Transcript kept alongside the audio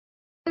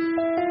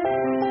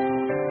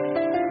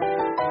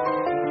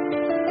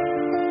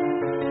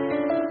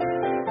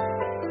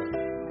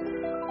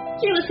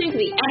listening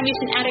to the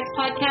Animation Addicts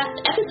Podcast,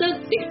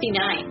 episode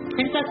 69,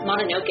 Princess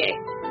Mononoke.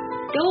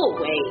 Go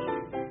away.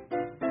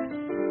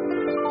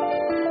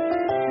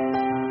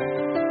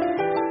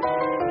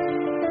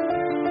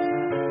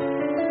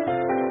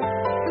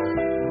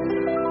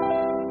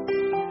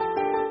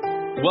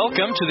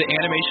 Welcome to the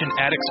Animation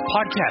Addicts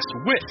Podcast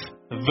with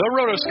the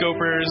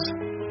Rotoscopers,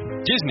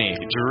 Disney,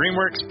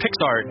 DreamWorks,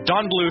 Pixar,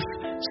 Don Bluth,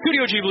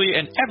 Studio Ghibli,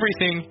 and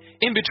everything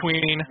in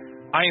between.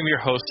 I am your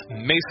host,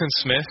 Mason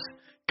Smith.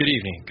 Good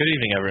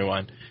evening,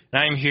 everyone.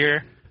 And I am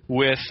here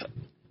with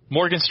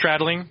Morgan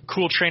Stradling,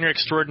 cool trainer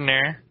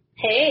extraordinaire.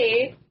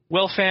 Hey.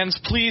 Well, fans,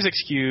 please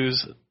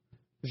excuse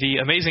the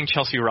amazing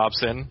Chelsea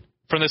Robson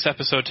from this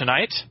episode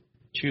tonight.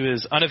 She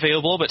is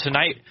unavailable, but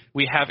tonight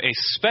we have a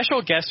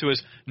special guest who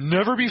has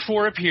never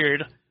before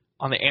appeared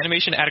on the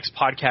Animation Addicts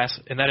Podcast,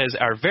 and that is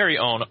our very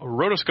own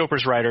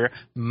Rotoscopers writer,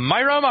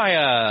 Myra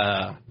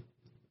Maya.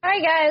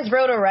 Hi, guys.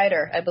 Roto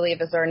Writer, I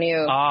believe, is our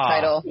new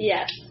title.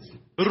 Yes.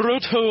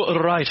 Roto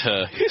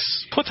Writer.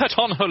 Hiss, put that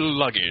on her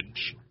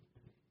luggage.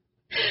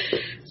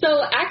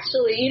 So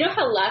actually, you know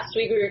how last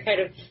week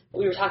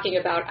we were talking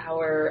about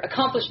our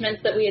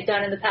accomplishments that we had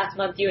done in the past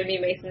month, you and me,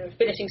 Mason,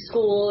 finishing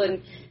school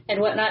and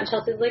whatnot, and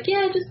Chelsea's like,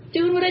 yeah, just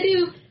doing what I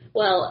do.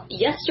 Well,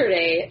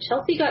 yesterday,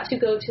 Chelsea got to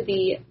go to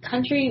the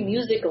Country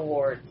Music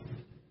Awards.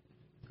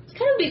 It's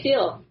kind of a big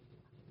deal.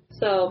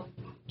 So,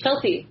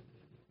 Chelsea,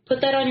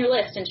 put that on your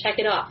list and check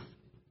it off.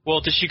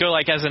 Well, did she go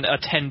like as an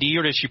attendee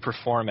or did she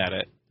perform at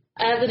it?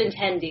 As an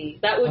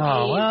attendee. That would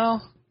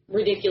be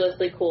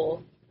ridiculously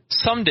cool.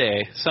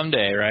 Someday,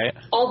 right?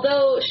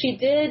 Although she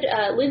did,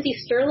 Lindsay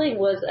Sterling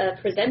was a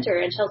presenter,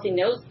 and Chelsea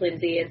knows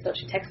Lindsay, and so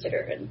she texted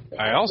her. And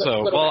I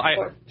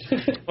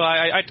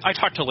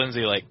talked to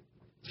Lindsay like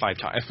 5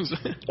 times.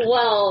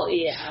 Well,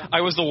 yeah.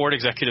 I was the ward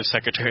executive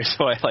secretary,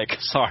 so I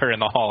saw her in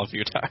the hall a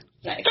few times.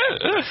 Nice.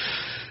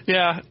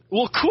 Yeah.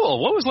 Well,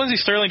 cool. What was Lindsay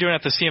Sterling doing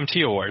at the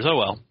CMT Awards? Oh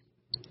well.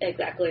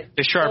 Exactly.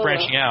 They sure are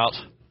branching out.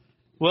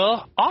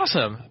 Well,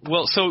 awesome.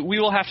 Well, so we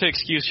will have to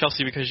excuse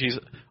Chelsea because she's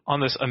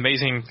on this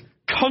amazing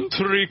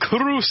country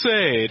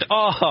crusade.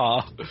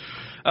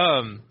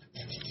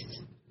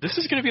 This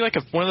is going to be like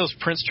one of those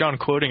Prince John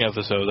quoting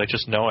episodes. I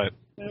just know it.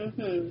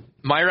 Mm-hmm.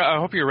 Myra, I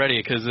hope you're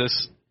ready because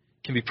this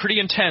can be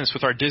pretty intense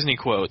with our Disney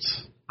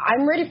quotes.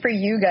 I'm ready for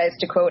you guys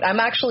to quote. I'm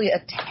actually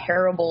a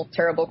terrible,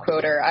 terrible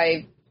quoter.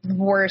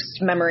 Worst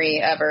memory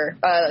ever.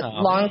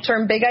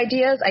 Long-term big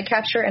ideas I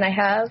capture and I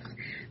have,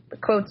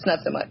 but quotes not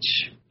so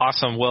much.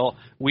 Awesome. Well,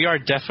 we are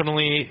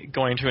definitely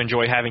going to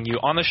enjoy having you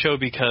on the show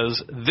because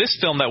this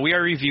film that we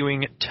are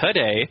reviewing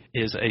today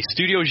is a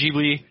Studio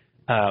Ghibli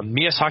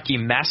Miyazaki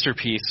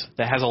masterpiece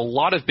that has a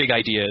lot of big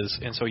ideas,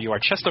 and so you are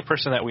just the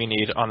person that we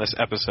need on this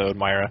episode,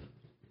 Myra.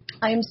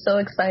 I'm so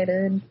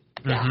excited.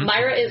 Yeah,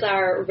 Myra is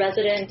our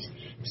resident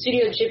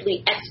Studio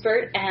Ghibli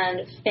expert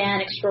and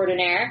fan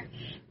extraordinaire.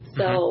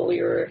 So when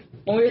we were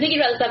thinking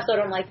about this episode,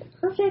 I'm like,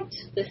 perfect.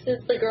 This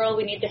is the girl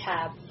we need to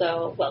have.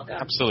 So welcome.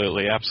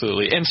 Absolutely.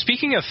 And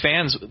speaking of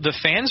fans, the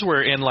fans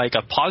were in like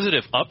a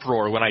positive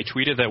uproar when I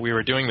tweeted that we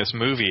were doing this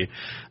movie.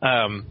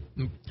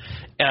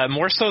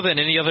 More so than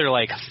any other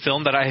like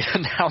film that I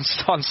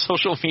announced on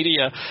social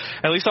media,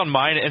 at least on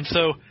mine. And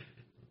so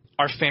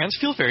our fans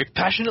feel very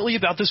passionately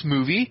about this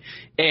movie,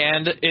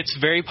 and it's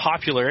very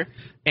popular.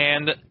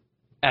 And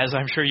as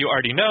I'm sure you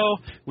already know,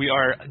 we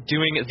are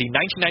doing the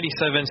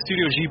 1997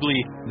 Studio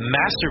Ghibli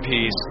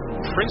masterpiece,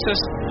 Princess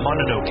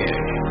Mononoke.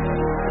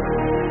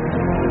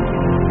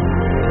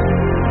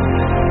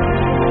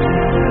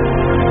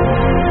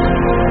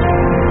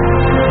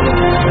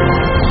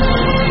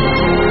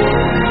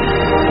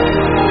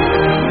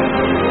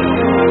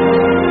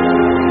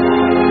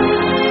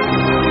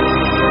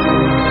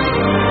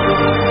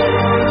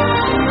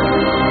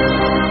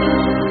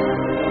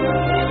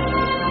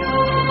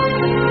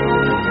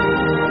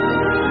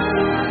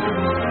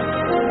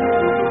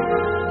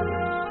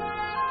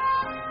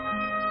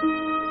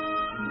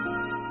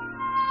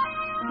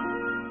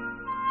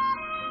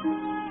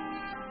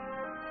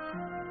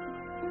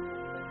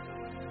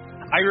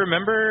 I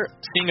remember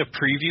seeing a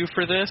preview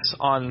for this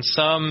on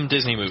some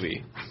Disney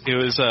movie. It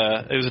was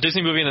a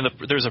Disney movie, and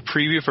then there was a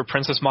preview for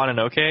Princess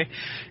Mononoke.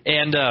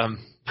 And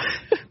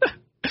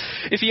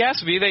if you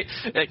ask me,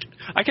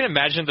 I can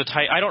imagine the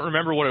title. I don't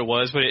remember what it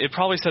was, but it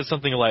probably said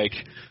something like,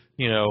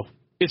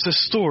 it's a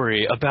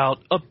story about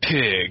a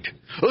pig,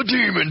 a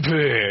demon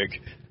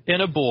pig,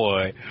 and a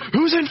boy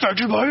who's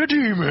infected by a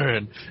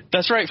demon.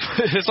 That's right.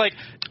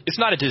 It's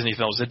not a Disney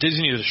film. It's a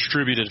Disney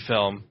distributed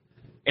film.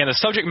 And the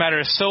subject matter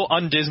is so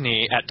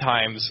un-Disney at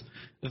times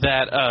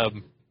that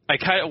I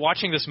kind of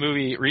watching this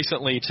movie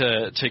recently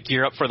to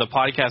gear up for the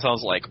podcast. I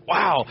was like,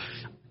 wow,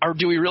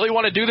 do we really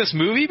want to do this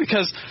movie?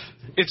 Because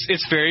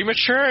it's very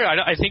mature.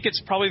 I think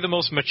it's probably the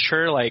most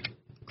mature, like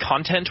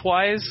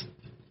content-wise,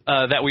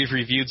 that we've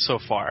reviewed so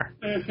far.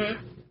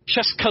 Mm-hmm.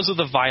 Just because of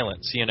the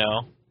violence,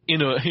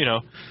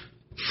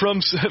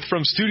 From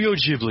Studio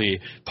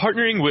Ghibli,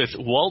 partnering with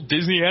Walt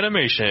Disney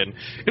Animation,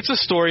 it's a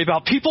story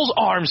about people's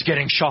arms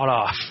getting shot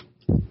off.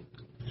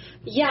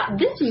 Yeah,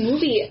 this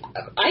movie,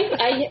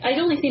 I'd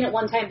only seen it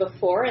one time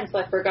before, and so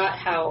I forgot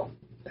how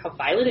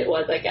violent it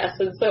was, I guess.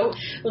 And so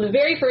the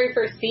very, very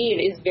first scene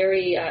is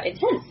very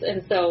intense.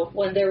 And so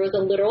when there was a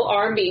literal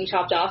arm being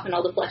chopped off and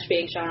all the flesh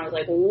being shown, I was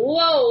like,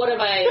 whoa, what have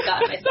I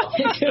gotten myself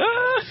into?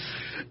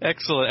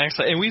 Excellent.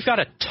 And we've got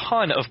a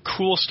ton of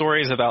cool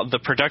stories about the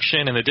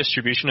production and the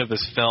distribution of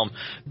this film.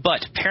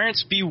 But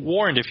parents, be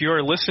warned, if you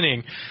are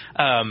listening,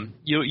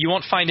 you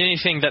won't find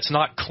anything that's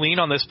not clean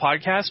on this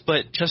podcast,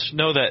 but just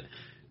know that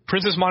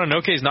Princess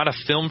Mononoke is not a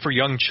film for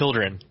young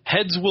children.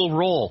 Heads will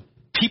roll.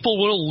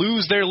 People will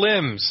lose their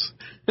limbs.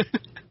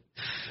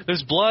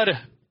 There's blood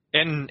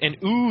and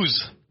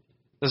ooze.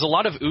 There's a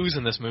lot of ooze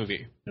in this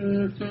movie.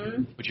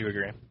 Mm-hmm. Would you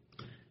agree?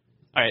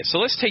 All right, so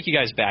let's take you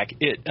guys back.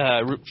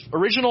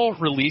 Original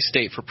release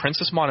date for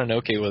Princess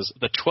Mononoke was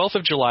the 12th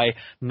of July,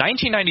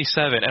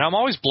 1997, and I'm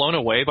always blown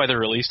away by the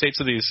release dates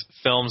of these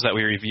films that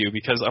we review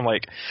because I'm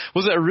like,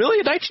 was it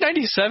really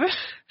 1997?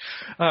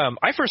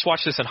 I first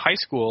watched this in high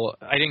school.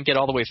 I didn't get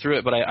all the way through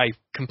it, but I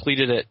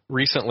completed it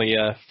recently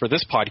for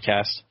this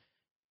podcast.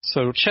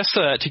 So just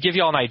to give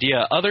you all an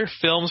idea, other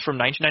films from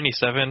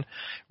 1997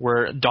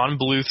 were Don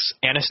Bluth's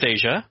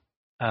Anastasia,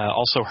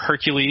 also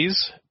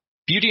Hercules,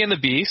 Beauty and the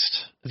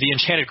Beast, The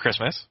Enchanted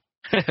Christmas,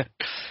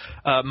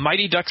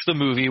 Mighty Ducks the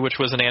Movie, which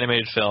was an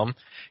animated film,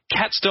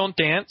 Cats Don't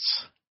Dance,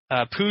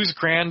 Pooh's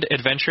Grand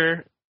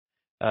Adventure,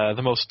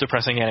 the most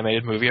depressing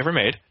animated movie ever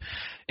made,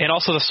 and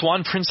also The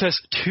Swan Princess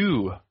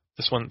 2.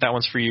 That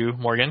one's for you,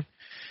 Morgan.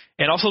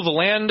 And also The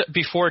Land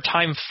Before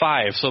Time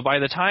 5. So by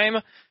the time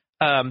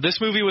this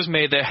movie was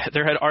made,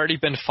 there had already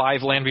been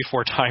 5 Land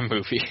Before Time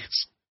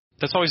movies.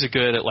 That's always a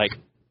good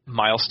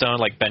milestone,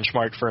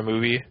 benchmark for a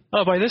movie.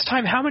 Oh, by this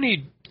time, how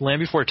many Land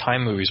Before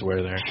Time movies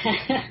were there?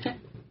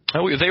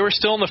 Oh, they were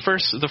still in the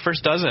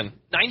first dozen.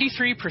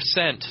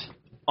 93%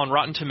 on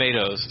Rotten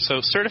Tomatoes. So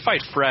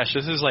certified fresh.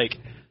 This is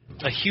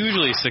a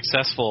hugely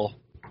successful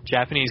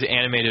Japanese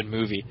animated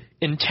movie.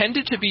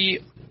 Intended to be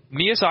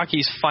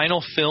Miyazaki's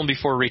final film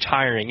before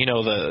retiring. You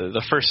know,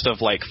 the first of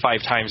 5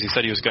 times he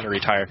said he was going to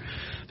retire.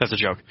 That's a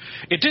joke.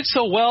 It did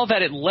so well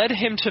that it led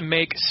him to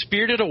make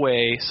Spirited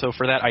Away. So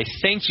for that, I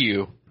thank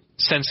you,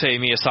 Sensei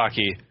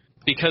Miyazaki,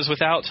 because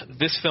without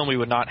this film we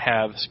would not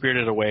have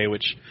Spirited Away,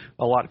 which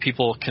a lot of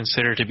people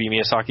consider to be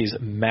Miyazaki's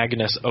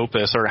magnus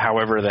opus, or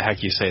however the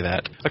heck you say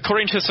that.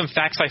 According to some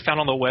facts I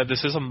found on the web,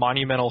 this is a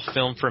monumental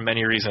film for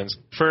many reasons.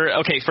 For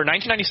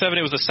 1997,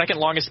 it was the second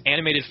longest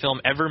animated film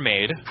ever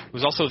made. It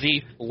was also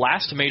the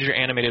last major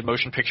animated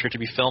motion picture to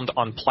be filmed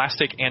on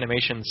plastic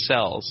animation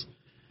cells,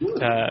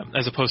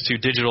 as opposed to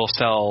digital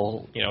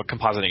cell,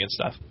 compositing and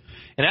stuff.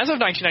 And as of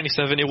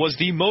 1997, it was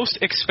the most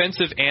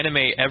expensive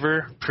anime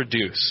ever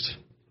produced.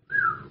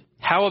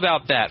 How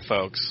about that,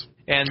 folks?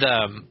 And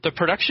the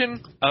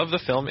production of the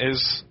film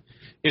is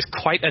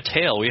quite a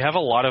tale. We have a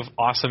lot of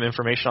awesome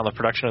information on the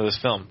production of this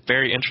film.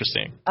 Very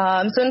interesting.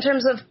 So in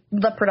terms of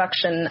the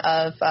production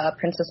of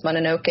Princess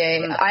Mononoke,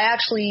 I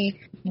actually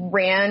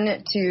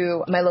ran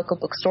to my local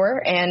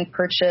bookstore and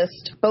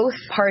purchased both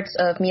parts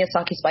of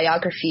Miyazaki's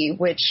biography,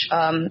 which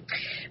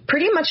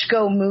pretty much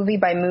go movie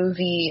by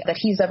movie that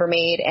he's ever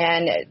made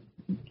and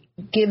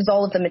gives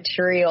all of the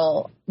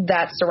material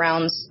that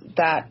surrounds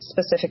that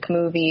specific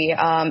movie.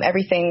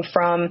 Everything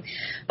from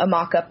a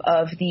mock-up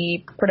of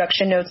the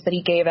production notes that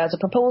he gave as a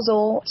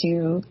proposal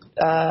to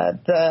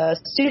the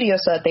studio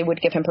so that they would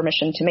give him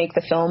permission to make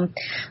the film,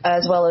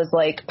 as well as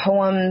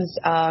poems,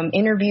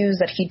 interviews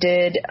that he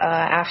did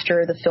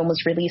after the film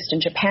was released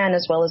in Japan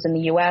as well as in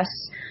the U.S.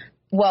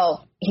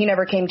 Well, he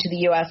never came to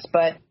the U.S.,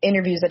 but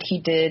interviews that he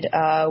did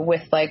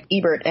with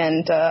Ebert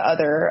and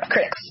other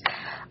critics.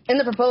 In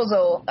the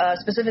proposal,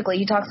 specifically,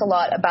 he talks a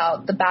lot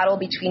about the battle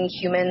between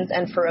humans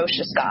and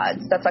ferocious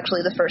gods. That's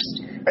actually the first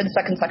or the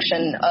second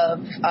section of,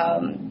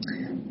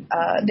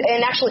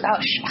 and actually,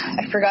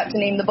 I forgot to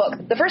name the book.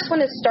 The first one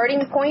is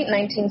Starting Point,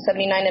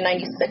 1979 to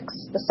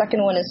 96. The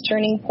second one is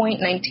Turning Point,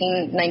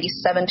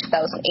 1997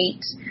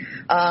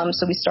 2008.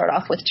 So we start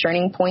off with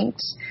Turning Point.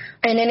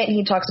 And in it,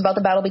 he talks about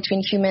the battle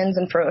between humans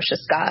and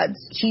ferocious gods.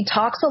 He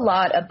talks a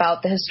lot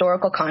about the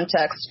historical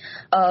context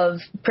of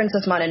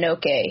Princess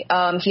Mononoke.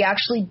 He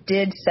actually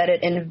did set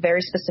it in a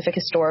very specific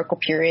historical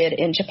period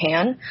in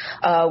Japan,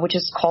 which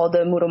is called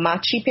the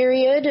Muromachi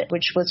period,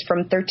 which was from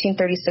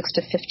 1336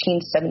 to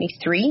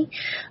 1573.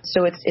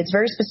 So it's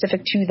very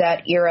specific to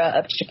that era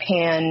of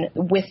Japan,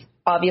 with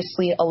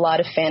obviously a lot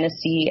of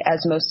fantasy,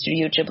 as most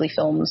Studio Ghibli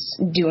films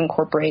do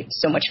incorporate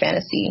so much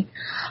fantasy.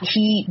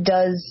 He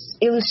does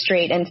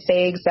illustrate and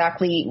say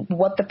exactly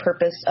what the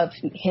purpose of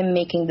him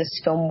making this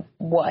film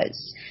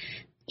was.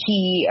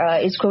 He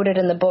is quoted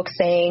in the book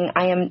saying,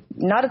 "I am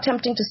not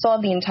attempting to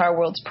solve the entire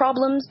world's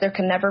problems. There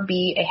can never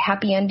be a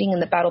happy ending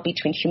in the battle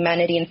between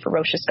humanity and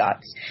ferocious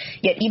gods.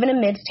 Yet even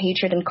amidst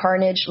hatred and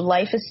carnage,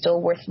 life is still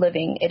worth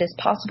living. It is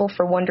possible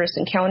for wondrous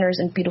encounters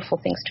and beautiful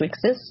things to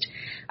exist.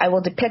 I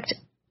will depict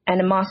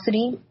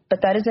animosity,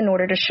 but that is in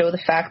order to show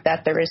the fact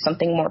that there is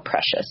something more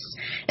precious.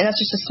 And that's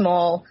just a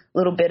small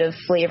little bit of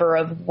flavor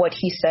of what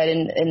he said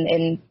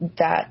in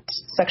that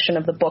section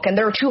of the book. And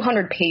there are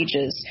 200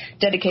 pages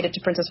dedicated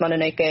to Princess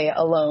Mononoke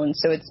alone,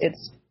 so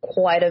it's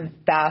quite a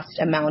vast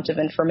amount of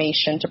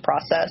information to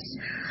process.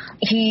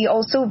 He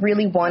also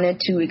really wanted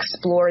to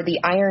explore the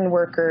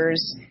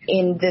ironworkers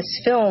in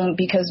this film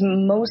because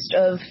most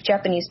of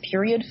Japanese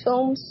period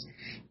films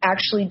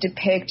actually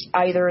depict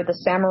either the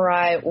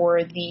samurai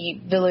or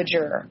the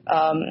villager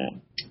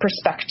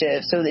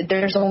perspective. So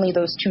there's only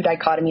those two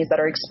dichotomies that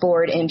are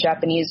explored in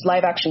Japanese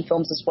live-action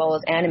films as well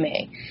as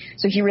anime.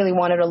 So he really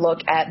wanted to look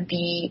at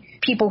the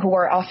people who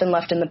are often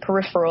left in the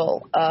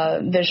peripheral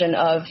vision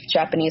of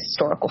Japanese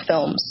historical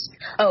films.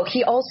 Oh,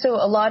 he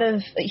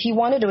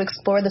wanted to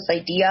explore this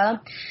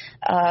idea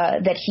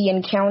that he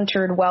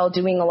encountered while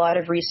doing a lot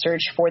of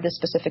research for this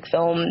specific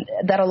film,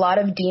 that a lot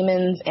of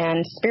demons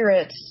and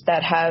spirits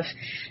that have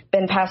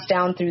been passed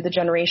down through the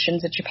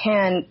generations of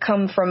Japan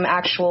come from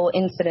actual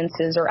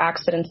incidences or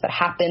accidents that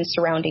happened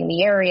surrounding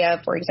the area.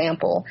 For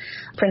example,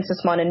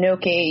 Princess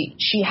Mononoke,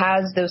 she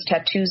has those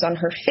tattoos on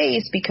her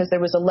face because there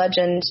was a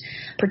legend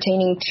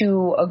pertaining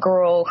to a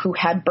girl who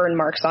had burn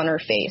marks on her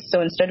face. So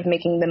instead of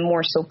making them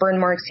more so burn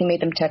marks, he made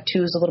them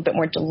tattoos a little bit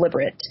more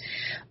deliberate.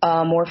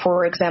 Or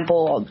for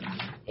example,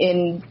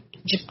 in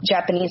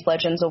Japanese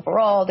legends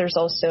overall, there's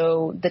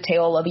also the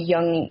tale of a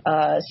young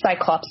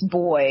Cyclops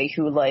boy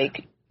who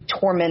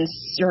torments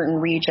certain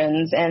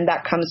regions, and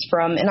that comes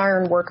from an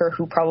iron worker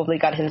who probably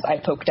got his eye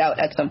poked out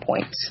at some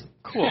point.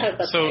 Cool.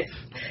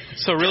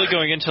 So really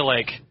going into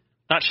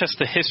not just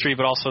the history,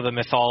 but also the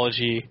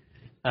mythology,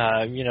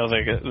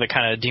 the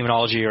kind of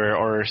demonology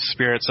or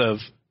spirits of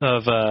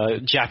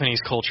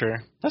Japanese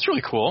culture. That's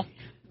really cool.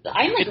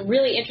 I'm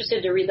really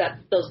interested to read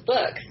those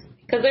books,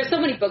 because there's so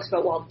many books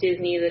about Walt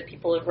Disney that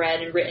people have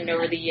read and written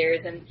over the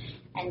years,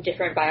 and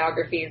different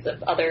biographies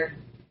of other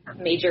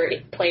major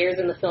players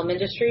in the film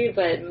industry,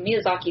 but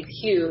Miyazaki's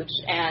huge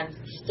and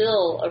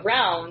still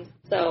around.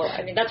 So,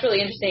 I mean, that's really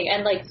interesting.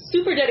 And,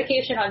 super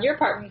dedication on your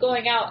part from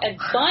going out and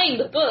buying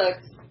the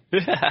books.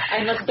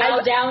 I must bow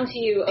down to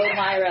you,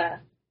 Omira.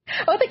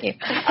 Oh, thank you.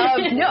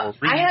 No,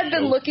 I had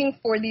been looking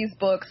for these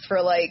books for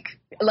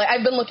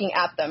I've been looking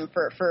at them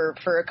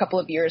for a couple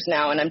of years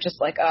now, and I'm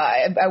just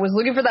I was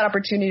looking for that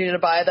opportunity to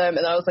buy them,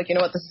 and I was like, you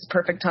know what, this is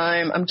perfect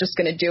time. I'm just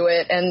going to do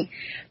it. And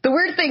the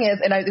weird thing is,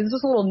 and this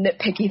is a little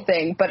nitpicky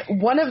thing, but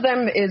one of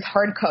them is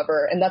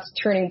hardcover, and that's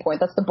Turning Point.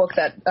 That's the book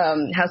that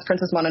has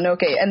Princess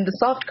Mononoke, and the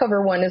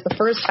softcover one is the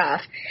first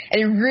half,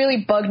 and it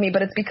really bugged me,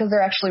 but it's because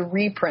they're actually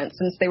reprints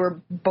since they were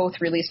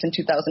both released in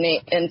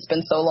 2008, and it's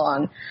been so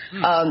long.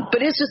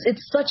 But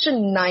it's such a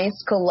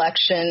nice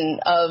collection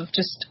of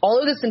just all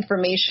of this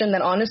information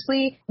that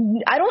honestly,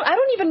 I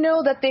don't even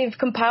know that they've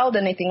compiled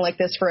anything like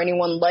this for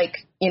anyone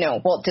like,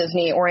 Walt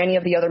Disney or any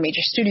of the other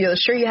major studios.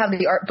 Sure, you have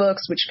the art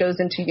books, which goes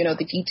into,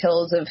 the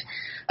details of,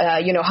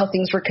 how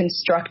things were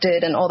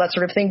constructed and all that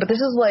sort of thing. But this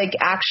is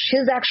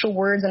his actual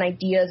words and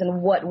ideas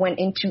and what went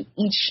into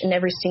each and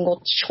every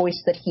single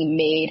choice that he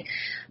made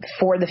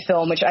for the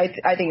film, which I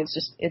think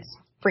it's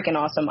freaking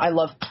awesome.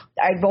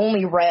 I've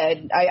only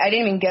read, I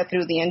didn't even get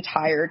through the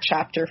entire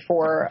chapter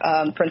for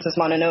Princess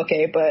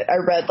Mononoke, but I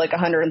read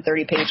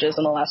 130 pages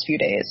in the last few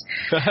days.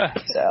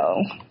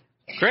 So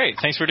great.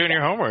 Thanks for doing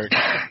your homework.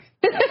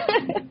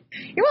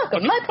 You're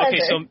welcome. My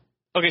pleasure.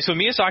 So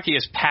Miyazaki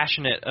is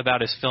passionate about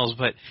his films,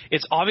 but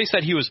it's obvious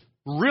that he was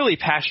really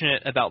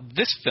passionate about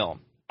this film.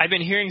 I've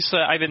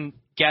been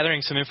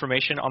gathering some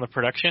information on the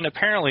production.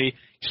 Apparently,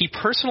 he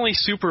personally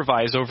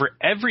supervised over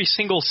every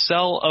single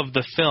cell of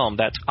the film.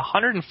 That's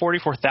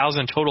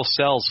 144,000 total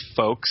cells,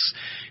 folks.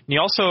 And he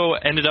also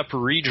ended up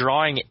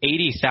redrawing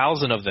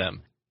 80,000 of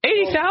them.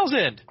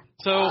 80,000!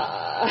 So,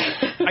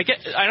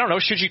 I don't know,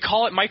 should you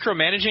call it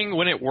micromanaging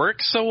when it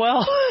works so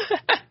well?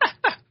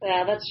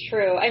 Yeah, that's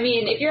true. I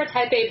mean, if you're a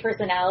type A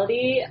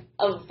personality,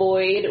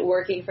 avoid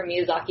working for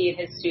Miyazaki in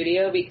his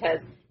studio because,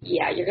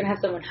 yeah, you're going to have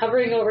someone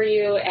hovering over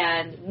you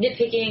and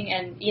nitpicking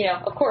and,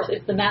 of course,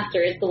 it's the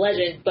master, it's the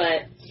legend,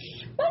 but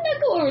might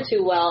not go over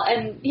too well.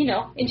 And,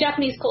 in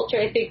Japanese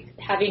culture, I think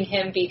having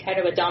him be kind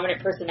of a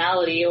dominant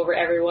personality over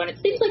everyone, it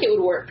seems like it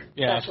would work.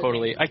 Yeah,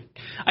 totally.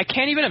 I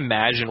can't even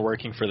imagine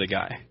working for the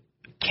guy.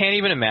 Can't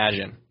even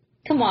imagine.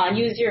 Come on,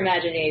 use your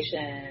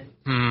imagination.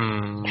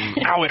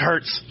 Ow, it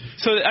hurts.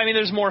 So, I mean,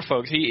 there's more,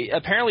 folks. He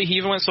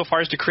even went so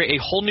far as to create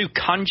a whole new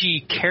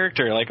kanji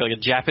character, like a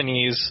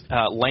Japanese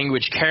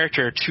language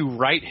character, to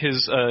write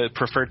his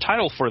preferred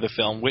title for the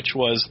film, which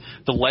was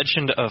The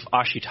Legend of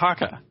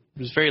Ashitaka. It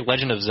was very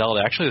Legend of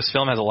Zelda. Actually, this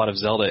film has a lot of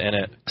Zelda in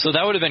it. So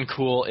that would have been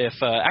cool if...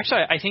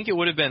 I think it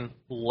would have been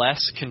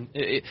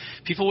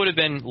people would have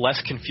been less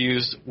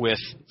confused with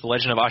The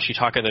Legend of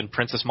Ashitaka than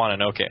Princess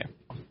Mononoke.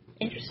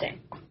 Interesting.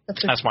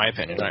 That's my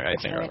opinion, I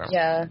think.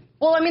 Yeah.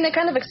 Well, I mean, they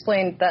kind of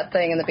explained that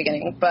thing in the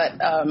beginning, but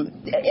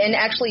and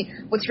actually,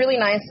 what's really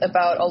nice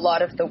about a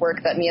lot of the work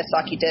that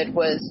Miyazaki did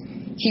was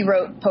he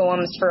wrote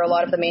poems for a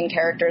lot of the main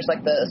characters,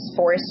 like the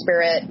Forest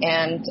Spirit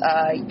and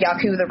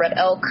Yaku the Red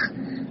Elk.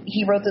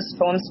 he wrote this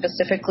poem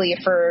specifically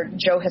for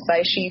Joe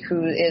Hisaishi,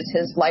 who is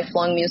his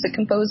lifelong music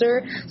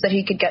composer, so that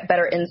he could get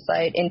better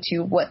insight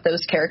into what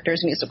those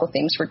characters' musical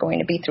themes were going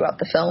to be throughout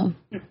the film.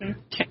 Mm-hmm.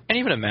 Can't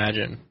even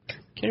imagine.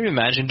 Can't even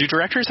imagine. Do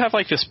directors have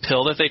like this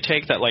pill that they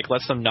take that like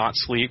lets them not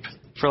sleep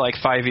for like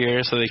 5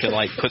 years so they can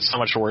like put so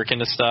much work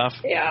into stuff?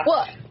 Yeah.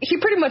 Well, he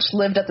pretty much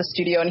lived at the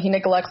studio and he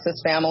neglects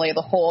his family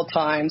the whole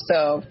time.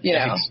 So, you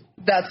know,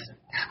 that's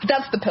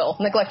the pill.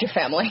 Neglect your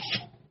family.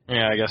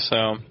 Yeah, I guess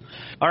so.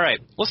 All right,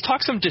 let's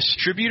talk some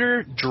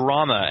distributor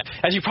drama.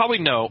 As you probably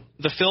know,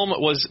 the film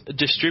was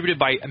distributed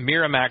by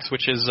Miramax,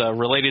 which is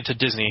related to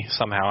Disney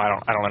somehow.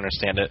 I don't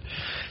understand it,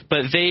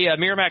 but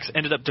Miramax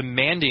ended up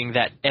demanding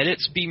that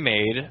edits be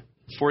made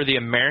for the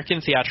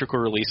American theatrical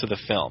release of the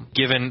film,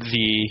 given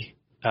the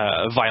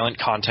violent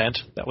content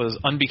that was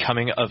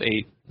unbecoming of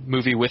a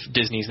movie with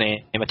Disney's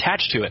name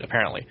attached to it,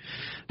 apparently.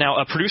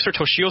 Now, producer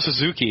Toshio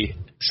Suzuki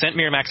sent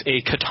Miramax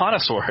a katana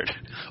sword,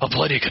 a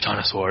bloody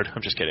katana sword,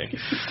 I'm just kidding,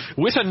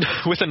 with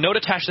a note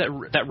attached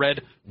that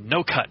read,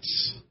 "No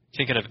cuts."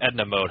 Thinking of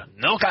Edna Mode,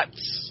 no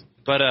cuts.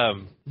 But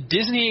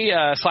Disney /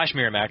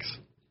 Miramax,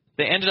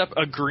 they ended up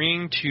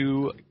agreeing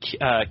to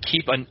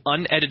keep an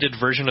unedited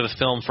version of the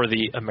film for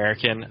the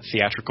American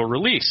theatrical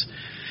release.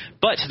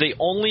 But they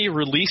only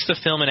released the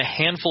film in a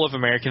handful of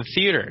American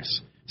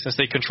theaters, since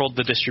they controlled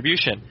the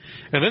distribution.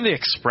 And then they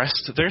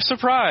expressed their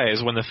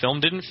surprise when the film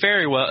didn't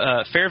fare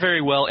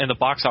very well in the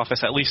box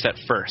office, at least at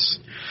first.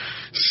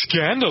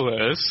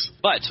 Scandalous!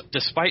 But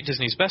despite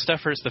Disney's best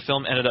efforts, the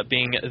film ended up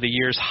being the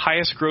year's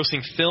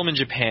highest-grossing film in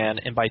Japan,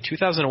 and by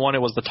 2001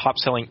 it was the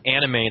top-selling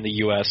anime in the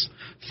U.S.,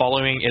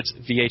 following its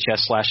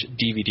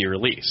VHS/DVD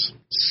release.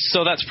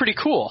 So that's pretty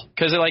cool,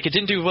 because it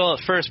didn't do well at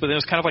first, but it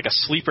was kind of like a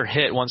sleeper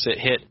hit once it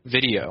hit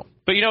video.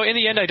 But, you know, in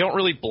the end, I don't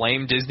really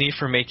blame Disney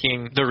for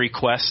making the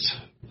request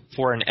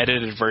for an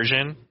edited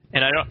version.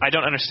 And I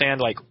don't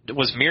understand,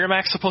 was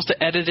Miramax supposed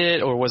to edit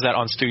it, or was that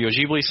on Studio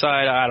Ghibli's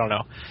side? I don't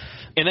know.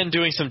 And then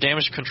doing some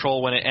damage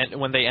control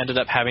when they ended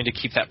up having to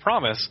keep that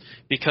promise,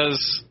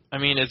 because I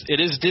mean it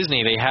is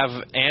Disney, they have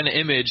an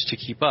image to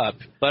keep up.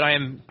 But I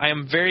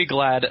am very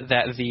glad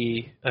that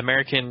the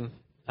American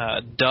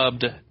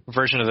dubbed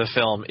version of the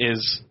film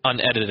is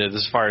unedited,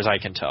 as far as I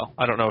can tell.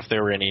 I don't know if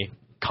there were any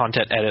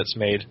content edits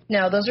made.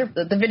 No, those are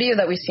the video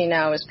that we see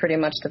now is pretty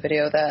much the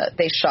video that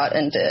they shot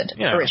and did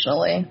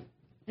originally.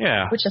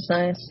 Yeah. Which is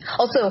nice.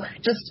 Also,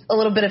 just a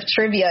little bit of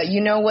trivia.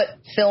 You know what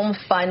film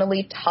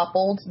finally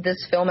toppled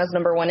this film as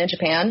 #1 in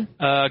Japan?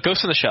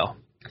 Ghost in the Shell.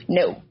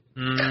 No.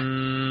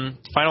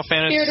 Final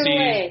Fantasy. Spirited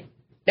Away.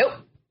 Nope.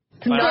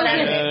 It's not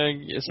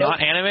anime. It's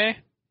not anime?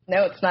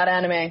 No, it's not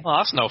anime. Well,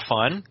 that's no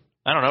fun.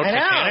 I don't know. I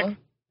Titanic? know.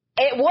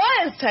 It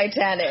was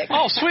Titanic.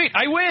 Oh, sweet.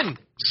 I win.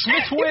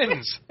 Smith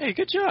wins. Hey,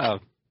 good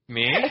job.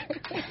 Me?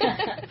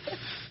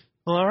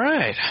 Well, all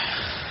right.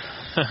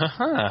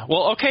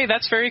 Well, okay,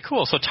 that's very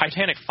cool. So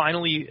Titanic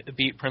finally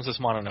beat Princess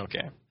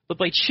Mononoke. But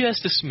by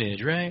just a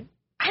smidge, right?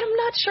 I'm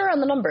not sure on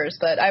the numbers,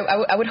 but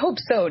I would hope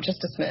so,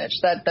 just a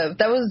smidge.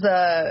 That was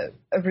a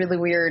really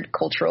weird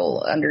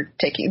cultural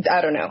undertaking.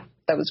 I don't know.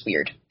 That was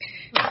weird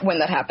when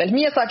that happened.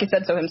 Miyazaki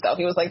said so himself.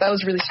 He was like, that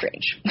was really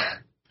strange.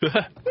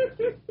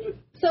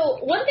 So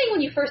one thing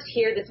when you first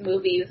hear this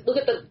movie, you look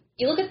at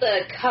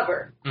the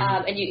cover,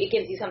 and it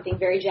gives you something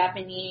very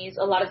Japanese.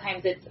 A lot of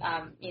times it's,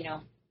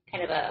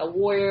 kind of a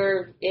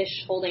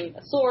warrior-ish holding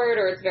a sword,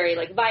 or it's very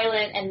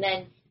violent, and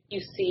then you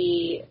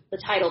see the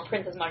title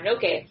Princess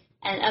Mononoke.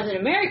 And as an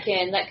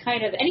American, that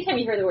kind of, anytime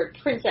you hear the word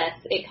princess,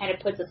 it kind of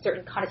puts a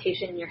certain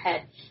connotation in your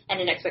head and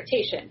an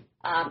expectation.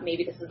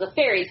 Maybe this is a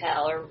fairy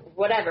tale or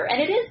whatever.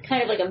 And it is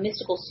kind of like a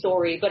mystical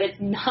story, but it's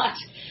not.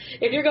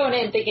 If you're going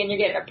in thinking you're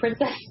getting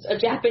a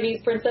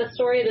Japanese princess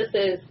story, this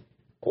is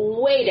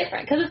way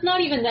different. Because it's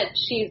not even that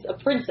she's a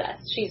princess.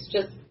 She's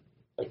just,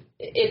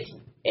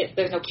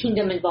 there's no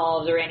kingdom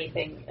involved or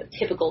anything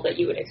typical that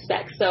you would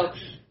expect. So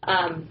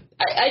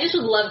I just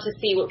would love to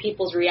see what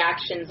people's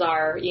reactions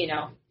are,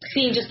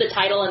 seeing just the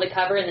title and the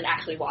cover and then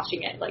actually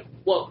watching it.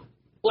 Whoa,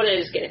 what did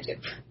I just get into?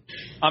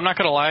 I'm not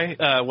going to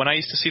lie. When I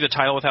used to see the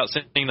title without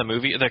seeing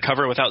the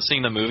cover without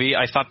seeing the movie,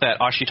 I thought that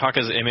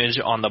Ashitaka's image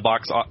on the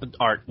box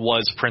art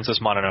was Princess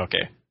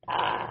Mononoke.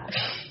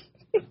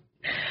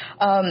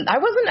 I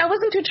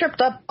wasn't too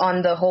tripped up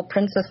on the whole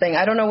princess thing.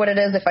 I don't know what it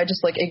is, if I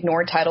just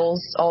ignore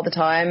titles all the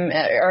time,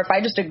 or if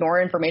I just ignore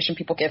information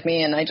people give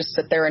me and I just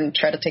sit there and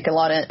try to take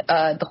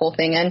the whole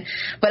thing in.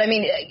 But I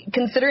mean,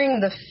 considering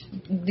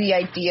the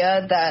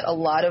idea that a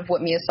lot of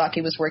what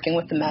Miyazaki was working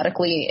with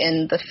thematically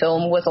in the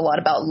film was a lot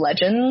about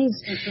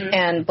legends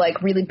and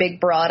really big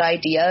broad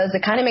ideas,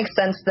 it kind of makes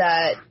sense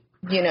that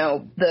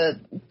the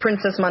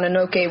Princess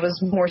Mononoke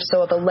was more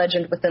so of a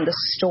legend within the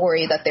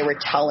story that they were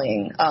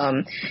telling.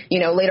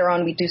 Later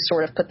on we do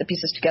sort of put the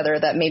pieces together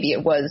that maybe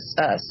it was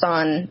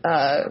San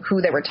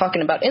who they were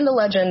talking about in the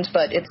legend,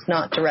 but it's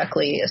not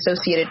directly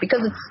associated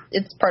because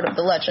it's part of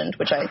the legend,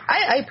 which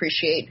I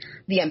appreciate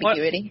the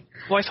ambiguity.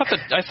 Well,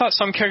 I thought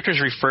some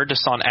characters referred to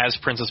San as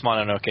Princess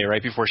Mononoke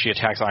right before she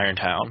attacks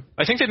Irontown.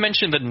 I think they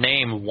mentioned the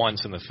name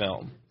once in the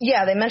film.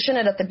 Yeah, they mention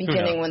it at the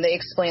beginning when they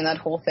explain that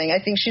whole thing. I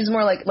think she's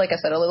more like I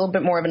said, a little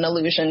little bit more of an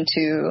allusion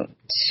to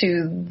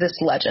this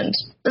legend.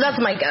 That's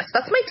my guess.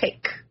 That's my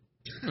take.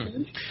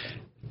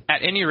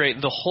 At any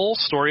rate, the whole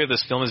story of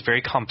this film is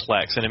very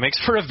complex, and it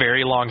makes for a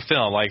very long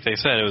film. Like they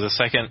said, it was the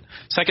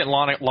second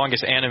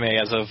longest anime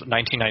as of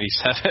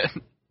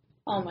 1997.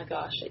 Oh my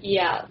gosh.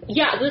 Yeah.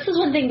 Yeah, this is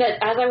one thing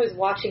that as I was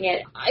watching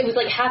it, I was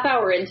like half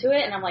hour into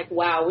it, and I'm like,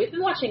 wow, we've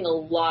been watching a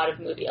lot of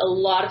movie. A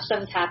lot of stuff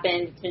has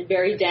happened. It's been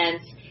very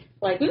dense.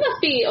 Like, we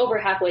must be over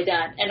halfway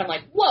done. And I'm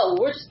like, whoa,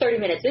 we're just 30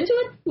 minutes into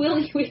it? We're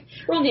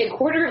only a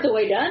quarter of the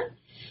way done?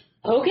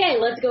 Okay,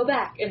 let's go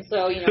back. And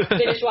so,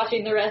 finish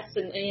watching the rest,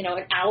 and,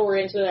 an hour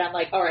into it, I'm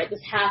like, all right,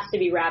 this has to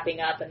be wrapping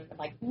up. And I'm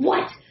like,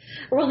 what?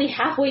 We're only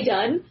halfway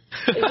done?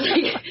 It's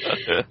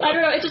like, I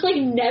don't know, it just,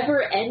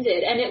 never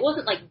ended. And it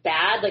wasn't,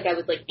 bad, I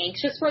was,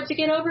 anxious for it to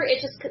get over.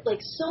 It just,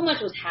 so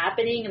much was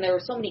happening, and there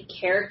were so many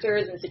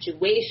characters and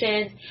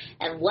situations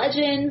and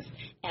legends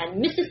and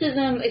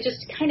mysticism. It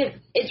just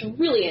it's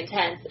really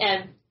intense.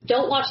 And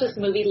don't watch this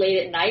movie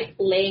late at night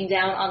laying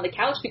down on the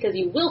couch, because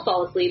you will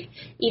fall asleep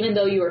even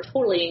though you are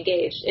totally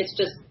engaged. It's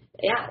just,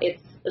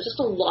 it's just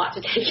a lot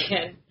to take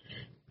in.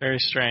 Very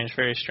strange,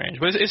 very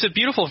strange. But it's a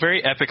beautiful,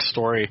 very epic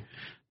story.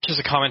 Just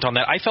a comment on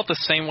that. I felt the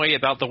same way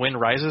about The Wind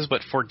Rises,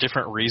 but for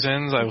different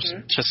reasons. I was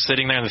just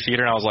sitting there in the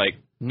theater, and I was like,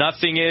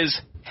 nothing is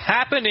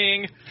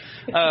happening.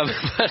 But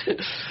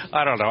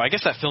I don't know. I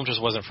guess that film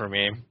just wasn't for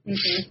me.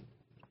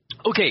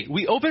 Mm-hmm. Okay,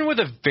 we open with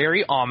a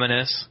very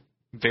ominous,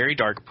 very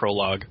dark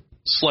prologue.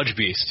 Sludge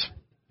Beast.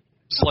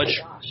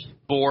 Sludge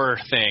boar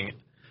thing.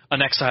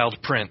 An exiled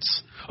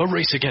prince. A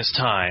race against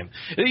time.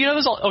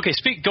 There's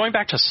going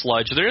back to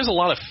sludge, there is a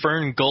lot of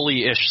Fern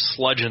Gully-ish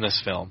sludge in this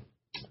film.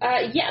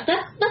 Yeah,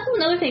 that's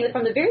another thing, that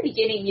from the very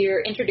beginning you're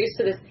introduced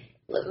to this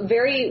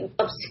very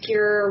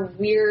obscure,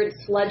 weird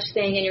sludge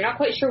thing, and you're not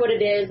quite sure what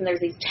it is, and there's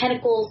these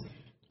tentacles.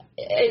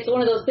 It's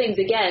one of those things,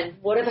 again,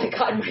 what have I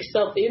gotten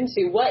myself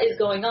into? What is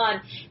going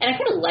on? And I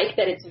kind of like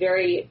that it's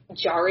very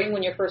jarring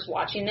when you're first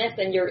watching this,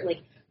 and you're,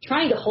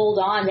 trying to hold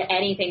on to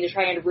anything to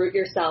try and root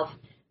yourself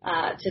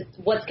to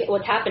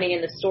what's happening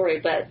in the story,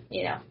 but,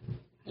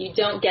 you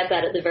don't get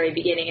that at the very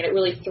beginning, and it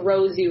really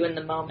throws you in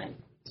the moment.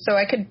 So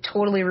I could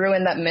totally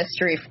ruin that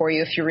mystery for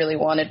you if you really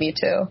wanted me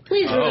to.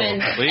 Please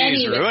ruin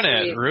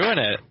it. Ruin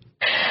it.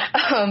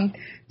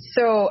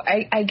 So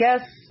I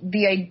guess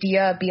the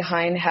idea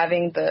behind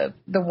having the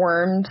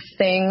worm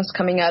things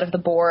coming out of the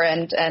boar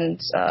and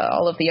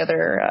all of the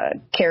other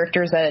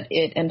characters that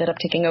it ended up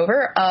taking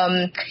over,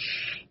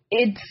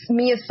 it's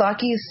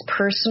Miyazaki's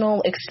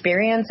personal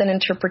experience and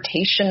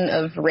interpretation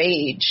of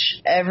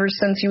rage. Ever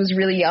since he was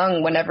really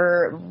young,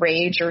 whenever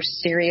rage or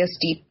serious,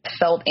 deep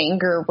felt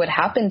anger would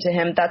happen to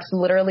him, that's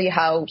literally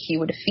how he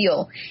would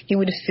feel. He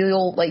would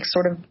feel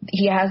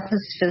he has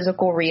this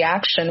physical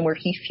reaction where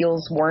he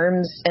feels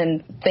worms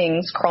and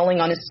things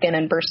crawling on his skin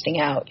and bursting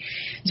out.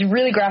 It's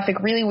really graphic,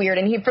 really weird.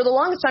 And for the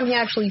longest time, he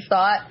actually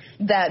thought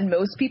that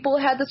most people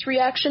had this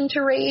reaction to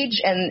rage,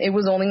 and it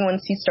was only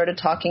once he started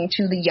talking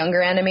to the younger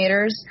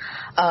animators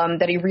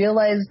that he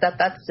realized that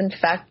that's in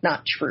fact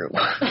not true.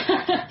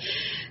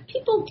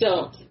 People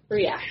don't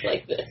react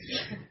like this.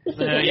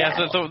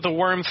 The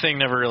worm thing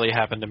never really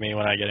happened to me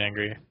when I get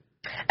angry.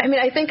 I mean,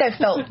 I think I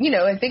felt,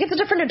 I think it's a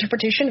different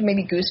interpretation of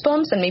maybe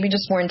Goosebumps and maybe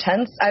just more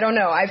intense. I don't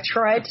know. I've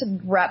tried to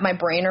wrap my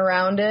brain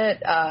around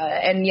it,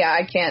 and yeah,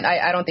 I can't.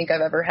 I don't think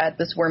I've ever had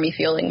this wormy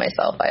feeling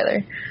myself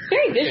either.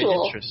 Very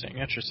visual. Okay,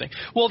 interesting.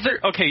 Well,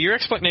 your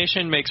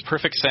explanation makes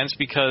perfect sense,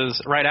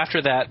 because right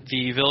after that,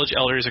 the village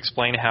elders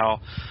explain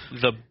how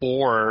the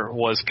boar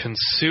was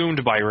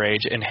consumed by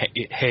rage and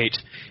hate,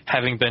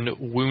 having been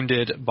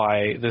wounded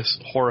by this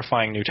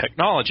horrifying new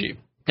technology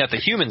that the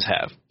humans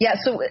have. Yeah,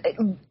 so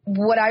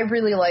what I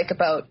really like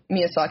about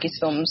Miyazaki's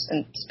films,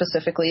 and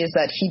specifically, is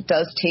that he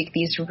does take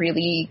these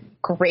really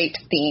great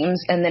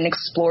themes and then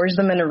explores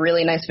them in a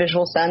really nice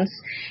visual sense,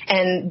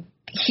 and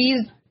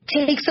he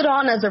takes it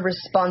on as a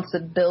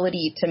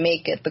responsibility to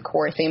make it the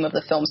core theme of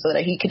the film so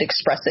that he could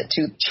express it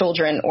to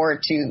children or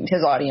to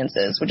his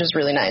audiences, which is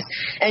really nice.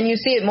 And you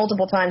see it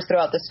multiple times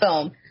throughout this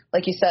film.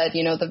 Like you said,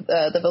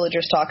 the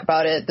villagers talk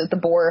about it, that the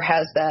boar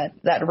has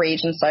that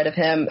rage inside of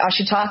him.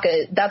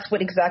 Ashitaka, that's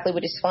exactly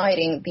what he's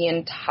fighting the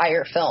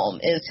entire film,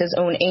 is his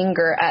own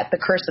anger at the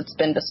curse that's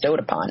been bestowed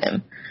upon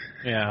him.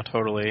 Yeah,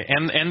 totally.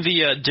 And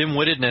the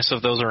dim-wittedness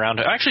of those around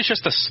him. Actually, it's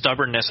just the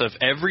stubbornness of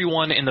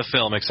everyone in the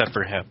film except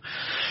for him.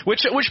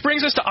 Which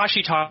brings us to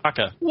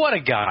Ashitaka. What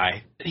a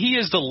guy. He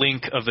is the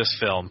Link of this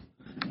film.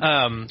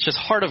 Just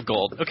heart of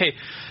gold. Okay,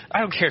 I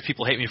don't care if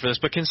people hate me for this,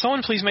 but can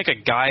someone please make a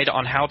guide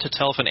on how to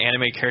tell if an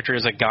anime character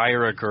is a guy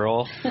or a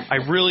girl? I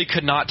really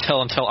could not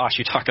tell until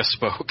Ashitaka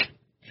spoke.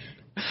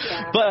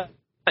 Yeah. But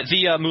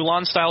the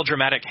Mulan-style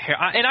dramatic hair,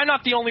 and I'm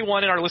not the only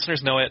one, and our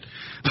listeners know it,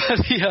 but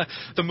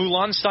the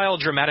Mulan-style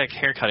dramatic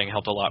haircutting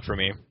helped a lot for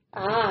me.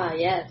 Ah,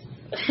 yes.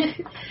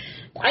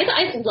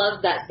 I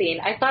loved that scene.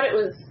 I thought it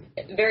was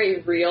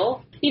very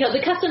real.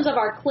 The customs of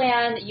our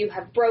clan, you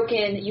have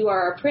broken, you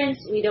are a prince,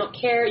 we don't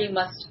care, you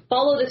must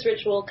follow this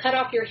ritual, cut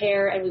off your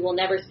hair, and we will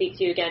never speak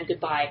to you again,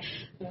 goodbye.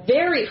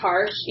 Very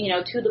harsh,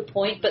 to the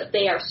point, but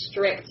they are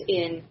strict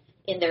in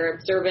in their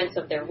observance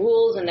of their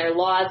rules and their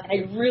laws, and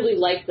I really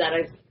liked that.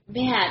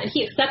 Man, and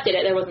he accepted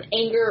it. There wasn't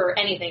anger or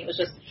anything. It was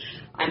just,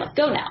 I must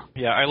go now.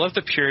 Yeah, I love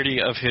the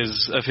purity of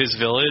his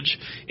village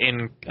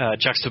in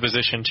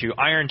juxtaposition to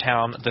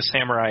Irontown, the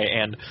samurai,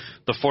 and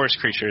the forest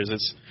creatures.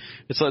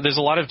 There's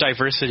a lot of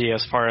diversity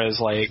as far as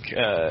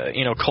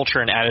culture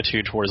and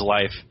attitude towards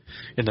life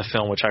in the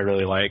film, which I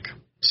really like.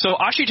 So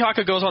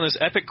Ashitaka goes on this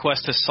epic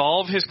quest to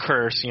solve his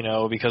curse,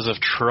 because of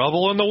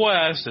trouble in the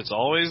West. It's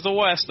always the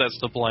West that's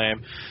to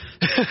blame.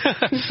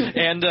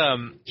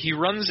 And he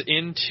runs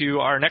into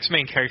our next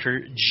main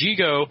character,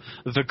 Jigo,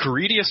 the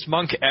greediest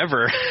monk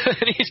ever.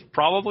 And he's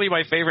probably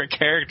my favorite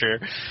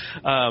character,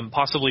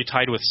 possibly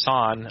tied with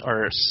San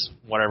or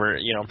whatever,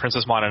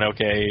 Princess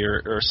Mononoke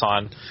or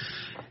San.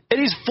 And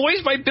he's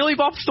voiced by Billy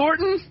Bob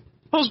Thornton.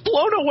 I was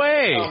blown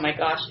away. Oh my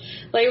gosh.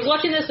 I was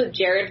watching this with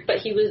Jared, but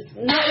he was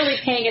not really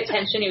paying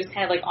attention. He was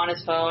kind of on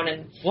his phone.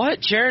 And what?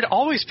 Jared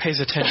always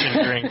pays attention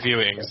during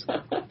viewings.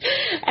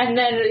 And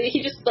then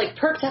he just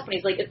perks up and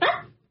he's like, is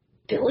that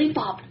Billy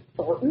Bob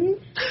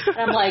Thornton? And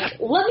I'm like,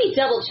 let me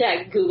double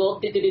check. Google,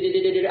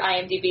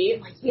 IMDb.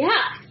 I'm like, yeah.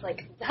 He's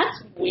like,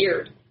 that's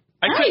weird.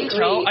 I couldn't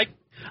tell.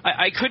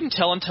 I couldn't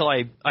tell until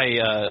I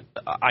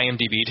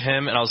IMDb'd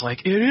him, and I was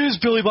like, it is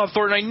Billy Bob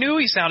Thornton. I knew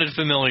he sounded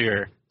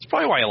familiar. That's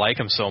probably why I like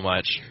him so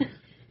much.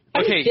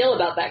 How do you feel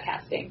about that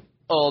casting?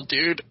 Oh,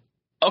 dude.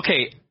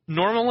 Okay,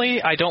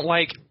 normally I don't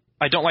like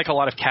a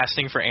lot of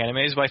casting for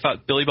animes, but I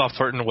thought Billy Bob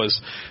Thornton was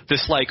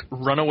this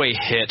runaway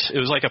hit. It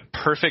was like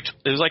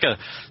a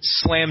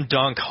slam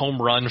dunk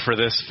home run for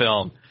this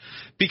film.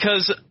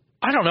 Because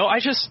I don't know, I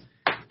just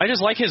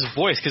like his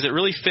voice because it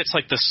really fits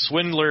the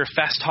swindler,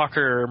 fast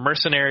talker,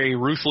 mercenary,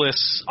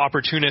 ruthless,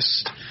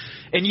 opportunist,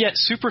 and yet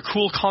super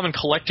cool, calm, and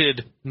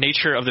collected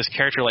nature of this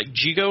character.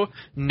 Jigo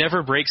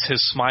never breaks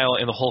his smile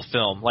in the whole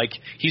film.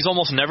 He's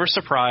almost never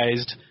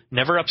surprised,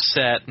 never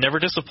upset, never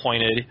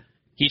disappointed.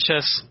 He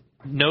just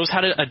knows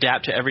how to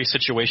adapt to every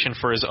situation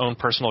for his own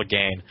personal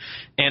gain.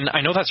 And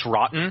I know that's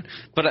rotten,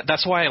 but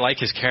that's why I like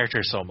his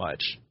character so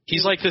much.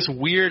 He's this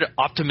weird,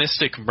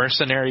 optimistic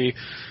mercenary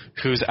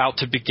who's out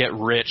to get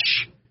rich,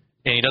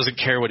 and he doesn't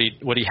care what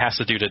he has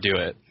to do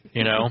it,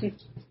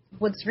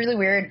 What's really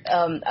weird,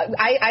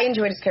 I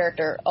enjoyed his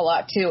character a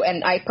lot, too,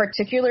 and I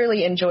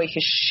particularly enjoy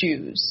his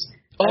shoes.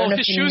 Oh,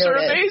 his shoes are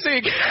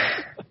amazing!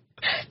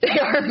 They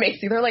are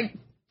amazing. They're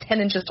 10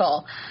 inches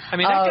tall. I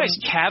mean, that guy's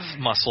calf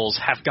muscles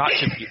have got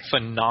to be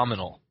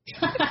phenomenal.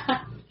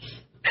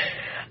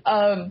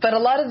 But a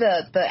lot of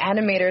the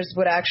animators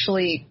would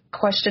actually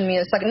question me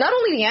a second. Not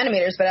only the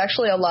animators, but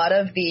actually a lot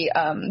of the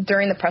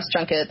during the press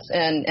junkets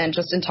and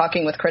just in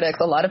talking with critics,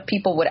 a lot of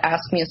people would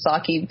ask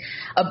Miyazaki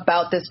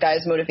about this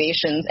guy's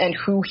motivations and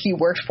who he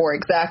worked for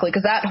exactly,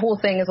 because that whole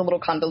thing is a little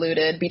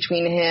convoluted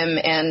between him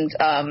and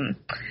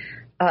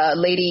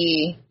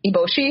Lady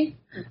Eboshi.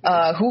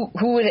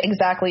 Who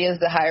exactly is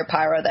the higher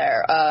power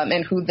there,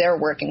 and who they're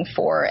working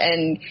for.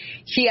 And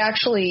he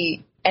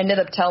actually ended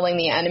up telling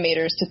the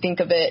animators to think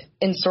of it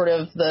in sort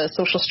of the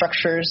social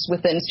structures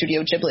within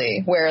Studio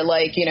Ghibli, where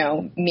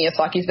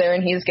Miyazaki's there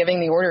and he's giving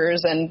the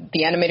orders and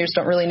the animators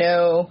don't really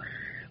know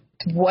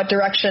what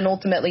direction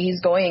ultimately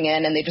he's going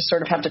in, and they just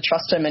sort of have to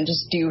trust him and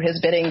just do his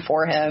bidding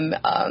for him.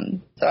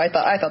 So I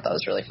thought that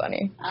was really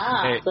funny.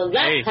 So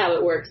that's how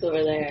it works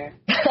over there.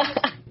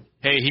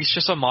 Hey, he's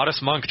just a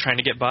modest monk trying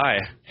to get by.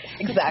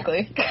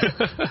 Exactly.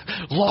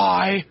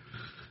 Lie!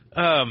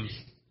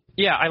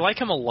 Yeah, I like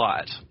him a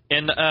lot.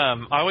 And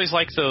I always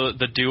like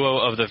the duo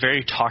of the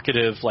very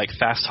talkative,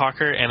 fast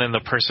talker, and then the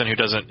person who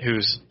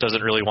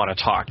doesn't really want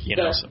to talk,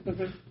 so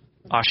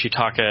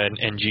Ashitaka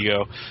and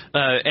Jigo.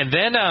 And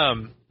then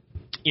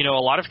a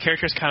lot of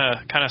characters kind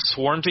of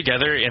swarm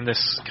together in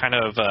this kind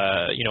of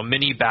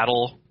mini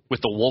battle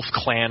with the Wolf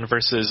Clan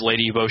versus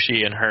Lady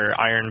Eboshi and her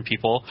Iron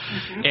people.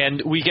 Mm-hmm.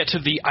 And we get to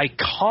the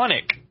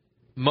iconic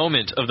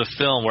moment of the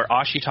film where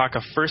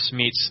Ashitaka first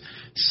meets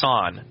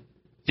San.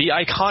 The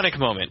iconic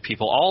moment,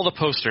 people. All the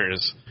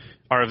posters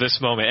are of this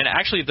moment. And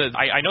actually,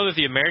 I know that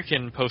the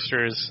American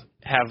posters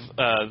have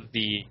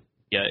the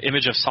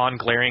image of San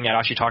glaring at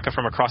Ashitaka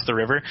from across the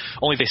river,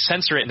 only they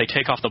censor it and they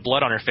take off the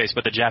blood on her face.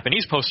 But the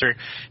Japanese poster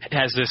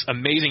has this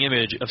amazing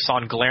image of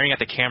San glaring at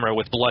the camera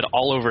with blood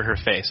all over her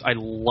face. I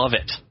love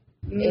it.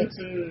 It's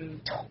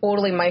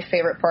totally my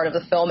favorite part of the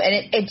film,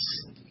 and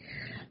it's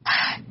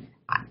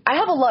I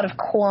have a lot of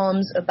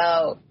qualms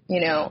about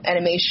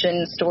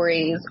animation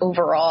stories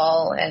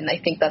overall, and I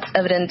think that's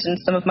evident in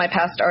some of my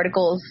past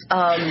articles.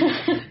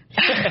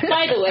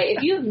 By the way,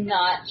 if you have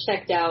not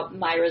checked out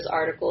Myra's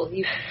articles,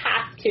 you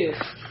have to,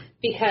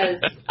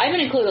 because I'm going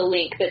to include a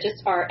link that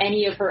just are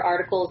any of her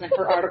articles and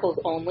her articles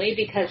only,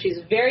 because she's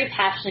very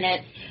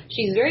passionate.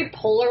 She's very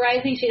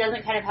polarizing. She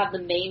doesn't kind of have the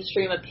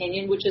mainstream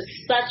opinion, which is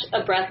such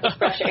a breath of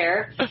fresh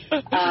air.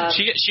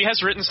 She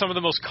has written some of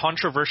the most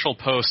controversial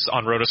posts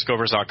on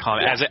rotoscopers.com,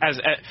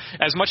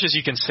 as much as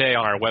you can say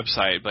on our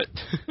website. But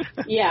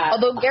yeah.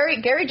 Although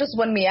Gary just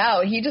won me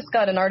out. He just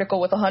got an article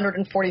with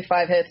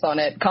 145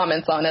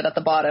 comments on it at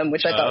the bottom,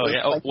 which I thought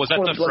was was that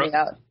totally blowing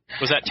out.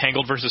 Was that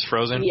Tangled versus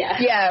Frozen? Yeah,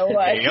 it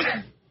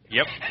was.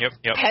 Yep.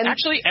 Hence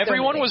Actually, so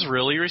everyone many. was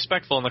really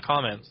respectful in the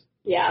comments.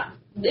 Yeah,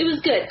 it was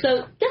good.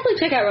 So definitely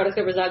check out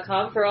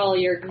rotoscopers.com for all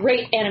your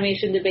great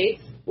animation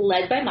debates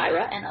led by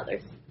Myra and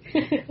others.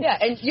 Yeah,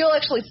 and you'll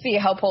actually see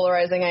how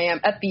polarizing I am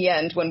at the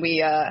end when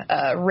we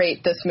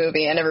rate this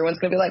movie, and everyone's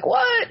going to be like,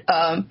 what?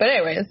 But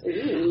anyways.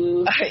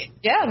 Ooh.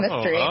 Yeah,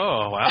 mystery.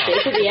 Oh, wow.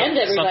 Stay to the end,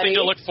 everybody. Something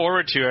to look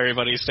forward to,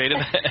 everybody. Stay to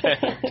the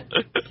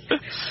end.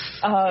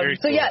 Very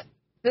So cool. yeah,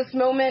 this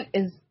moment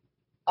is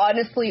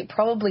honestly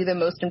probably the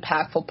most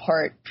impactful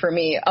part for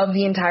me of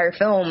the entire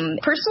film.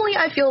 Personally,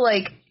 I feel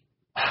like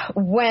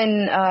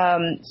when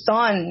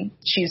San,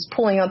 she's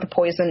pulling out the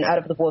poison out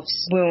of the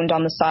wolf's wound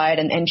on the side,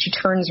 and she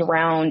turns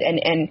around,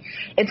 and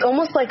it's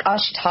almost like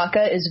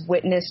Ashitaka is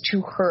witness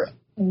to her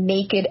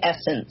naked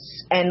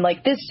essence. And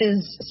like, this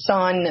is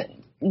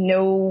San,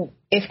 no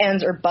ifs,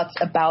 ands, or buts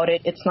about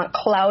it. It's not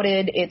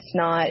clouded. It's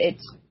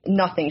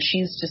nothing.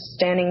 She's just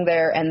standing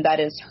there, and that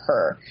is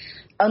her.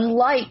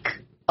 Unlike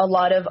a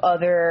lot of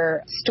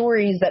other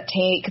stories that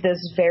take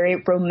this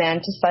very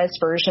romanticized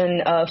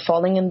version of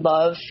falling in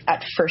love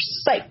at first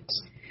sight.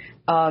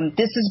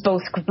 This is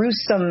both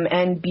gruesome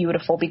and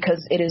beautiful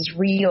because it is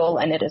real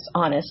and it is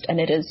honest and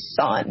it is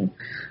San.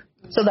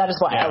 So that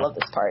is why I love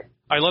this part.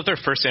 I love their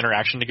first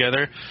interaction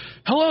together.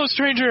 Hello,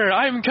 stranger.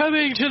 I'm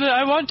coming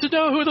I want to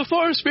know who the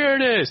forest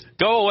spirit is.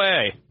 Go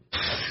away.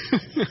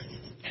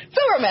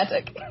 So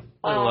romantic.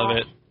 I love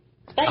it.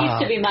 That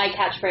used to be my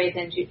catchphrase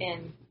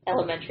in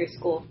elementary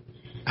school.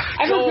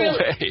 I Go have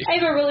away.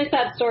 a really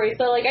sad story.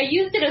 So, like, I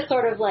used it as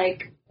sort of,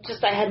 like,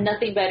 just I had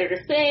nothing better to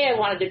say. I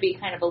wanted to be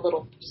kind of a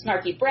little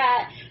snarky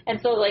brat. And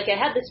so, like, I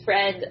had this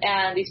friend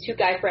and these two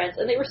guy friends,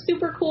 and they were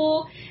super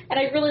cool, and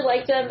I really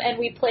liked them, and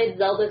we played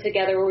Zelda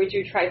together where we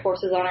drew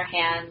Triforces on our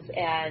hands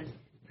and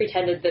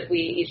pretended that we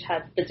each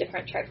had the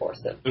different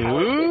Triforce of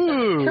power,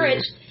 Ooh.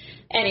 courage.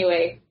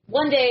 Anyway,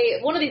 one day,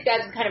 one of these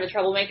guys was kind of a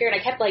troublemaker, and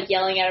I kept, like,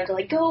 yelling at him to,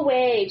 like, go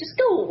away, just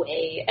go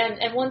away.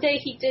 And one day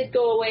he did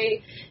go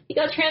away. He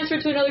got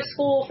transferred to another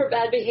school for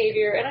bad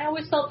behavior, and I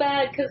always felt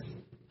bad because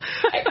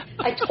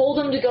I told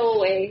him to go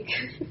away.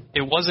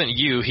 It wasn't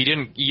you.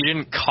 You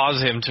didn't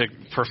cause him to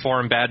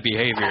perform bad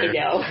behavior. I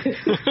know.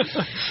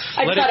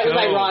 I Let thought it it was go.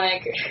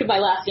 ironic. My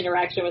last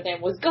interaction with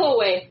him was go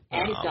away,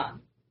 and he's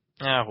gone.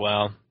 Ah,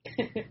 well.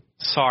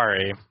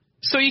 Sorry.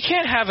 So you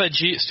can't have a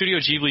Studio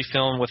Ghibli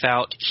film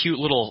without cute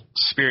little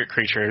spirit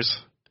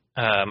creatures.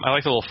 I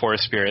like the little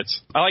forest spirits.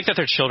 I like that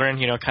they're children,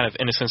 kind of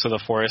innocence of the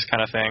forest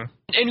kind of thing.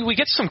 And we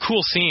get some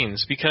cool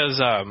scenes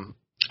because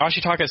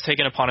Ashitaka has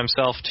taken upon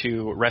himself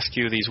to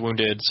rescue these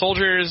wounded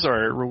soldiers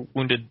or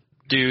wounded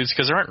dudes,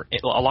 because there aren't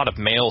a lot of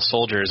male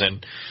soldiers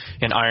in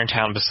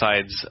Irontown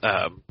besides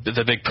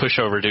the big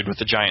pushover dude with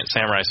the giant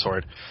samurai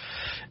sword.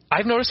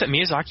 I've noticed that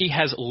Miyazaki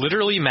has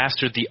literally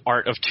mastered the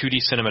art of 2D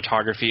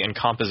cinematography and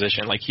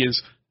composition. Like, he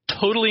is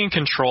totally in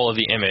control of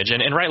the image,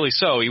 and rightly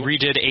so. He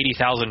redid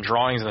 80,000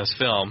 drawings in this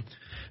film.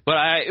 But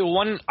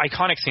one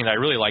iconic scene that I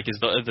really like is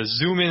the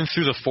zoom in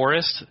through the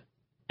forest.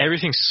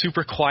 Everything's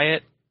super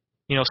quiet,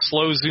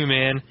 slow zoom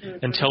in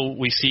until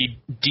we see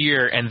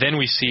deer, and then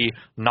we see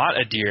not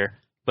a deer,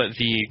 but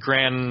the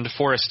grand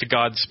forest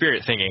god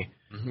spirit thingy,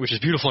 which is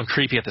beautiful and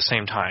creepy at the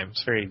same time.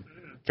 It's very,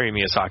 very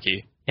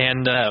Miyazaki.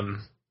 And,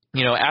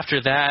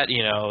 after that,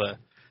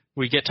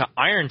 we get to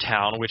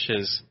Irontown, which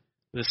is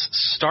this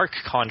stark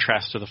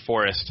contrast to the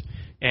forest,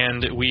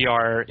 and we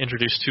are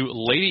introduced to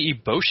Lady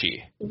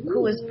Eboshi.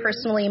 Who is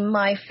personally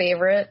my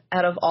favorite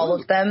out of all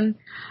of them.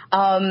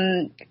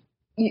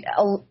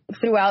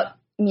 Throughout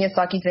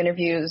Miyazaki's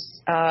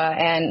interviews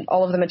and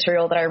all of the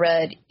material that I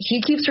read,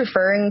 he keeps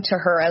referring to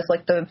her as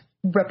like the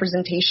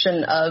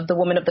representation of the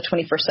woman of the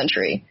 21st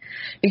century,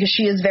 because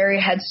she is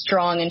very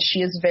headstrong and she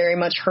is very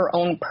much her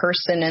own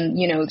person, and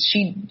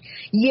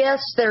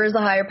yes, there is a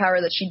higher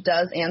power that she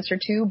does answer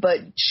to,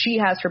 but she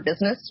has her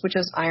business, which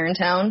is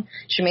Irontown.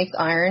 She makes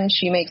iron,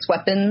 she makes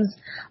weapons,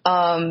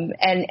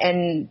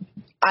 and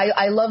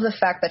I love the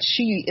fact that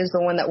she is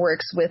the one that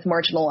works with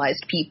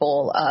marginalized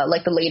people,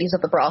 like the ladies of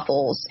the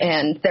brothels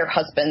and their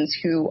husbands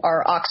who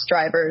are ox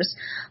drivers,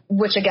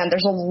 which, again,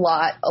 there's a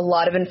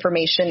lot of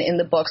information in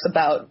the books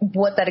about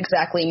what that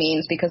exactly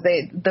means, because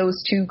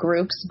those two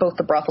groups, both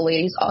the brothel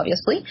ladies,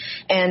 obviously,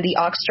 and the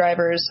ox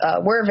drivers,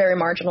 were very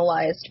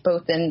marginalized,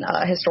 both in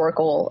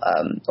historical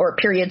or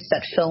period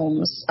set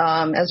films,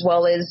 as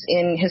well as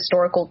in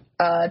historical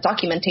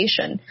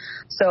documentation.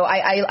 So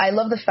I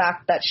love the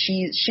fact that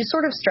she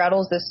sort of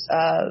straddles this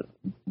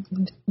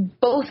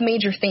both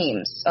major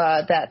themes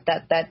that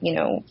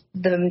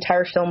the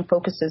entire film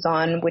focuses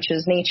on, which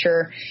is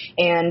nature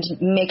and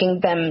making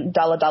them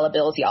dollar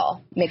bills,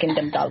 y'all, making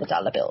them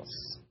dollar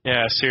bills.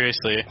 Yeah,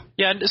 seriously.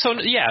 Yeah, so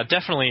yeah,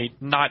 definitely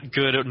not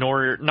good,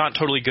 not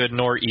totally good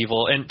nor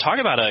evil. And talk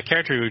about a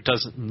character who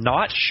does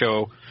not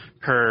show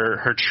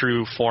her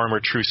true form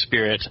or true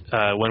spirit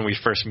when we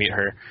first meet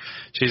her.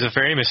 She's a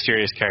very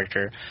mysterious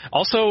character.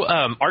 Also,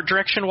 art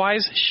direction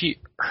wise,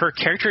 her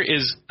character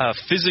is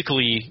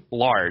physically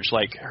large.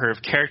 Like, her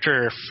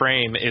character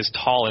frame is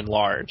tall and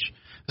large.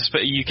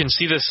 You can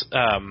see this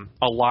a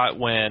lot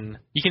when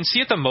you can see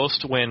it the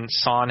most when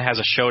San has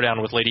a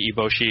showdown with Lady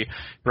Eboshi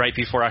right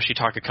before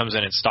Ashitaka comes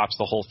in and stops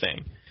the whole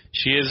thing.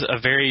 She is a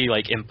very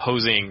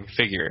imposing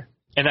figure,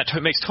 and that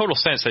makes total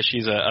sense that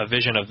she's a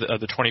vision of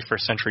the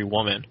 21st century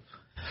woman.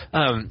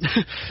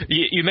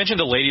 You mentioned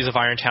the ladies of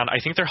Irontown. I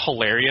think they're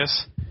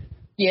hilarious.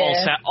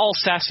 Yeah. All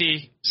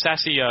sassy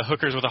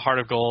hookers with a heart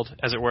of gold,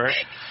 as it were.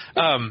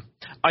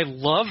 I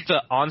love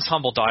the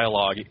ensemble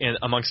dialogue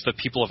amongst the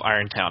people of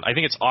Irontown. I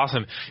think it's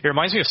awesome. It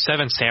reminds me of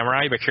Seven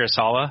Samurai by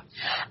Kurosawa.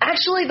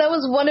 Actually, that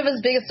was one of his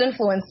biggest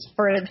influence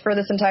for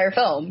this entire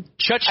film.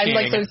 Cha-ching.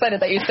 I'm so excited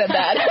that you said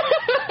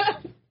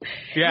that.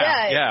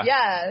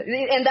 Yeah.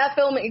 And that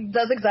film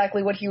does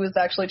exactly what he was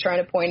actually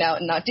trying to point out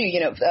and not do.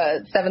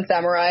 Seven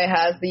Samurai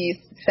has the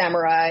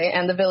samurai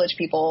and the village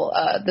people.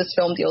 This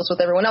film deals with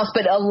everyone else,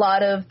 but a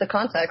lot of the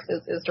context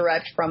is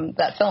derived from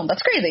that film.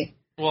 That's crazy.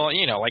 Well,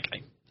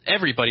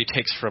 everybody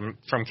takes from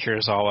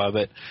Kurosawa,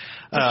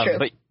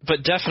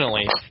 but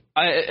definitely,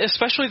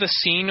 especially the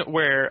scene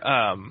where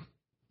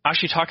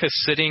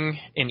Ashitaka's sitting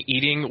and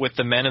eating with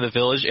the men of the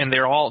village, and they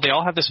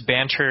all have this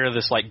banter,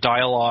 this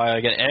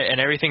dialogue, and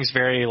everything's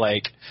very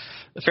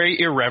very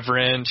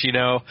irreverent.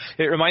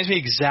 It reminds me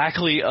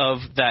exactly of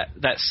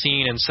that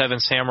scene in Seven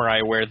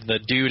Samurai where the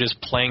dude is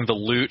playing the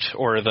lute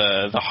or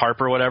the harp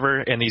or whatever,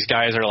 and these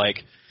guys are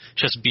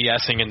just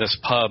BSing in this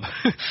pub.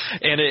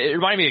 And it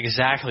reminded me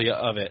exactly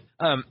of it.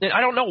 And I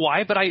don't know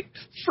why, but I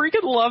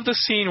freaking love the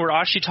scene where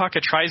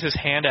Ashitaka tries his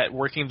hand at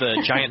working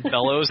the giant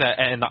bellows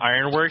in the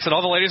ironworks, and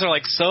all the ladies are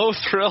so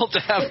thrilled to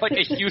have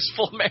a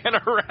useful man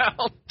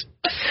around.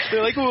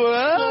 They're like,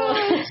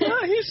 whoa,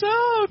 he's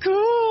so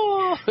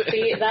cool.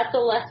 See, that's a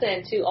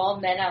lesson to all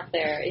men out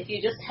there. If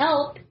you just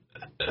help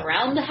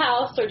around the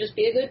house or just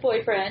be a good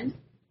boyfriend,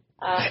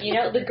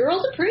 the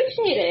girls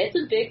appreciate it. It's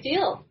a big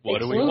deal.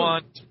 What do we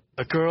want?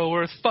 A girl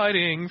worth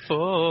fighting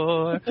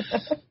for.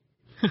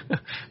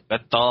 Bet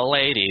the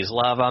ladies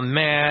love a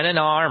man in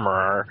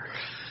armor.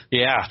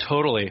 Yeah,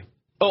 totally.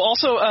 Oh,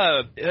 also,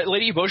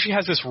 Lady Eboshi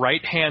has this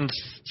right-hand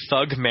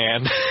thug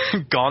man,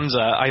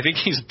 Gonza. I think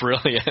he's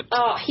brilliant.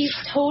 Oh, he's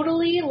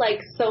totally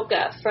like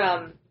Sokka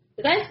from...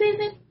 Did I say his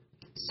name?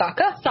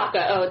 Sokka?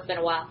 Sokka. Oh, it's been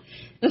a while.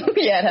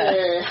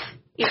 Yeah.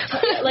 He's,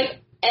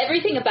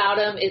 everything about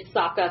him is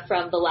Sokka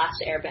from The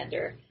Last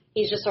Airbender.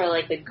 He's just sort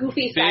of the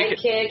goofy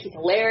sidekick. He's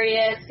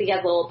hilarious. He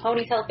has a little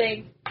ponytail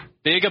thing.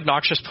 Big,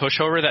 obnoxious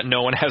pushover that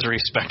no one has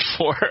respect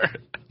for.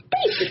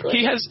 Basically.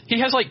 He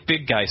has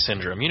big guy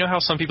syndrome. You know how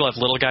some people have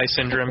little guy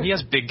syndrome? He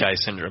has big guy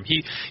syndrome.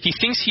 He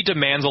thinks he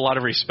demands a lot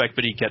of respect,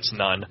 but he gets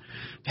none.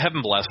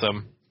 Heaven bless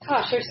him.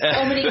 Gosh, there's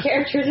so many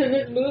characters in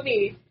this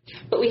movie.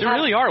 But there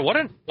really are. What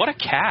a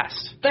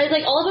cast. But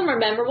all of them are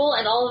memorable,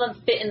 and all of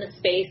them fit in the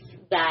space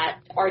that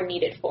are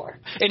needed for.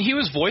 And he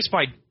was voiced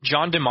by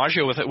John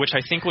DiMaggio, which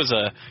I think was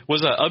a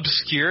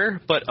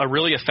obscure but a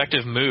really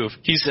effective move.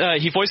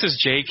 He voices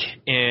Jake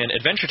in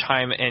Adventure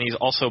Time, and he's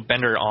also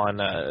Bender on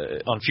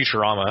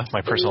Futurama,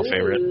 my personal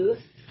favorite.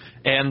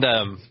 And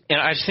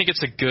I think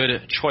it's a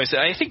good choice.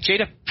 I think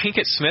Jada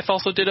Pinkett Smith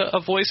also did a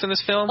voice in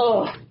this film.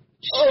 Oh,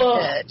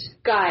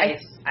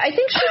 guys. I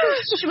think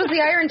she was the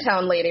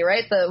Irontown lady,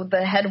 right?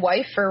 The head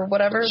wife or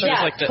whatever. She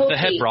was the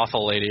head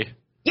brothel lady.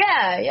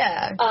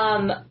 Yeah.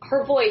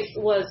 Her voice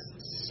was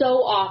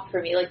so off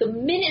for me. The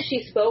minute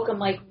she spoke, I'm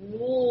like,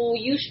 "Whoa,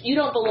 you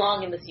don't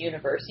belong in this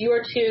universe. You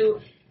are too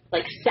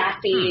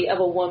sassy of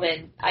a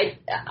woman."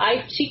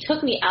 She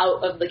took me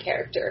out of the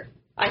character.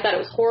 I thought it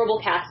was horrible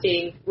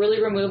casting. Really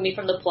removed me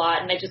from the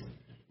plot, and I just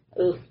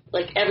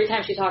every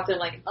time she talked, I'm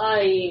like,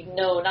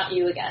 no, not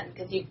you again,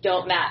 because you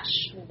don't match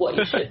what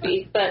you should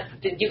be.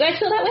 But did you guys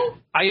feel that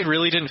way? I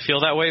really didn't feel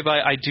that way,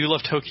 but I do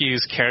love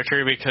Toki's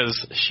character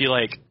because she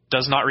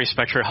does not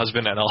respect her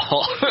husband at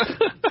all.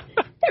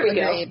 There we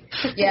go.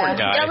 Yeah,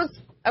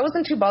 I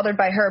wasn't too bothered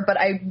by her, but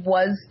I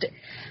was.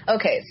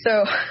 Okay,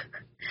 so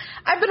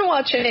I've been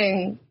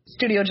watching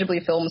Studio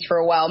Ghibli films for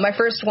a while. My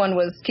first one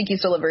was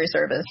Kiki's Delivery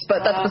Service,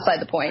 but that's beside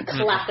the point.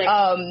 Classic.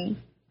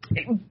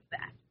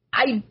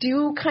 I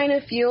do kind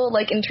of feel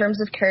in terms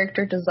of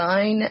character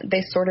design,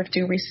 they sort of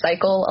do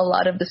recycle a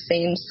lot of the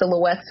same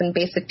silhouettes and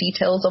basic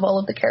details of all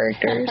of the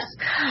characters.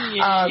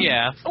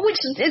 Yeah. Which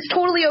is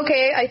totally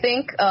okay, I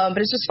think. But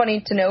it's just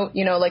funny to note,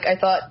 I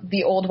thought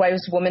the old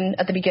wise woman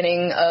at the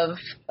beginning of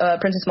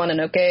Princess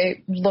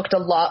Mononoke looked a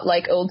lot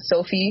like old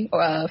Sophie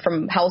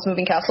from Howl's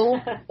Moving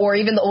Castle, or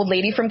even the old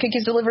lady from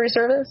Kiki's Delivery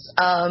Service,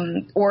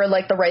 or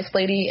the rice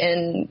lady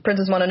in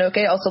Princess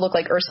Mononoke also looked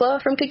like Ursula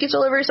from Kiki's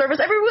Delivery Service.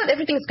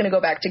 Everything's going to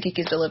go back to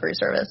Kiki's Delivery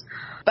Service.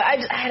 But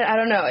I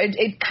don't know.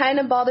 It kind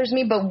of bothers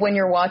me, but when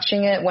I'm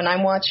watching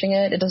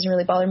it, it doesn't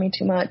really bother me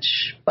too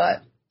much.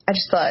 But I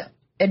just thought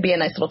it'd be a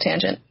nice little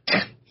tangent.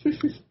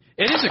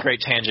 It is a great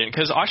tangent,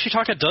 because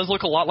Ashitaka does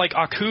look a lot like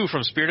Aku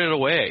from Spirited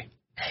Away.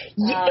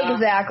 Yeah,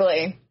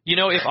 exactly.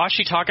 If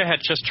Ashitaka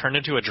had just turned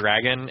into a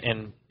dragon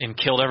and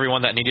killed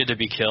everyone that needed to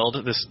be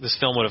killed, this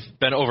film would have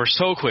been over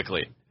so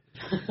quickly.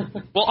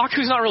 Well,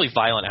 Aku's not really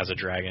violent as a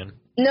dragon.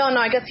 No,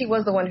 I guess he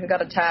was the one who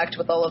got attacked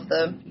with all of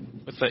the...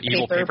 With the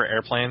evil paper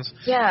airplanes?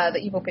 Yeah, the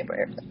evil paper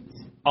airplanes.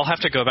 I'll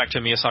have to go back to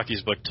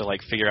Miyazaki's book to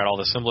like figure out all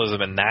the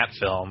symbolism in that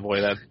film.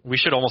 Boy, that we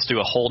should almost do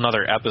a whole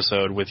nother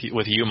episode with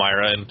you,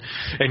 Myra,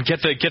 and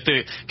get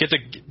the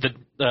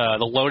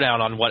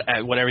lowdown on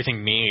what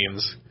everything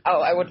means.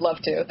 Oh, I would love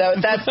to.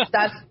 That's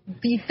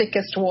the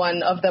thickest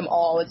one of them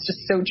all. It's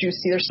just so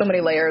juicy. There's so many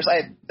layers.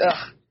 I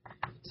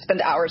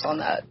spend hours on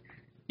that.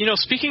 You know,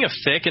 speaking of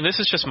thick, and this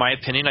is just my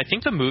opinion, I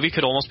think the movie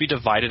could almost be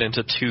divided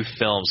into 2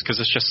 films because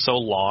it's just so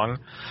long.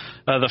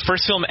 The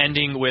first film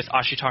ending with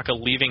Ashitaka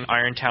leaving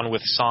Irontown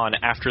with San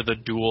after the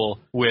duel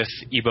with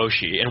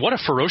Eboshi. And what a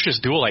ferocious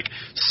duel. Like,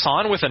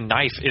 San with a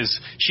knife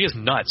she is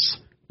nuts.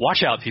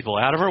 Watch out, people.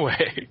 Out of her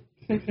way.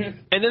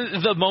 And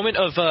then the moment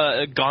of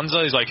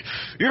Gonza is like,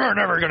 "You're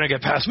never going to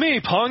get past me,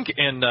 punk!"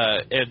 And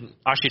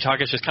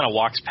Ashitaka just kind of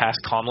walks past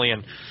calmly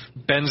and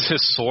bends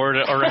his sword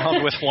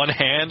around with one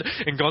hand,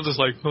 and Gonza's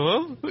like,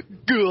 "Huh?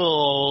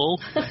 Go!"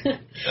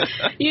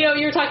 You know,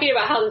 you were talking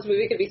about how this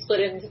movie could be split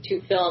into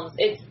 2 films.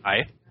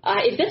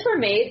 If this were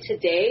made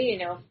today, you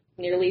know,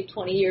 nearly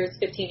 20 years,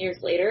 15 years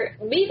later,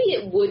 maybe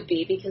it would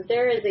be, because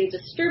there is a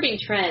disturbing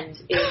trend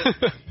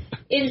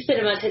in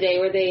cinema today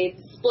where they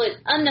split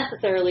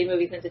unnecessarily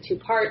movies into 2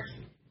 parts.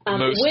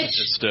 Which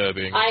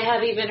disturbing. I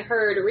have even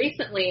heard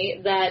recently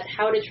that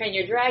How to Train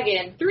Your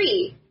Dragon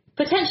 3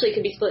 potentially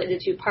could be split into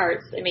 2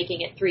 parts and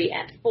making it 3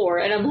 and 4.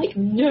 And I'm like,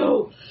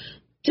 no,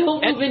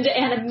 don't move into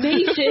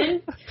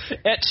animation.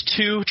 Et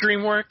 2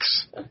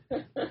 DreamWorks.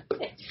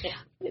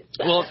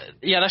 Well,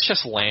 yeah, that's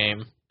just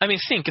lame. I mean,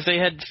 think if they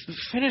had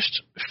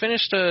finished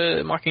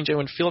Mockingjay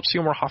when Philip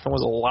Seymour Hoffman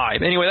was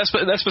alive. Anyway,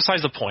 that's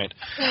besides the point.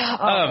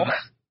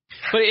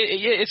 But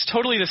it's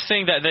totally this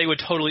thing that they would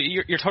totally.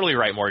 You're totally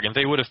right, Morgan.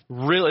 They would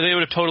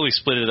have totally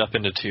split it up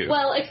into 2.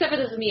 Well, except for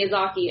this is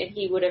Miyazaki, and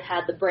he would have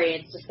had the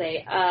brains to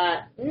say,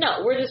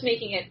 no, we're just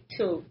making it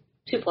 2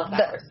 plus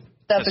hours.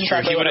 That's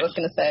exactly what I was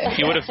going to say.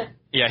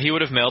 He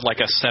would have mailed like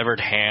a severed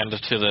hand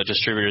to the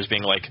distributors,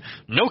 being like,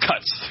 "No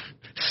cuts."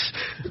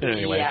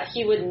 Anyway. Yeah,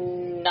 he would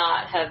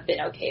not have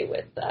been okay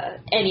with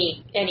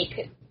any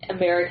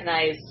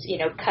Americanized,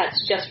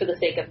 cuts just for the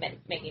sake of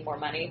making more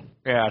money.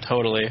 Yeah,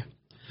 totally.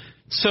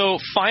 So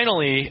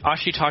finally,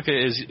 Ashitaka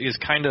is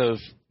kind of,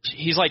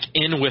 he's like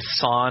in with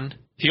San.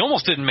 He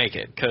almost didn't make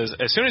it, because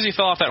as soon as he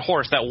fell off that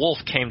horse, that wolf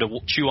came to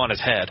chew on his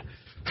head,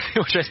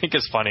 which I think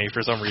is funny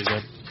for some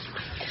reason.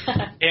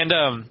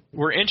 And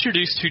we're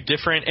introduced to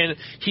different, and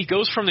he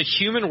goes from the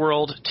human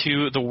world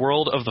to the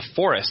world of the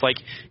forest. Like,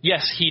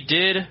 yes, he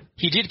did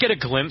get a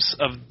glimpse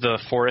of the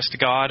forest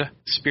god,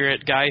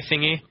 spirit guy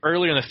thingy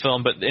earlier in the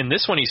film, but in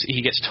this one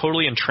he gets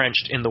totally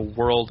entrenched in the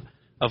world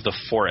of the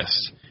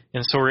forest.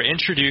 And so we're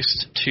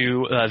introduced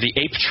to the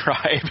ape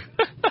tribe.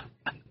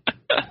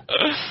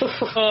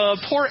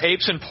 Poor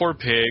apes and poor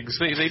pigs.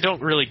 They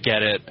don't really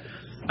get it.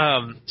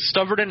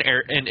 Stubborn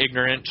and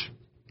ignorant.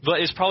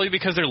 But it's probably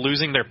because they're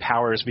losing their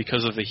powers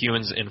because of the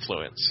human's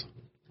influence.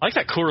 I like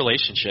that cool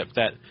relationship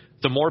that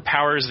the more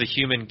powers the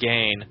human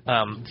gain,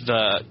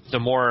 the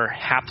more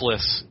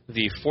hapless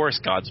the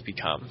forest gods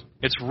become.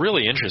 It's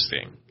really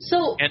interesting.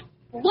 So,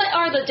 what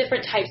are the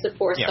different types of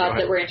forest gods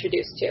that we're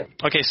introduced to?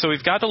 Okay, so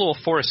we've got the little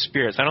forest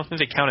spirits. I don't think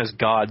they count as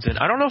gods, and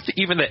I don't know if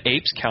even the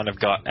apes count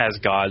as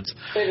gods.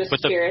 They're just but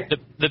spirits.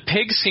 The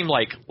pigs seem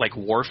like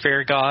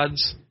warfare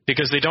gods,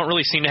 because they don't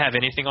really seem to have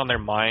anything on their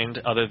mind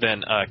other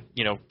than,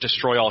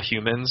 destroy all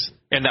humans,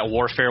 and that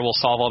warfare will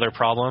solve all their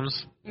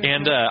problems. Mm-hmm.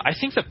 And I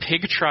think the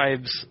pig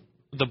tribes,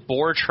 the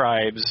boar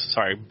tribes,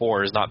 sorry,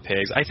 boars, not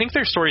pigs, I think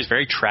their story is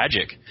very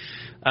tragic.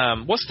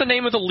 What's the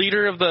name of the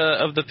leader of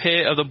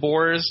the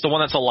boars, the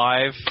one that's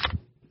alive?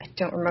 I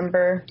don't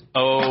remember.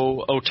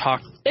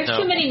 Otako. There's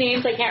too many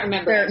names I can't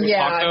remember.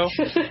 Yeah.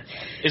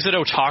 Is it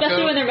Otako?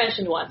 Especially when they're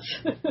mentioned once.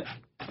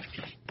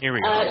 Here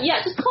we go.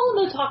 Yeah, just call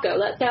him Otako.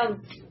 That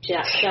sounds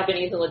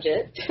Japanese and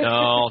legit.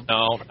 No,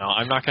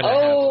 I'm not going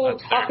to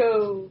have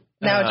taco.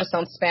 Now it just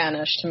sounds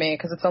Spanish to me,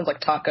 because it sounds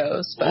like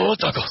tacos. But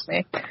tacos.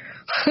 Me.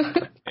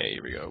 Okay,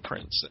 here we go.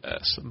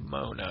 Princess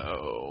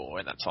Mono.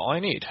 And that's all I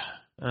need.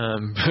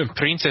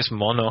 Princess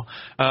Mono.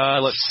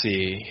 Let's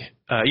see.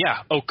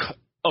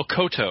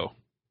 Okoto.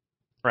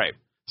 Right.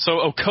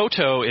 So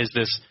Okoto is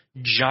this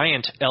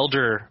giant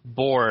elder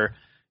boar,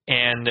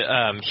 and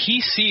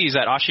he sees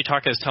that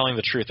Ashitaka is telling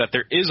the truth, that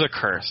there is a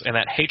curse, and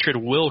that hatred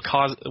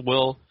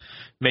will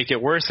make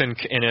it worse and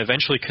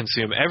eventually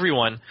consume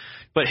everyone.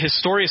 But his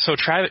story is so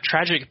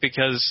tragic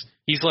because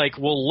he's like,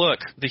 well, look,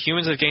 the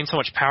humans have gained so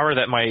much power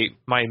that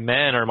my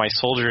men or my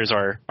soldiers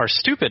are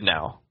stupid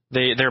now.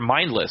 They're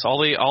mindless.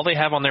 All they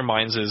have on their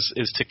minds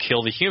is to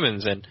kill the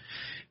humans,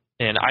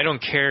 and I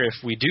don't care if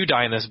we do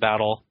die in this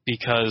battle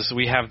because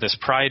we have this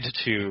pride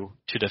to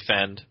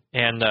defend.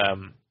 And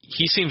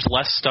he seems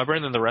less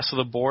stubborn than the rest of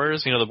the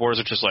boars. The boars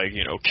are just like,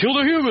 kill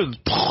the humans,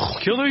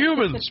 kill the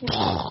humans.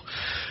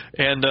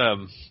 And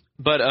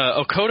but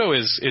Okoto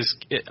is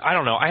I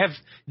don't know. I have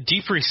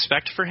deep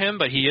respect for him,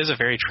 but he is a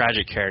very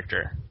tragic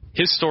character.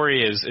 His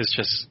story is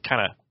just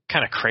kind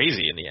of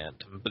crazy in the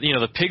end. But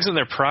the pigs and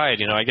their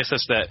pride, I guess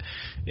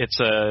it's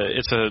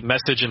a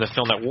message in the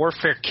film that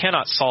warfare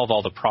cannot solve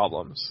all the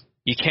problems.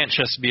 You can't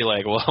just be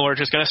like, well, we're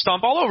just going to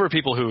stomp all over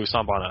people who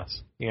stomp on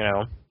us, you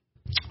know.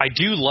 I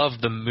do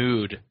love the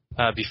mood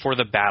before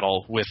the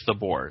battle with the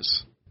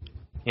Boars.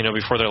 You know,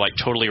 before they're like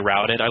totally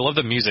routed. I love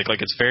the music.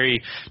 Like, it's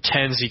very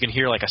tense. You can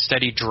hear like a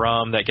steady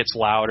drum that gets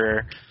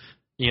louder.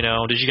 You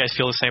know, did you guys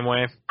feel the same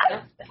way?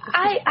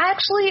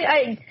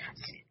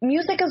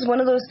 Music is one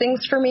of those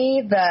things for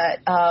me that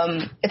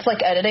it's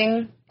like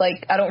editing.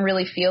 Like, I don't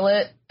really feel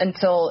it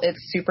until it's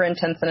super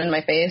intense and in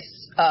my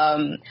face.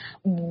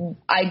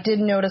 I did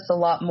notice a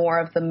lot more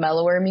of the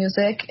mellower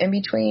music in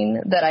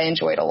between that I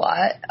enjoyed a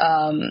lot.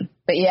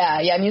 But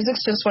yeah,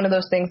 music's just one of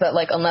those things that,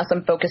 like, unless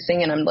I'm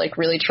focusing and I'm like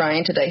really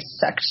trying to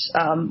dissect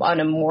on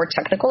a more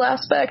technical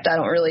aspect,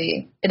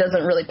 it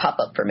doesn't really pop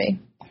up for me.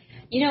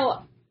 You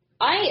know,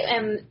 I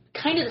am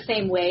kind of the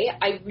same way.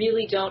 I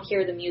really don't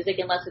hear the music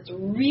unless it's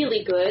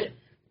really good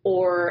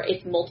or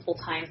it's multiple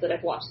times that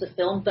I've watched the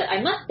film. But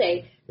I must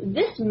say,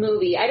 this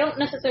movie, I don't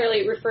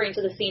necessarily referring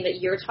to the scene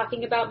that you're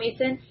talking about,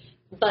 Mason,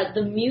 but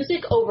the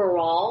music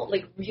overall,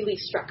 like, really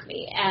struck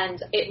me.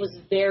 And it was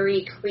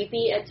very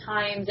creepy at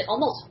times, and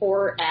almost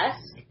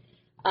horror-esque.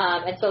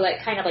 And so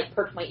that kind of, like,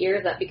 perked my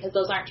ears up, because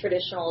those aren't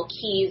traditional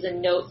keys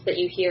and notes that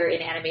you hear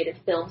in animated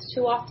films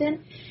too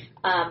often.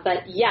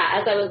 But yeah,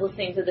 as I was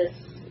listening to this,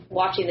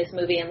 watching this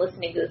movie and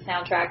listening to the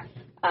soundtrack,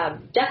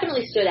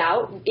 definitely stood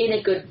out in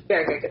a good,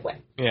 very, very good way.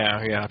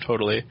 Yeah,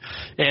 totally.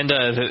 And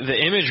the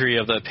imagery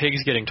of the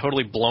pigs getting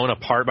totally blown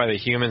apart by the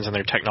humans and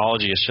their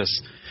technology is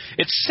just,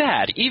 it's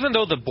sad. Even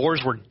though the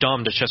Boars were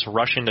dumb to just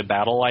rush into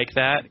battle like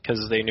that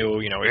because they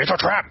knew, you know, it's a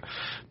trap.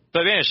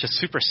 But man, it's just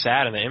super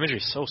sad, and the imagery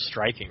is so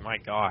striking. My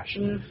gosh.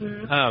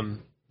 Mm-hmm.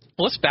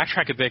 Let's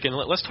backtrack a bit and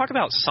let's talk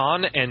about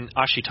San and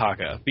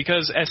Ashitaka,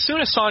 because as soon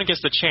as San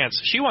gets the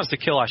chance, she wants to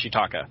kill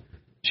Ashitaka.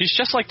 She's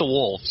just like the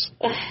wolves.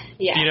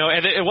 Yeah. You know,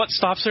 and what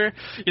stops her?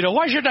 You know,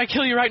 why shouldn't I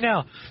kill you right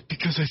now?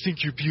 Because I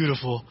think you're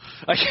beautiful.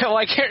 I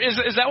can't.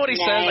 Is that what he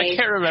says? I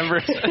can't remember.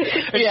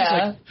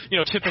 Yeah. Like, you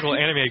know, typical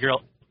anime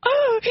girl.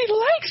 Oh, he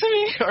likes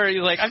me. Or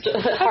he's like, I'm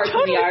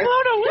totally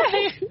blown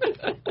away.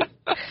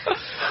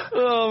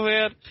 Oh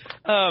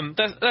man.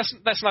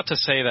 That's not to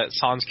say that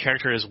San's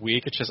character is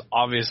weak. It just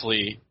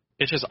obviously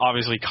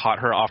caught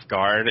her off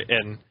guard,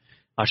 and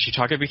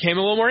Ashitaka became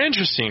a little more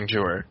interesting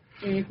to her.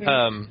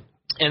 Mm-hmm.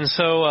 And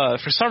so,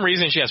 for some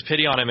reason, she has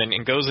pity on him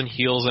and goes and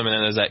heals him. And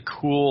then there's that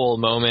cool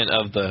moment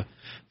of the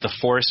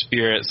forest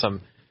spirit,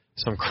 some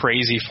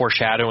crazy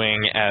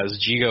foreshadowing as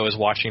Jigo is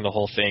watching the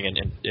whole thing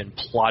and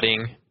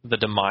plotting the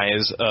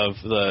demise of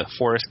the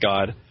forest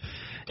god.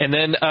 And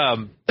then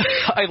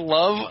I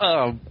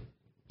love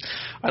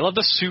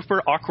the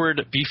super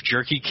awkward beef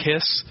jerky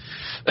kiss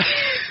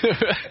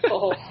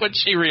when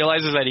she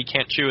realizes that he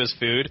can't chew his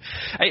food.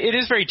 It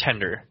is very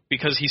tender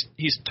because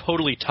he's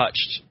totally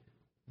touched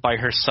by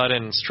her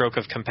sudden stroke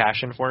of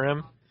compassion for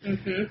him.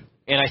 Mm-hmm.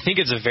 And I think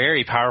it's a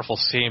very powerful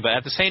scene, but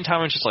at the same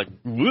time, it's just like,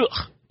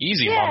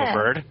 easy, mama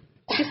bird.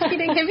 She's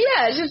feeding him,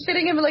 she's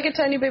feeding him like a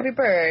tiny baby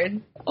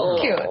bird. Oh,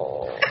 cute.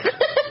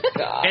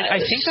 God. And I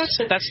think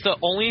that's the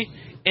only,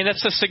 and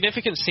that's a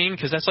significant scene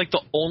because that's like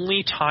the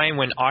only time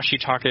when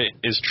Ashitaka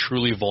is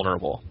truly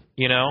vulnerable.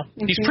 You know?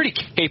 Mm-hmm. He's pretty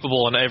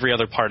capable in every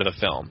other part of the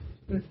film.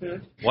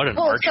 Mm-hmm. What an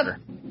archer.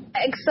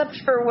 Except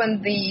for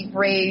when the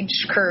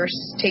rage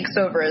curse takes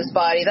over his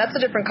body. That's a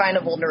different kind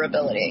of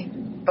vulnerability.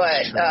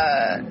 But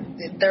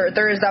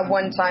there is that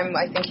one time,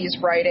 I think he's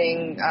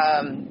riding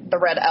the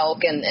Red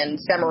Elk and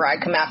Samurai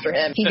come after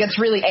him. He gets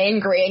really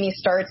angry and he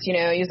starts, you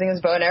know, using his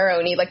bow and arrow,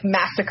 and he, like,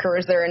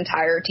 massacres their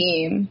entire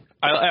team.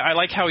 I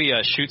like how he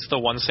shoots the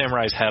one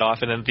samurai's head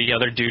off, and then the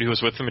other dude who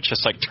was with him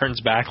just, like,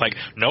 turns back like,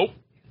 nope.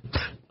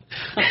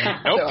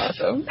 Nope.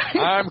 So awesome.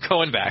 I'm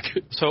going back.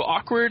 So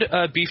awkward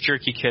beef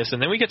jerky kiss, and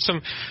then we get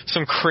some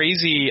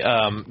crazy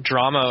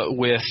drama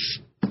with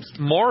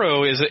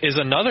Moro is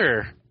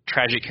another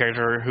tragic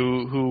character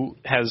who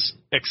has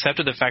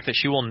accepted the fact that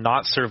she will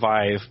not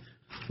survive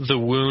the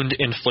wound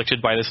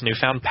inflicted by this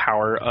newfound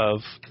power of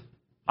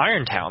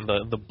Irontown,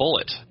 the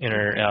bullet in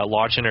her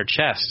lodged in her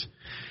chest,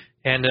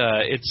 and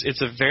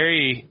it's a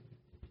very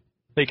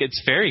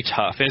it's very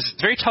tough. And it's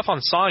very tough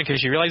on San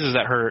because she realizes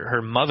that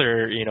her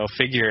mother, you know,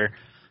 figure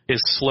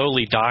is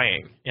slowly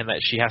dying and that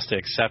she has to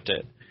accept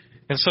it.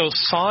 And so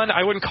San,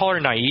 I wouldn't call her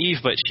naive,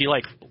 but she,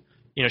 like,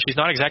 you know, she's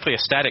not exactly a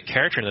static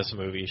character in this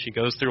movie. She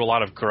goes through a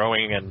lot of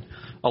growing and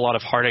a lot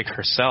of heartache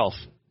herself,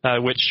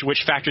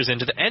 which factors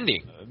into the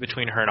ending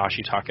between her and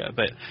Ashitaka.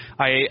 But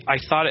I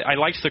thought I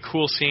liked the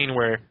cool scene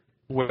where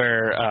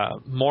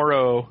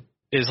Moro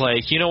is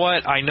like, you know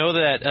what, I know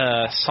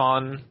that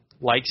San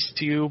likes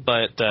you,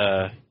 but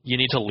you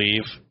need to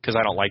leave because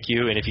I don't like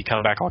you, and if you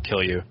come back, I'll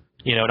kill you.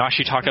 You know,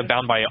 Ashitaka,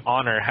 bound by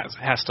honor,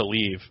 has to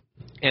leave.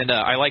 And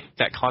I like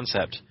that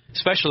concept,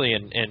 especially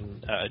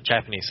in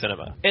Japanese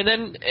cinema. And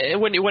then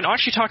when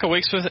Ashitaka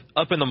wakes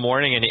up in the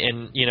morning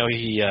and you know,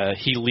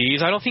 he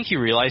leaves, I don't think he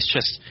realized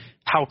just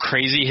how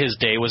crazy his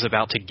day was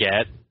about to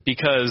get.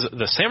 because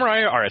the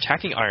samurai are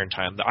attacking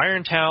Irontown. The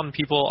Irontown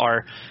people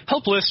are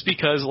helpless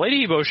because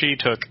Lady Eboshi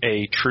took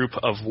a troop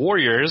of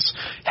warriors.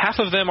 Half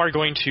of them are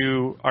going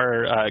to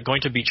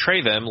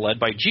betray them, led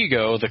by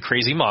Jigo, the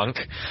crazy monk.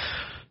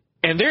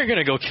 And they're going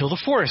to go kill the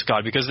forest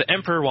god because the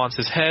emperor wants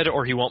his head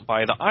or he won't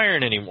buy the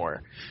iron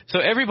anymore. So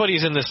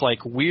everybody's in this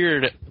like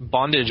weird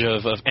bondage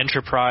of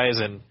enterprise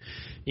and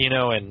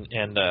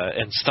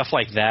stuff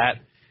like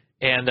that.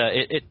 And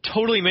it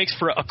totally makes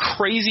for a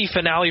crazy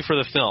finale for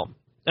the film.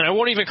 And I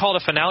won't even call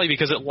it a finale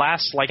because it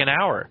lasts like an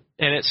hour.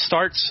 And it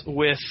starts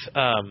with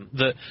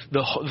the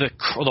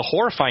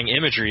horrifying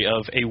imagery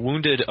of a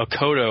wounded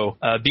Okoto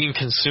being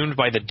consumed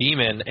by the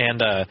demon.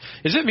 And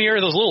is it me or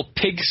those little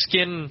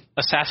pigskin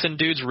assassin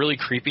dudes really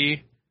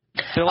creepy?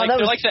 They're like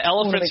the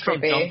elephants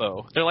from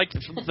Dumbo. They're like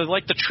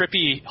the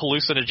trippy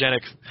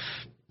hallucinogenic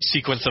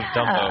sequence of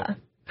Dumbo.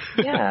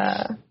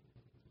 Yeah.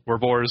 We're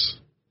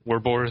boars. We're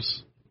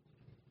boars.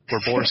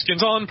 We're boar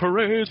skins on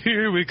parade.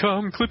 Here we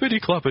come. Clippity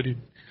cloppity.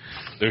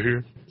 They're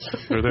here.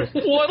 They're there.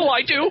 What'll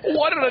I do?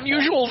 What an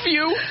unusual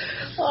view.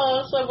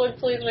 Oh, someone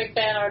please make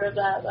fan art of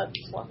that. That's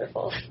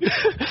wonderful.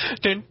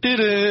 It can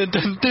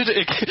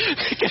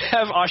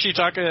have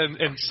Ashitaka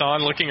and San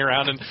looking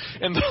around,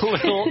 and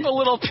the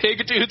little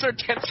pig dudes are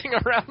dancing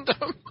around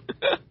them.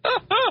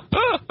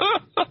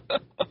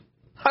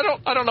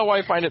 I don't know why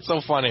I find it so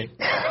funny.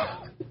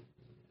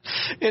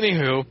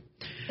 Anywho.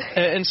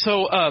 And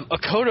so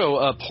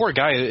Okoto, poor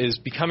guy, is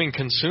becoming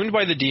consumed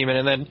by the demon,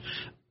 and then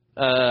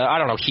I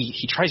don't know.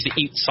 He tries to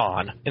eat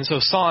San, and so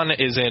San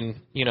is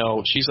in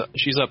she's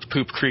up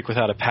Poop Creek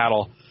without a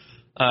paddle,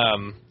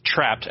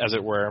 trapped as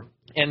it were,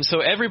 and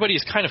so everybody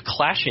is kind of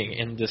clashing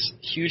in this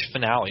huge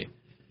finale.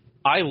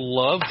 I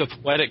love the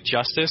poetic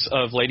justice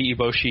of Lady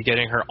Eboshi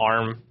getting her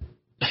arm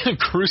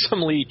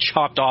gruesomely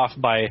chopped off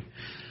by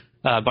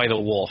the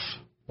wolf.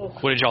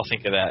 What did y'all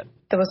think of that?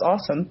 That was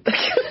awesome.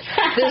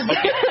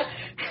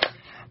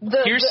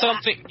 Here's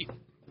something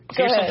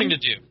to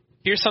do.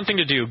 Here's something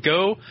to do.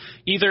 Go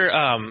either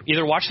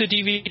watch the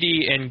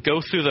DVD and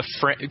go through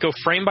go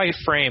frame by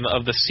frame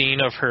of the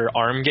scene of her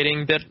arm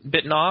getting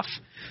bitten off.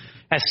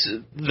 As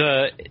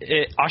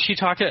Lady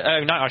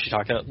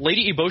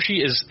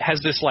Eboshi has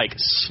this like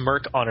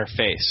smirk on her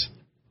face.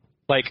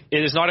 Like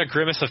it is not a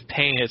grimace of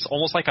pain. It's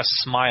almost like a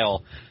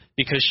smile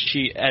because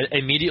she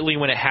immediately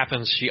when it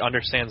happens she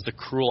understands the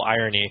cruel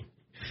irony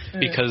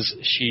because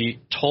she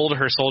told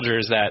her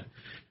soldiers that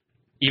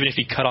even if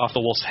he cut off the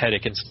wolf's head,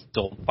 it can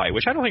still bite,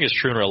 which I don't think is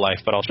true in real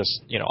life, but I'll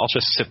just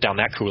sip down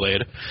that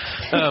Kool-Aid.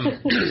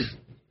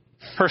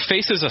 Her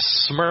face is a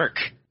smirk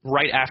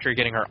right after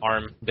getting her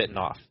arm bitten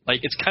off.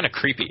 Like, it's kind of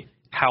creepy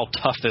how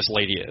tough this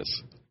lady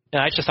is.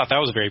 And I just thought that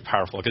was very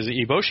powerful, because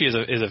Eboshi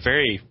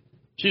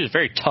she's a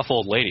very tough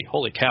old lady.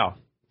 Holy cow.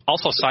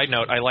 Also, side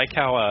note, I like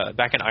how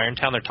back in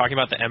Irontown they're talking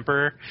about the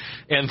Emperor,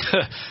 and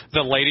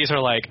the ladies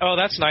are like, oh,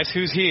 that's nice,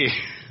 who's he?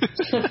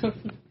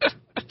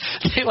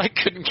 They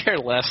couldn't care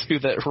less who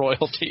that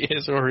royalty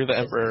is or who the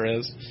emperor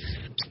is.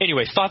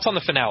 Anyway, thoughts on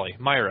the finale.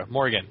 Myra,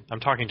 Morgan, I'm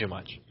talking too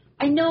much.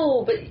 I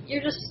know, but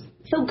you're just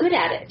so good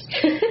at it.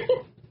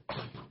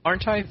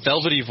 Aren't I?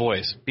 Velvety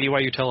voice.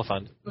 BYU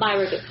Telefund.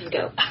 Myra can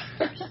go.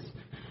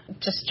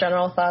 Just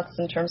general thoughts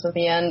in terms of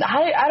the end.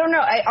 I don't know.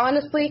 I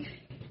honestly...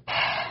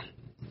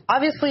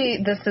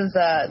 Obviously, this is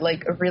a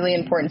really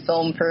important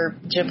film for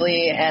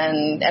Ghibli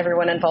and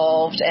everyone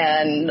involved,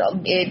 and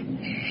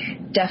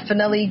it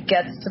definitely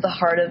gets to the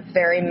heart of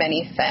very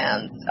many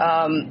fans.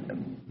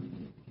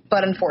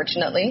 But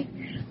unfortunately,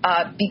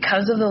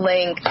 because of the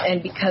length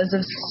and because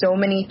of so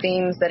many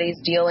themes that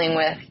he's dealing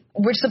with,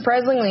 which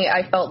surprisingly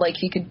I felt like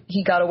he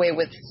got away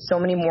with so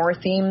many more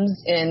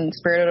themes in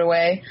Spirited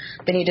Away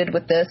than he did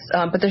with this.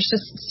 But there's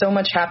just so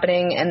much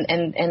happening, and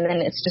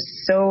then it's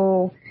just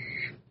so...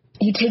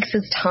 He takes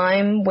his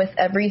time with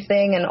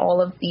everything and all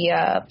of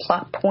the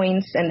plot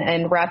points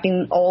and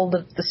wrapping all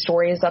of the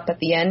stories up at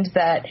the end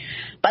that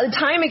by the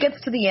time it gets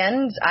to the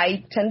end,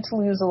 I tend to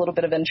lose a little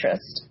bit of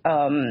interest.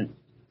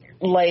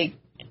 Like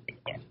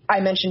I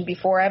mentioned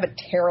before, I have a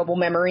terrible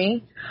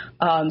memory.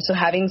 So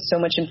having so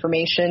much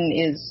information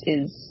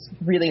is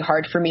really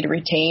hard for me to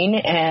retain.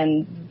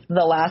 And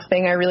the last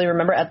thing I really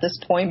remember at this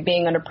point,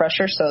 being under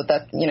pressure, so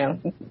that,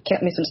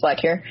 cut me some slack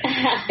here,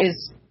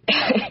 is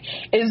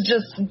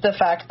just the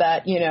fact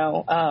that,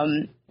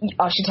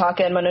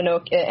 Ashitaka and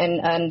Mononoke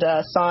and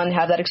San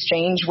have that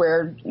exchange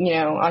where,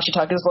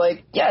 Ashitaka's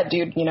like, yeah,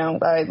 dude,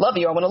 I love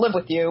you, I want to live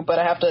with you, but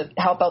I have to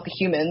help out the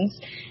humans.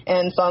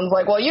 And San's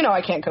like, well,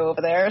 I can't go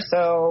over there,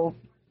 so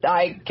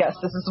I guess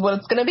this is what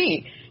it's going to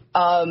be.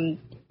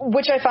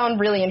 Which I found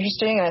really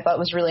interesting and I thought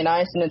was really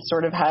nice, and it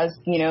sort of has,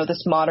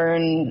 this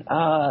modern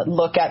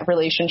look at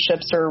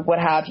relationships or what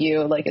have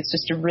you. Like, it's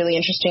just a really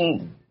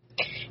interesting...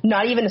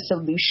 Not even a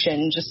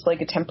solution, just like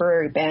a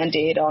temporary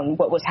Band-Aid on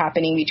what was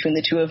happening between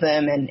the two of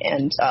them,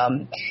 and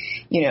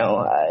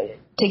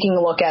taking a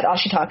look at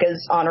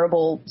Ashitaka's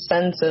honorable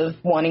sense of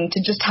wanting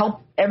to just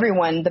help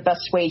everyone the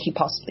best way he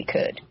possibly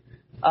could.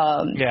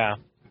 Yeah.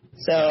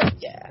 So,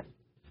 yeah.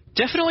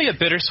 Definitely a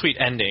bittersweet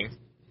ending.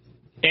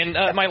 And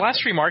my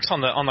last remarks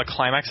on the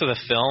climax of the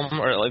film,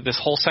 or like this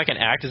whole second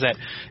act, is that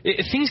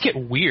things get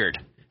weird.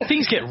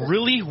 Things get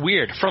really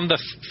weird from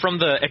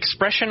the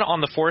expression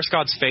on the forest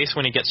god's face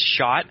when he gets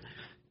shot,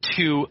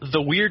 to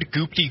the weird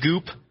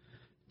goop-de-goop,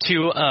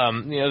 to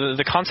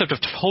the concept of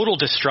total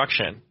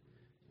destruction.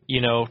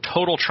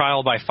 Total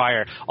trial by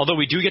fire. Although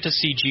we do get to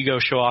see Jigo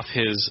show off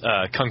his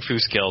kung fu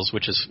skills,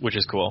 which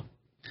is cool.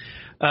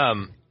 I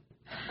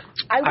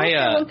will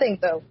say one thing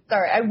though.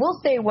 Sorry, I will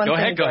say one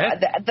thing. Go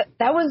ahead.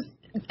 That was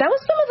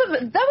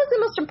the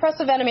most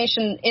impressive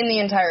animation in the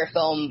entire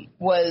film.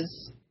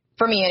 Was,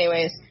 for me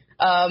anyways,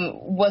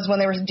 was when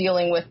they were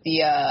dealing with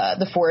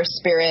the forest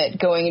spirit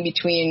going in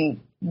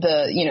between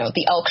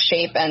the elk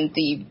shape and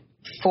the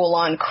full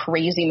on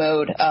crazy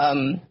mode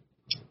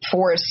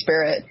forest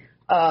spirit.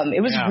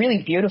 It was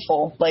really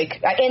beautiful,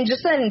 and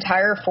just that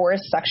entire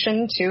forest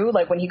section too,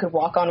 like when he could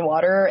walk on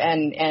water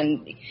and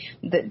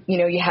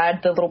you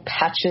had the little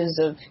patches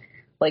of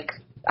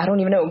I don't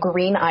even know,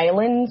 green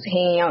islands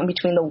hanging out in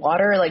between the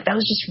water. Like that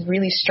was just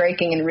really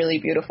striking and really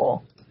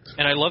beautiful.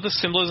 And I love the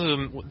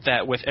symbolism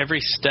that with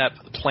every step,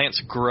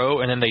 plants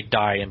grow and then they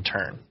die in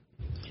turn.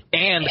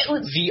 And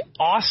the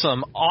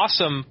awesome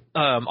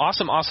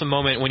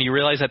moment when you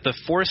realize that the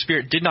forest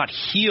spirit did not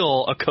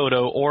heal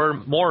Akodo or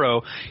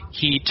Moro,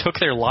 he took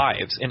their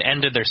lives and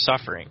ended their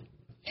suffering.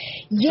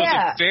 Yeah.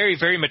 So it's a very,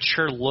 very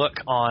mature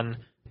look on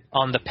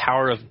the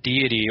power of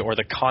deity, or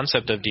the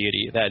concept of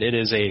deity, that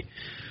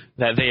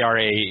they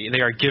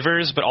are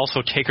givers but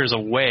also takers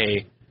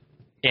away,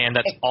 and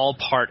that's all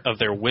part of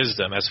their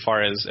wisdom as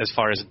far as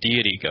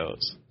deity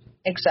goes.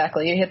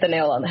 Exactly. You hit the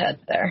nail on the head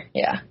there.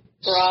 Yeah.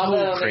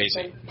 Bravo. So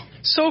crazy.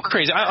 So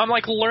crazy. I'm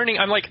like learning.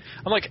 I'm like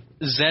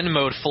Zen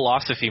mode,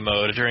 philosophy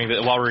mode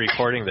while we're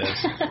recording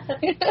this.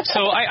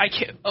 So I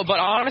can't. But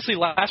honestly,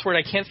 last word,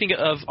 I can't think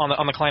of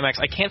on the climax.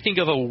 I can't think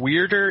of a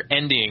weirder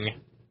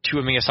ending to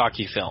a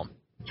Miyazaki film.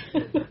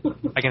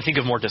 I can think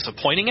of more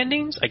disappointing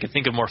endings. I can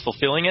think of more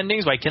fulfilling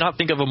endings, but I cannot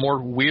think of a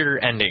more weirder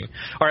ending,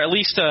 or at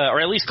least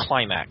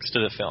climax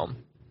to the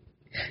film.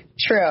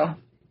 True.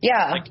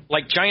 Yeah.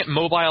 Like giant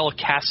mobile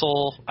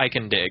castle, I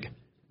can dig.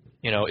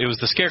 It was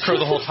the Scarecrow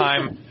the whole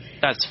time.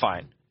 That's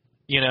fine.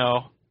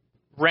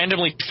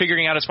 Randomly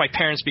figuring out it's my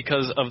parents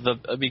because of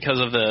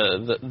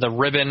the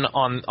ribbon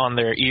on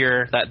their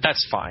ear.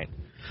 That's fine.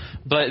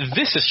 But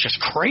this is just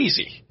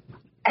crazy.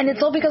 And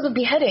it's all because of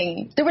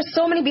beheading. There were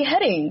so many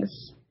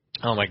beheadings.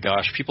 Oh my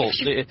gosh!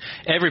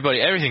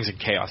 Everything's in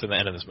chaos at the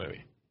end of this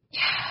movie.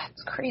 Yeah,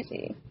 it's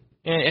crazy.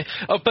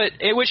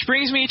 Which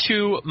brings me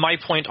to my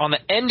point on the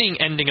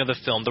ending of the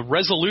film, the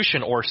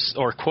resolution or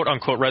quote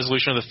unquote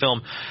resolution of the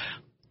film.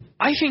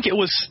 I think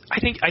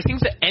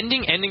the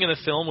ending of the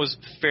film was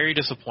very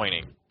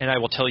disappointing, and I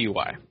will tell you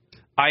why.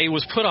 I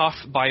was put off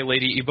by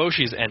Lady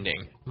Eboshi's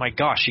ending. My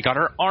gosh, she got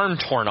her arm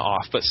torn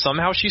off, but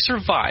somehow she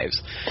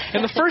survives.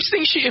 And the first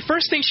thing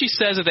she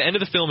says at the end of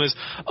the film is,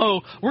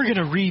 "Oh, we're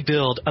gonna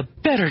rebuild a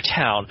better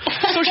town."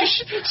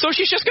 So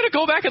she's just gonna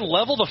go back and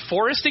level the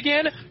forest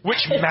again,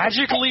 which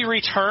magically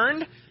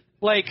returned.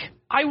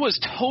 I was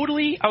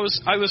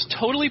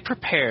totally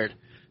prepared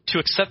to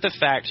accept the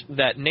fact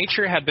that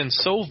nature had been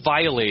so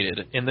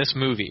violated in this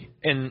movie,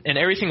 and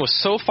everything was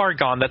so far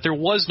gone that there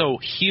was no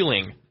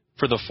healing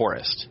for the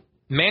forest.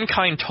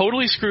 Mankind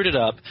totally screwed it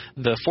up.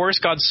 The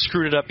forest gods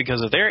screwed it up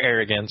because of their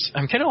arrogance.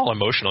 I'm getting all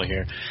emotional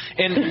here.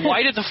 And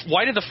why did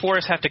the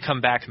forest have to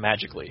come back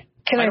magically?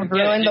 Can I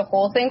ruin the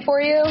whole thing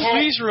for you?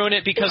 Please ruin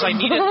it, because I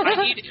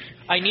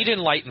need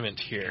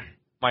enlightenment here.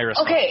 My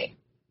response. Okay.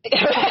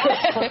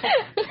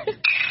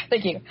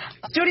 Thank you.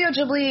 Studio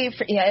Ghibli,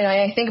 and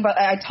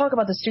I talk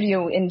about the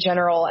studio in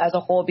general as a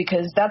whole,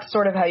 because that's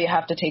sort of how you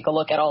have to take a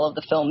look at all of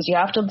the films. You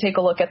have to take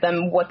a look at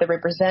them, what they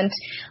represent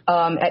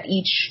at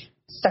each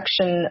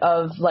section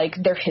of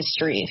their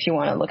history, if you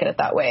want to look at it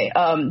that way.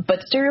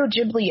 But Studio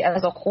Ghibli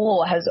as a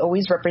whole has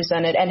always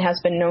represented and has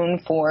been known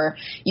for,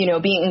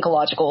 being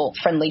ecological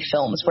friendly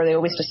films, where they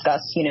always discuss,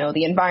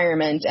 the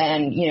environment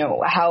and,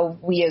 how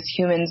we as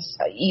humans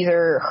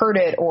either hurt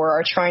it or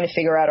are trying to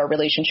figure out our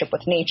relationship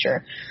with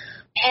nature.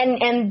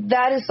 And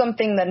that is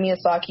something that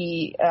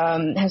Miyazaki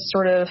has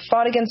sort of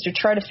fought against or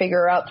tried to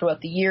figure out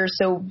throughout the years.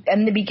 So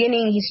in the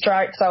beginning, he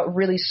starts out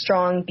really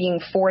strong, being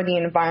for the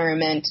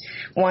environment,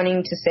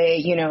 wanting to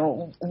say,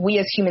 we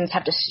as humans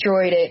have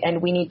destroyed it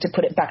and we need to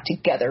put it back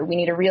together. We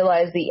need to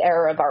realize the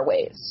error of our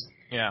ways.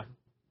 Yeah.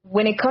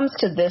 When it comes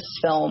to this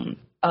film,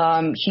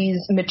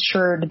 he's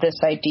matured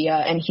this idea,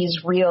 and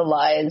he's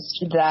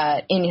realized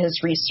that in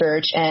his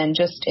research and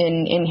just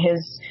in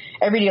his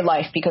everyday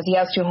life, because he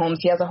has two homes.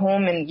 He has a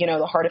home in,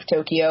 the heart of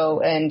Tokyo,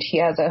 and he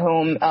has a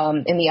home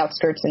in the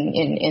outskirts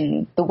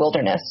in the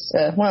wilderness.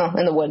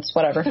 In the woods,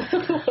 whatever.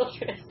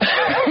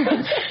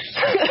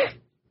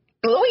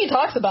 The way he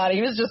talks about it,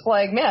 he was just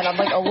like, man, I'm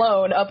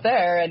alone up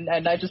there,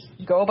 and I just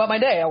go about my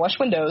day. I wash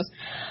windows.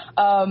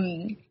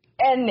 And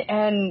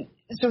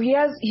So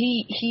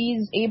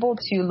he's able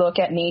to look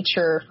at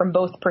nature from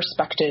both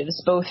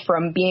perspectives, both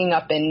from being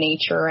up in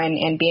nature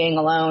and being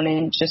alone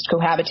and just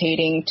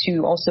cohabitating,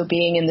 to also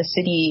being in the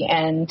city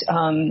and,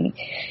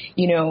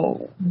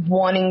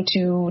 wanting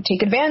to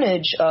take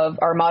advantage of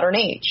our modern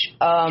age.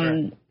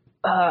 Sure.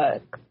 I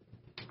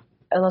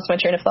lost my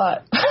train of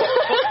thought.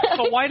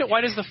 But why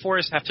does the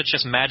forest have to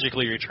just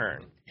magically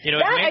return? That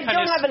I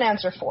don't have an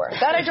answer for.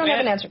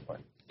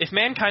 If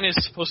mankind is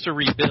supposed to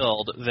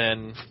rebuild,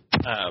 then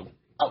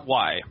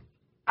why?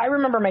 I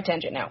remember my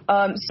tangent now.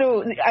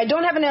 So I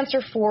don't have an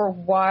answer for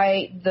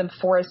why the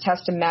forest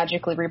has to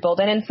magically rebuild.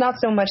 And it's not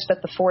so much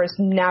that the forest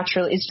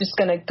naturally is just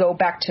going to go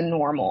back to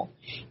normal.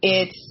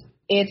 It's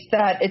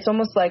that it's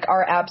almost like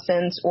our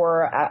absence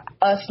or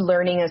us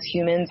learning as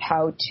humans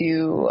how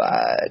to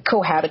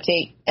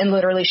cohabitate and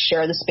literally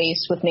share the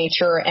space with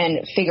nature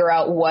and figure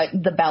out what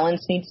the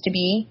balance needs to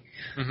be.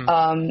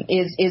 Mm-hmm.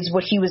 Is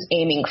what he was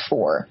aiming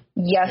for.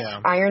 Yes,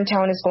 yeah.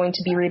 Irontown is going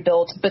to be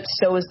rebuilt, but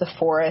so is the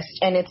forest,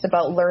 and it's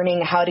about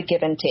learning how to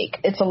give and take.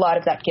 It's a lot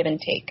of that give and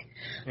take.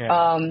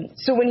 Yeah.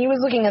 So when he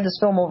was looking at this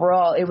film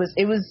overall, he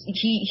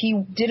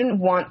didn't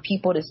want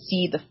people to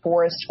see the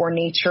forest or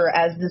nature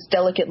as this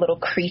delicate little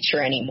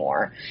creature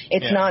anymore.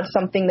 It's not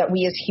something that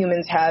we as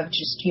humans have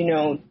just,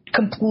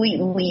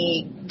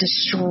 completely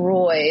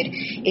destroyed.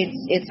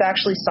 It's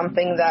actually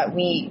something that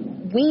we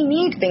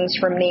need things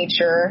from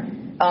nature.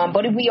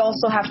 But we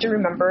also have to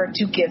remember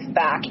to give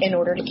back in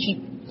order to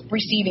keep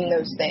receiving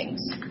those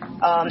things.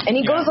 And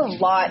he goes a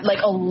lot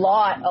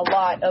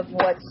of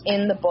what's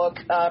in the book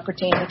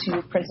pertaining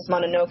to Princess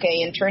Mononoke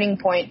and Turning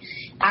Point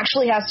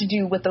actually has to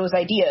do with those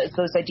ideas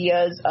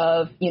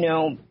of,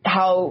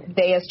 how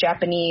they as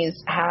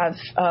Japanese have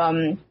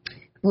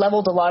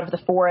leveled a lot of the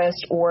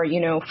forest or,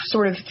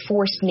 sort of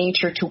forced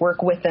nature to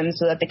work with them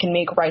so that they can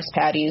make rice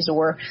paddies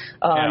or,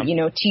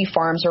 tea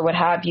farms or what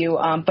have you.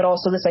 But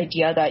also this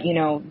idea that,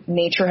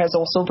 nature has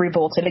also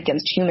revolted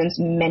against humans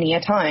many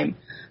a time.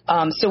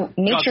 So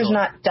nature's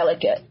not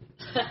delicate.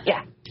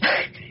 Yeah.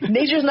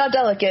 Nature's not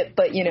delicate,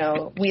 but,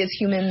 we as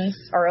humans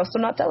are also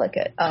not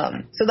delicate.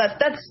 So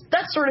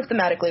that's sort of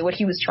thematically what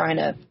he was trying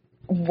to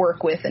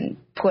work with and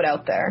put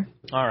out there.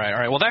 All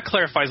right. Well, that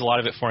clarifies a lot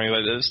of it for me,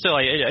 but still,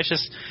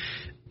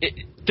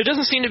 there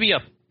doesn't seem to be a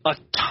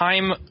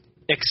time,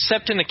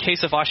 except in the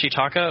case of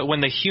Ashitaka,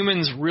 when the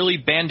humans really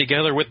band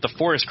together with the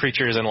forest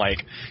creatures and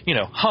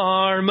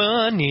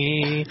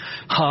harmony.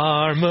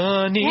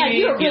 Yeah,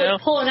 you're really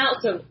pulling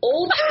out some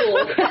old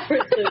school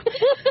references.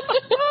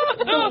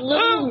 The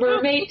Little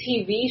Mermaid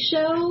TV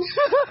show.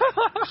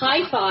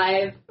 High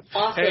five.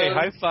 Awesome. Hey,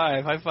 high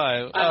five.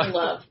 I'm in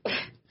love.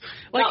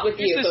 Not with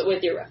you, but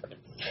with your reference.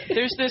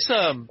 There's this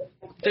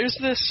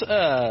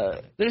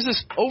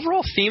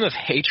overall theme of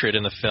hatred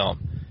in the film.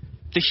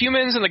 The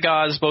humans and the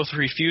gods both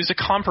refuse to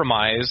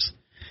compromise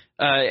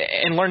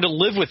and learn to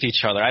live with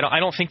each other. I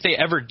don't think they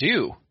ever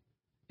do.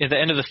 At the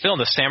end of the film,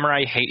 the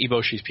samurai hate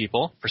Eboshi's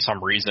people for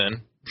some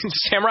reason.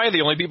 Samurai are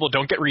the only people who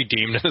don't get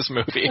redeemed in this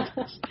movie.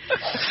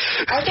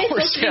 Are they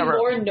supposed to be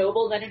more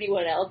noble than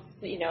anyone else?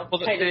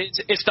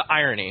 It's the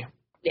irony.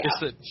 Yeah.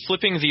 It's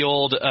flipping the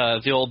old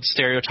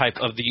stereotype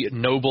of the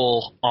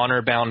noble,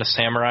 honor-bound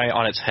samurai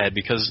on its head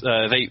because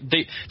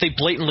they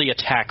blatantly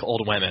attack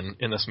old women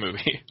in this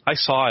movie. I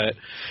saw it.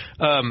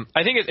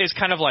 I think it's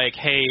kind of like,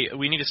 hey,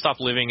 we need to stop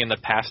living in the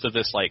past of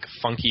this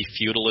funky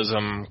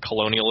feudalism,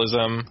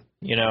 colonialism,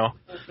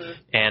 Mm-hmm.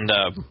 And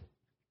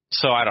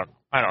so I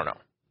don't know.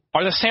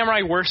 Are the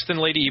samurai worse than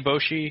Lady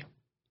Eboshi?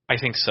 I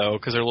think so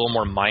because they're a little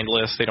more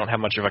mindless. They don't have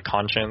much of a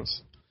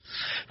conscience.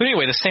 But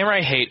anyway, the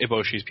samurai hate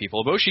Eboshi's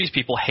people. Eboshi's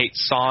people hate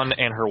San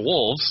and her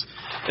wolves.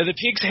 The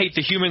pigs hate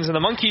the humans, and the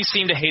monkeys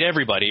seem to hate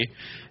everybody.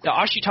 Now,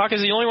 Ashitaka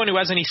is the only one who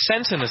has any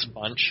sense in this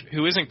bunch,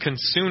 who isn't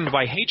consumed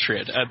by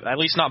hatred, at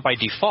least not by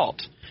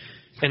default.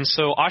 And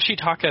so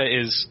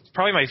Ashitaka is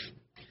probably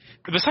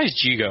besides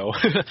Jigo,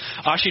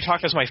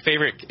 Ashitaka is my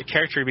favorite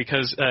character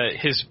because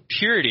his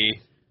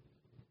purity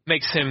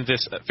makes him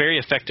this very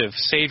effective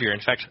savior. In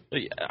fact,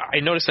 I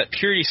noticed that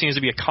purity seems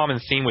to be a common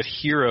theme with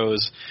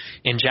heroes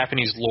in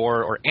Japanese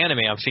lore or anime.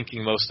 I'm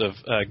thinking most of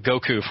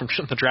Goku from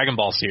the Dragon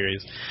Ball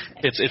series.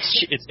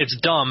 It's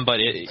dumb, but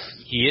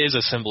he is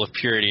a symbol of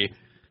purity.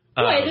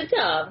 Why is it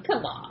dumb?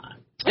 Come on.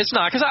 It's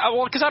not because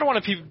I don't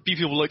want to be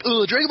people like,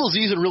 oh, Dragon Ball Z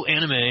is a real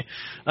anime.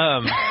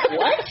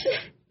 What?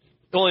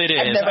 Well, it is.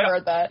 I've never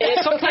heard that.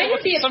 It's kind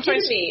of the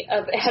epitome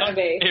of anime.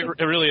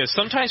 It really is.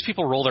 Sometimes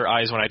people roll their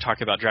eyes when I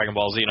talk about Dragon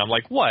Ball Z, and I'm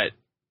like, what?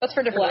 That's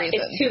for different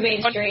reasons. It's too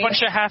mainstream.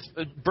 Bunch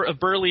of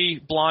burly,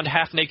 blonde,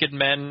 half-naked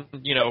men,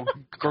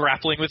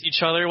 grappling with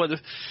each other.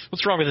 What's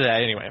wrong with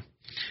that anyway?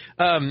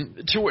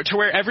 To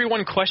where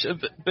everyone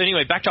questions. But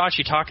anyway, back to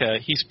Ashitaka.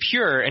 He's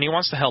pure and he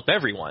wants to help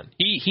everyone.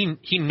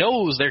 He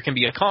knows there can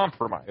be a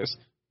compromise,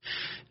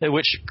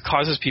 which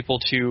causes people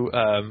to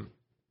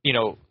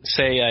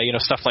say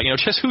stuff like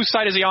just whose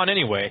side is he on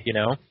anyway?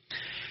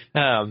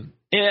 And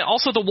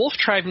also the wolf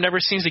tribe never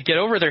seems to get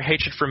over their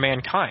hatred for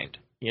mankind.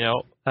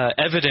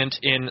 Evident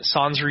in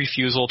San's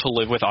refusal to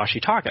live with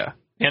Ashitaka.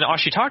 And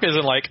Ashitaka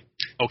isn't like,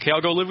 okay,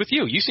 I'll go live with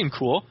you. You seem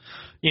cool.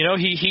 You know,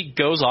 he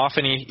goes off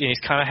and he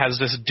kind of has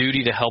this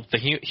duty to help the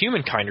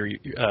humankind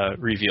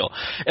reheal.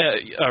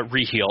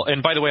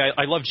 And by the way,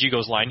 I love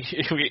Jigo's line.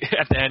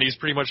 At the end, he's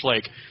pretty much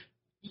like,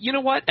 you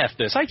know what? F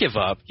this. I give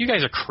up. You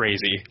guys are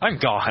crazy. I'm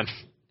gone.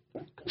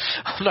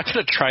 I'm not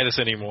going to try this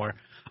anymore.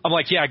 I'm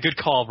like, yeah, good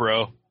call,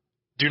 bro.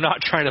 Do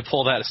not try to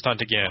pull that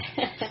stunt again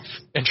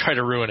and try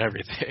to ruin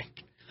everything.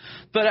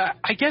 But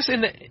I guess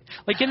in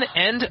the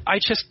end, I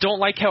just don't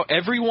like how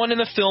everyone in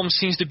the film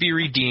seems to be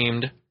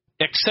redeemed,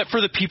 except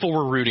for the people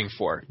we're rooting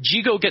for.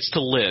 Jigo gets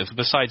to live,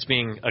 besides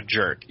being a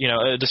jerk. You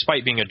know,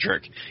 despite being a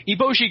jerk,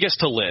 Eboshi gets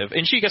to live,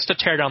 and she gets to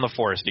tear down the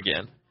forest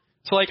again.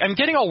 So like, I'm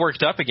getting all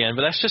worked up again,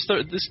 but that's just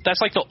that's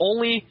like the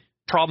only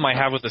problem I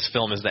have with this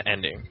film is the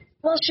ending.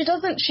 Well, she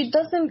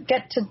doesn't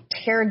get to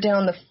tear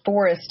down the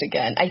forest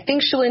again. I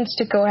think she learns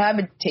to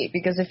cohabitate,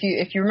 because if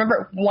you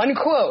remember one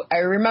quote I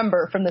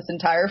remember from this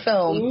entire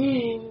film.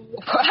 Ooh.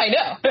 I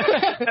know.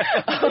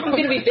 It's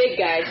going to be big,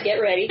 guys. Get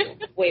ready.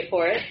 Wait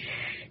for it.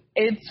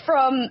 It's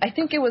from, I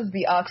think it was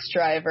the Ox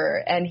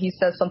Driver, and he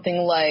says something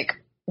like,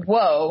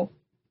 whoa,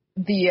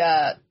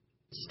 the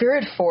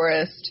spirit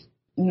forest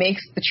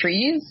makes the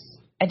trees?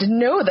 I didn't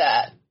know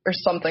that. Or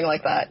something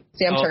like that.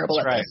 See, I'm terrible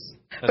at this.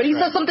 But he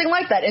says something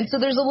like that, and so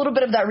there's a little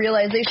bit of that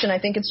realization. I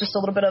think it's just a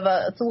little bit of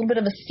a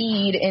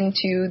seed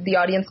into the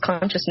audience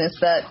consciousness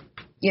that,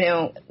 you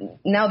know,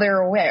 now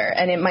they're aware,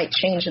 and it might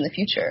change in the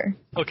future.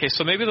 Okay,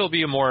 so maybe there'll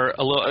be a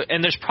little,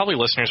 and there's probably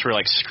listeners who are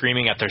like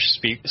screaming at their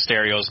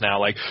stereos now,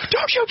 like,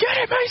 "Don't you get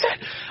it,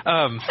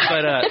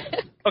 Mason?"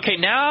 Okay,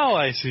 now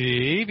I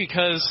see,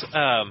 because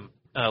a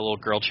little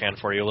girl chant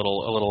for you, a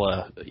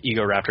little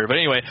ego raptor. But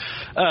anyway,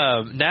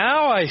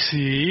 now I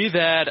see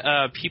that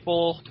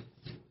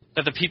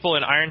the people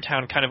in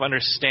Irontown kind of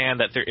understand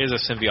that there is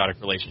a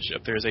symbiotic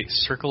relationship. There is a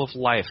circle of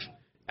life,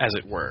 as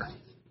it were.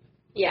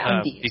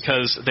 Yeah,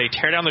 because they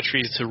tear down the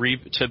trees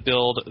to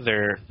build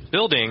their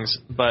buildings,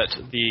 but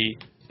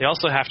they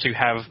also have to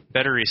have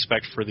better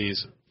respect for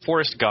these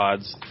forest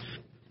gods,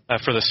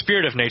 for the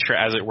spirit of nature,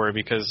 as it were,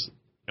 because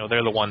you know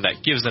they're the one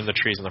that gives them the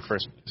trees in the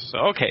first place. So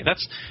okay,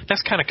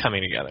 that's kind of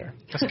coming together.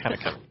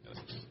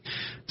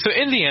 So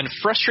in the end,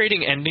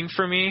 frustrating ending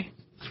for me.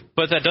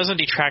 But that doesn't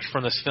detract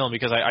from this film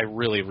because I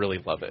really, really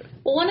love it.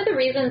 Well, one of the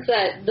reasons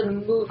that the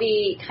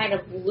movie kind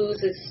of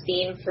loses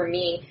steam for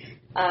me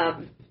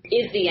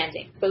is the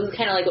ending. So this is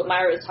kind of like what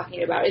Myra was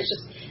talking about. It's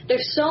just,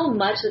 there's so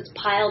much that's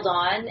piled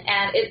on,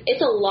 and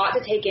it's a lot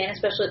to take in,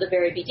 especially at the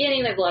very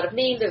beginning. There's a lot of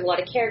names, there's a lot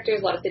of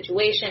characters, a lot of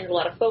situations, a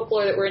lot of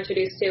folklore that we're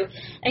introduced to.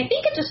 And I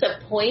think at just a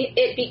point,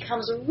 it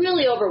becomes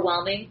really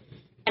overwhelming,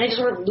 and I just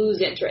sort of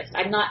lose interest.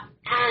 I'm not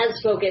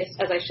as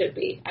focused as I should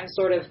be. I'm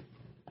sort of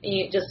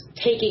just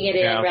taking it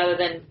in rather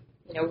than,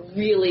 you know,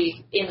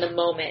 really in the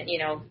moment. You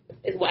know,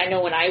 I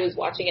know when I was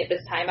watching it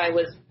this time, I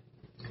was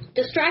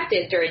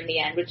distracted during the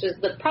end, which is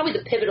probably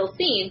the pivotal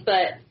scene,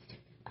 but,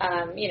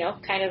 you know,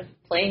 kind of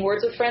playing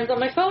Words with Friends on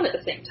my phone at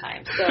the same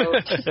time. So,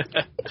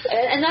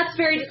 and that's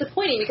very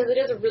disappointing because it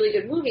is a really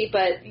good movie,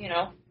 but, you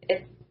know,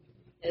 it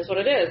is what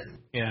it is.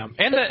 Yeah,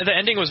 and the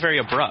ending was very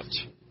abrupt.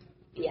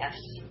 Yes.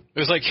 It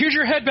was like, here's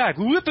your head back.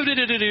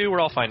 Whoop-a-doo-doo-doo-doo.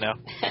 We're all fine now.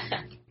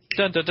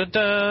 Dun, dun, dun,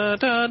 dun,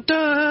 dun,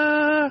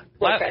 dun.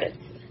 Credits.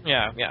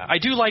 Yeah. I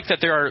do like that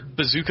there are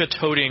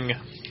bazooka-toting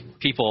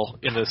people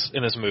in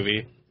this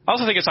movie. I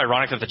also think it's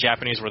ironic that the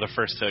Japanese were the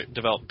first to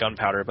develop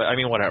gunpowder, but I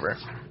mean, whatever.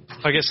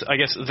 I guess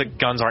the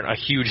guns aren't a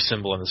huge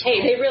symbol in this film.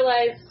 Hey, they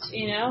realized,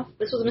 you know,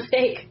 this was a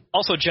mistake.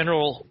 Also,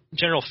 general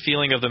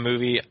feeling of the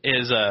movie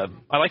is,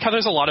 I like how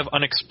there's a lot of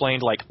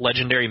unexplained, like,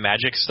 legendary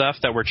magic stuff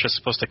that we're just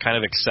supposed to kind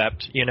of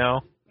accept, you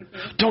know?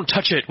 Mm-hmm. Don't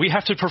touch it! We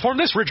have to perform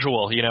this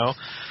ritual, you know?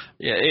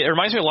 It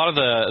reminds me a lot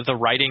of the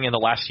writing in The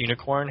Last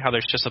Unicorn, how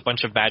there's just a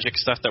bunch of magic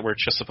stuff that we're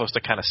just supposed to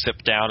kind of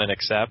sip down and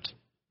accept.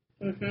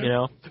 Mm-hmm. You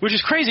know, which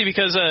is crazy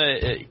because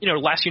you know,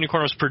 Last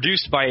Unicorn was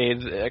produced by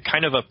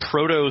kind of a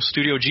proto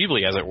Studio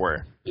Ghibli, as it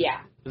were.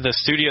 Yeah. The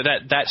studio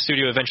that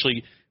studio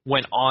eventually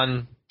went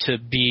on to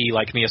be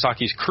like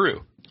Miyazaki's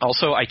Crew.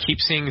 Also, I keep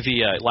seeing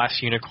the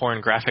Last Unicorn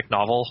graphic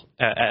novel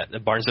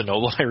at Barnes and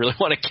Noble. I really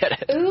want to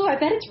get it. Ooh, I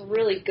bet it's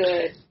really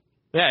good.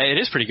 Yeah, it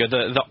is pretty good.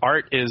 The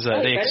art is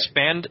they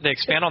expand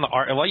on the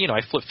art. Well, you know,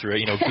 I flipped through it.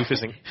 You know,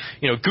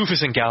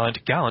 Goofus and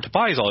Gallant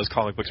buys all his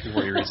comic books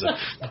before he reads them.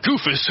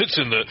 Goofus sits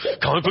in the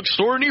comic book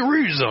store and he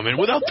reads them, and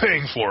without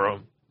paying for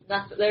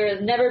them. There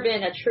has never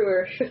been a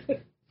truer.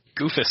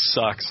 Goofus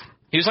sucks.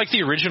 He was like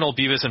the original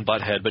Beavis and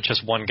Butthead, but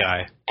just one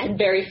guy. And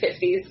very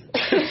 50s.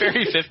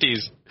 Very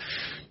 50s.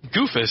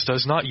 Goofus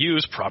does not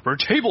use proper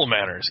table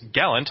manners.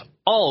 Gallant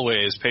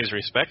always pays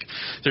respect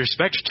to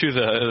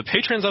the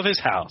patrons of his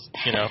house,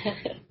 you know.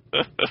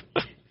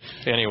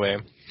 Anyway,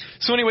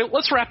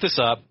 let's wrap this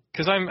up,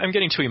 because I'm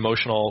getting too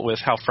emotional with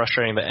how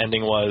frustrating the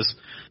ending was.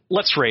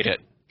 Let's rate it,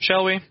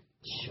 shall we?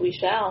 We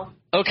shall.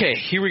 Okay,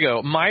 here we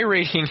go. My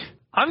rating,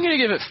 I'm going to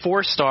give it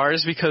 4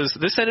 stars, because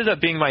this ended up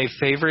being my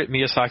favorite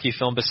Miyazaki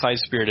film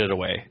besides Spirited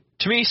Away.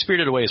 To me,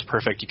 Spirited Away is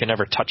perfect. You can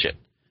never touch it.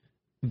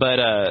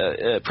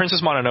 But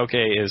Princess Mononoke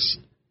is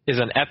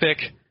an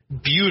epic,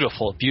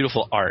 beautiful,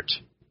 beautiful art.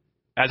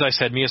 as I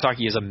said,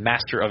 Miyazaki is a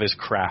master of his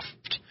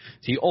craft.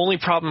 The only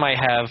problem I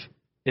have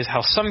is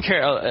how too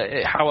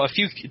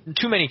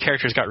many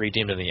characters got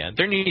redeemed in the end.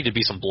 There needed to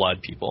be some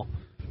blood, people.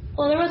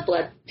 Well, there was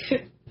blood.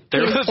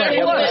 There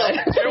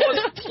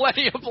was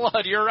plenty of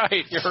blood. You're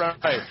right.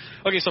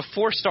 Okay, so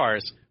 4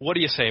 stars. What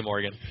do you say,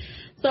 Morgan?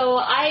 So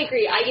I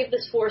agree. I give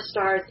this 4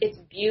 stars. It's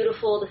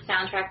beautiful. The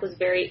soundtrack was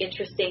very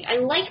interesting. I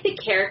like the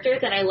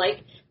characters and I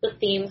like the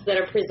themes that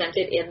are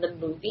presented in the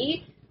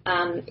movie.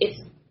 It's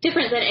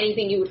different than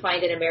anything you would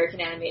find in American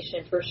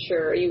animation for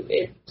sure.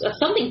 If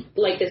something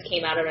like this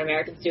came out of an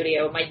American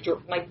studio, my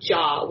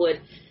jaw would,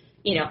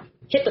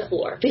 hit the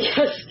floor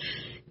because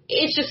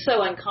it's just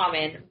so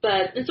uncommon.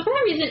 And so for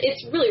that reason,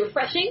 it's really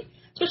refreshing.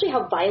 Especially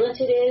how violent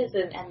it is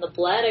and the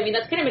blood. I mean,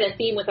 that's kind of been a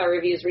theme with our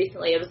reviews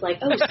recently. It was like,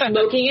 oh,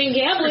 smoking and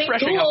gambling.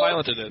 Refreshing cool. how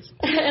violent it is.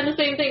 And the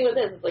same thing with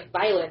this. It's like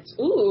violence.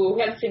 Ooh,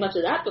 we haven't seen much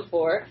of that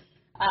before.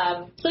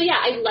 So yeah,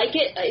 I like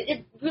it.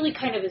 It really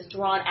kind of is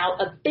drawn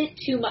out a bit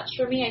too much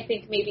for me. I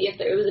think maybe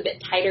if it was a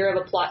bit tighter of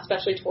a plot,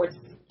 especially towards,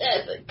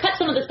 cut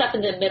some of the stuff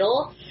in the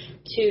middle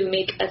to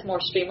make a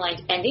more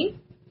streamlined ending,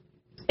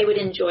 I would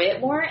enjoy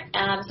it more.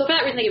 So for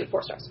that reason, I give it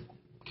 4 stars.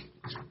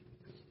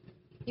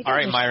 All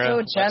right, Myra.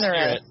 So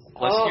generous.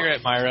 Let's hear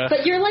it, Myra.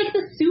 But you're like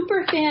the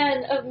super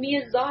fan of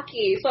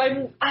Miyazaki,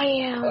 so I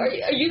am.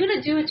 Are you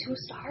gonna do a 2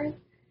 stars?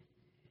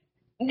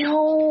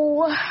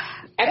 No.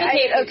 I'm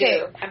okay if you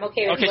do. I'm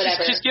okay with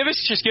whatever. Just give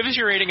us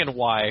your rating and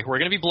why. We're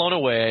gonna be blown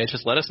away.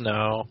 Just let us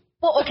know.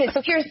 Well, okay,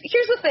 so here's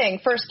the thing.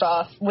 First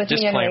off, with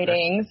me and Disclaimer.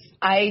 ratings,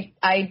 I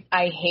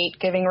hate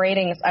giving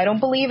ratings. I don't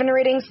believe in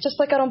ratings, just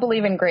like I don't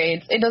believe in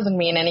grades. It doesn't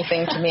mean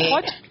anything to me.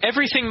 What?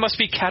 Everything must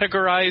be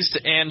categorized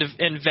and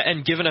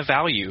given a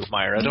value,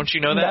 Myra. Don't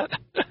you know that?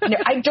 No,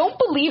 I don't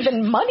believe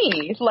in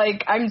money.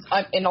 Like, I'm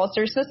in all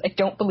seriousness, I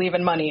don't believe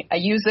in money. I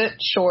use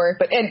it, sure,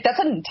 but that's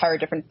an entire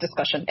different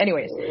discussion.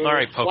 Anyways. All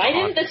right, Pokemon. Why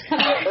didn't this come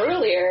out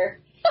earlier?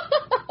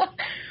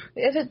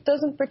 If it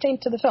doesn't pertain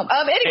to the film.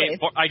 Anyways.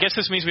 Hey, I guess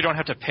this means we don't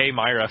have to pay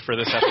Myra for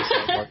this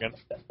episode, Morgan.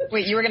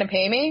 Wait, you were going to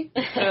pay me?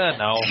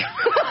 No.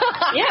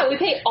 Yeah, we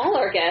pay all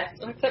our guests,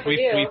 except for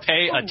you. We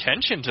pay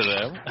attention to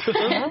them.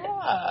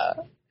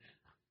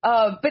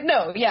 But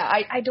no, yeah,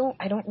 I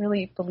don't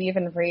really believe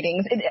in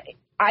ratings.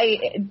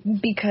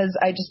 Because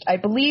I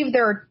believe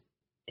there are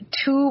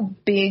 2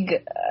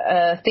 big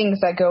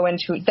things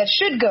that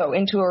should go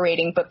into a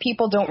rating, but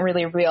people don't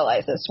really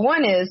realize this.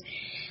 One is,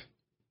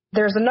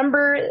 there's a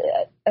number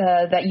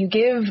that you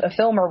give a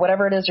film or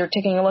whatever it is you're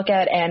taking a look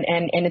at,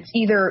 and it's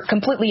either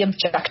completely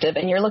objective,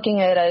 and you're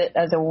looking at it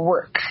as a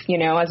work,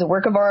 as a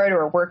work of art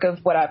or a work of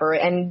whatever,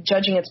 and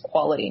judging its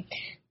quality.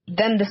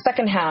 Then the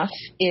second half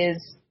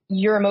is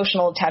your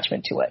emotional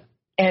attachment to it,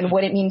 and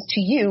what it means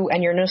to you,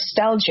 and your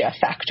nostalgia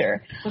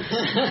factor.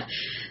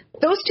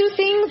 Those 2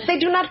 things, they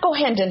do not go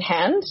hand in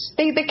hand.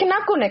 They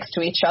cannot go next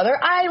to each other.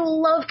 I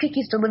love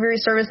Kiki's Delivery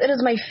Service. It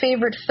is my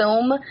favorite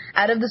film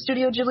out of the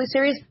Studio Ghibli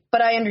series,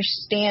 but I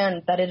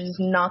understand that it is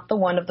not the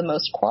one of the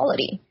most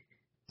quality.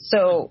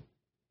 So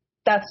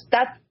that's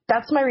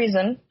my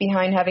reason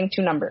behind having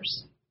 2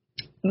 numbers.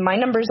 My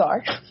numbers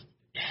are,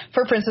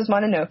 for Princess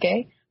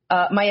Mononoke,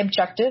 my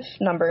objective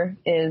number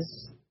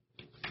is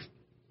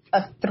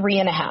a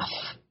 3.5.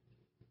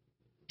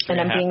 And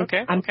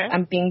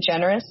I'm being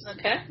generous.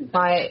 Okay.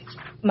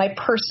 My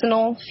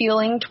personal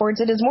feeling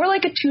towards it is more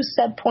like a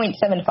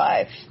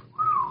 2.75,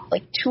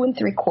 like 2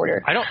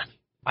 3/4.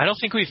 I don't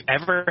think we've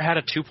ever had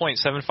a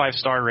 2.75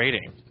 star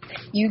rating.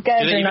 You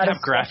guys Do they are even not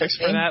have graphics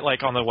for that,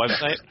 like on the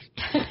website?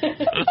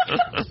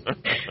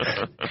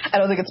 I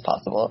don't think it's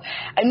possible.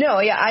 No,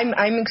 yeah,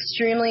 I'm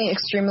extremely,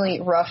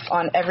 extremely rough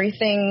on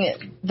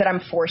everything that I'm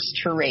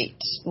forced to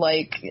rate.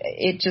 Like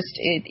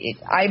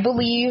I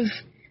believe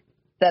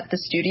that the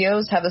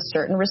studios have a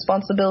certain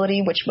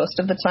responsibility, which most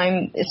of the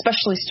time,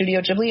 especially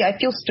Studio Ghibli, I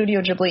feel Studio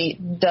Ghibli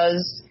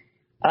does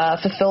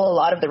fulfill a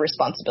lot of the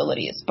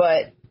responsibilities.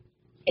 But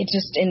it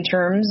just, in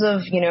terms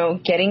of,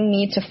 getting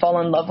me to fall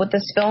in love with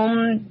this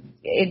film,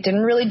 it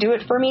didn't really do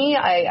it for me.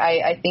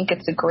 I think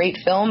it's a great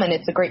film, and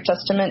it's a great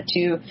testament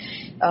to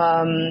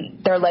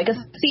their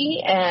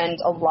legacy, and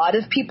a lot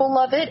of people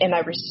love it, and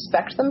I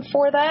respect them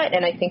for that,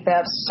 and I think they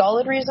have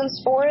solid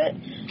reasons for it.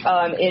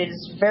 It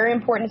is a very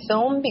important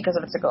film because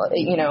of its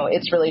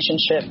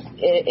relationship.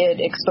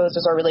 It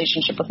exposes our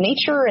relationship with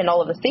nature and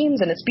all of the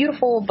themes, and it's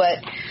beautiful, but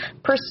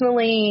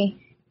personally,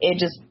 it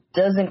just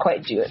doesn't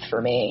quite do it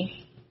for me.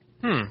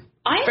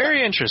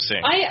 Very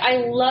interesting.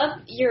 I love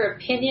your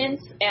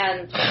opinions,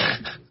 and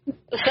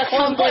that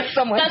sounds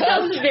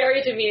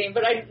very demeaning,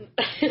 but I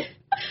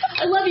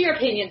love your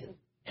opinions,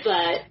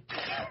 but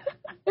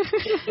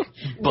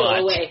go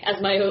away,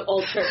 as my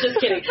old term. Just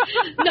kidding.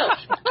 No.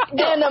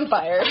 And I'm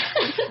fired.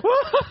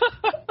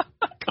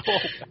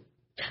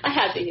 I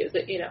had to use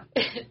it,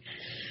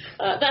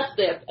 That's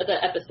the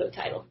episode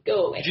title.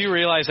 Go away. Do you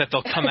realize that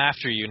they'll come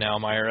after you now,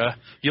 Myra?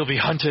 You'll be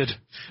hunted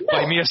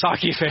by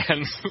Miyazaki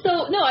fans.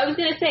 So, no, I was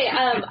going to say,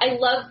 I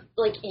love,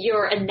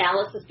 your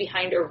analysis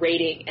behind a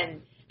rating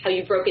and how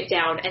you broke it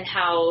down and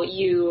how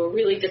you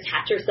really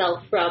detach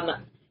yourself from,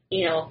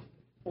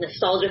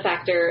 nostalgia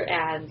factor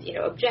and,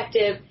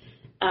 objective.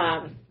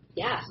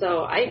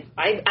 So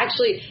I'm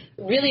actually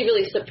really,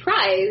 really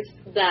surprised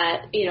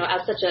that,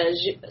 as such a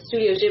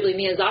Studio Ghibli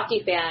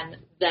Miyazaki fan,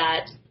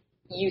 that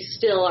you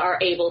still are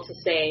able to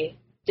stay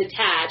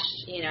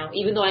detached,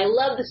 even though I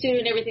love the studio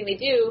and everything they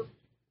do,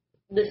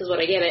 this is what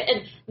I give it.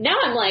 And now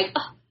I'm like,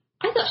 oh,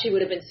 I thought she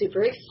would have been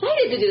super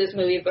excited to do this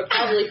movie, but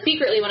probably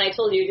secretly when I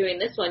told you you're doing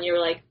this one, you were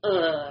like,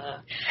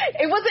 ugh.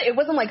 It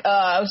wasn't like,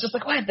 I was just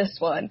like, why this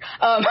one?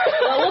 Well,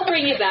 we'll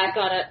bring you back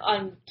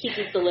on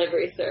Kiki's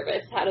delivery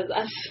service. How does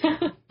that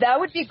sound? That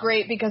would be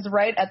great, because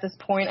right at this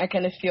point, I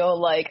kind of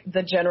feel like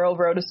the general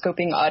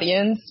rotoscoping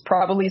audience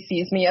probably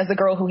sees me as a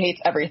girl who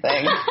hates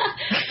everything.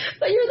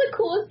 But you're the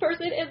coolest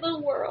person in the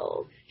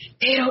world.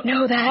 They don't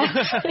know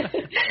that.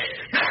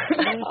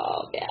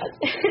 Oh,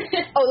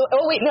 man.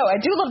 Oh, wait, no, I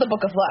do love the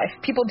Book of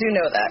Life. People do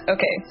know that.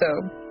 Okay,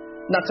 so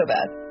not so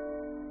bad.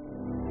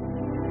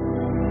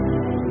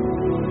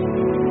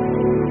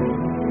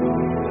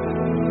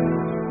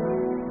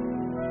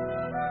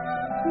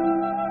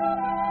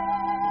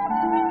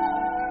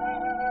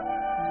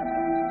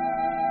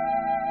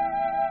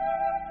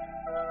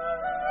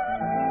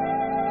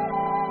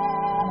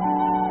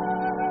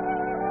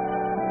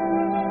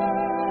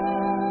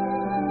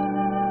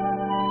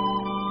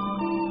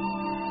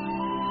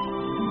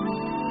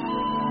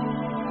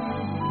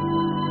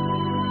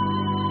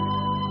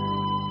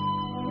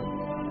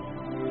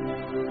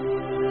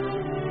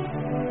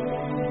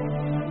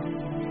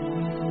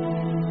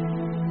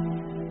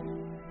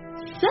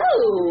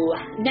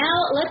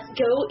 Now let's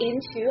go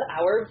into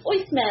our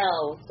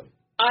voicemails.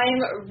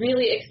 I'm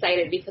really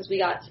excited because we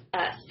got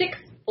 6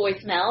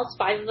 voicemails.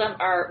 5 of them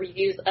are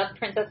reviews of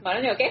Princess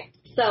Mononoke.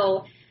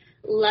 So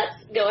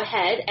let's go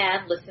ahead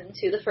and listen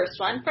to the first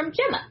one from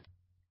Gemma.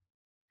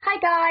 Hi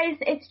guys,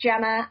 it's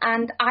Gemma,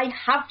 and I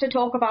have to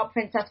talk about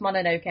Princess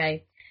Mononoke.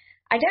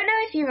 I don't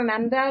know if you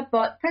remember,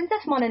 but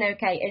Princess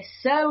Mononoke is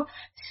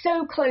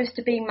so close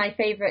to being my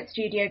favourite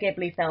Studio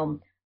Ghibli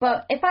film.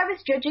 But if I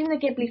was judging the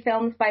Ghibli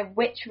films by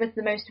which was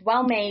the most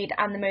well-made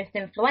and the most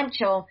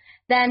influential,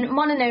 then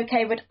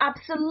Mononoke would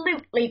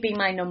absolutely be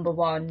my number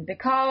 1,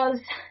 because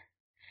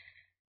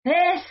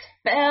this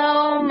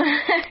film,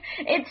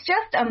 it's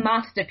just a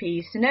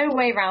masterpiece, no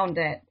way round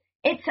it.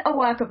 It's a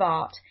work of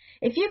art.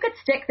 If you could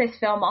stick this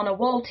film on a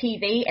wall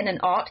TV in an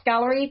art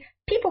gallery,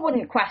 people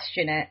wouldn't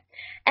question it.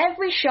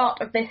 Every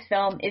shot of this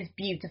film is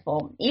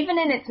beautiful, even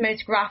in its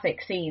most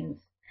graphic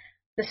scenes.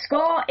 The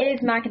score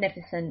is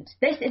magnificent.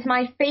 This is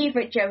my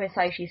favourite Joe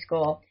Hisaishi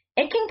score.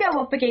 It can go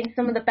up against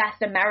some of the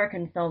best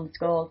American film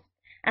scores.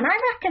 And I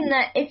reckon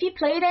that if you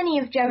played any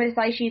of Joe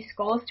Hisaishi's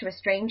scores to a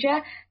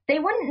stranger, they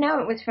wouldn't know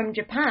it was from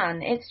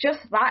Japan. It's just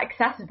that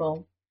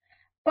accessible.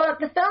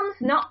 But the film's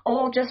not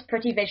all just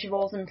pretty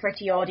visuals and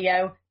pretty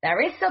audio. There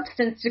is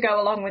substance to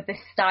go along with this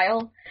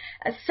style.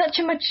 Such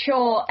a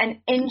mature and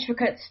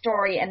intricate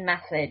story and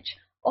message.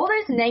 All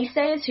those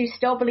naysayers who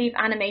still believe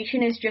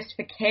animation is just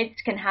for kids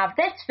can have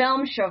this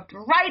film shoved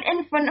right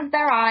in front of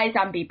their eyes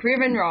and be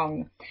proven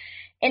wrong.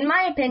 In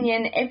my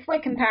opinion, if we're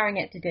comparing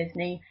it to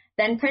Disney,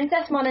 then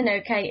Princess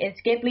Mononoke is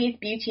Ghibli's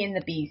Beauty and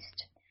the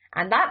Beast.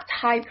 And that's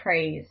high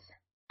praise.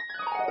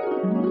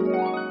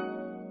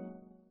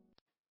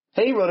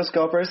 Hey,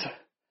 Rotoscopers.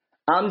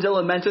 I'm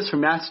Dylan Mentis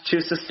from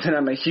Massachusetts, and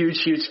I'm a huge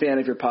fan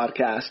of your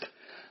podcast.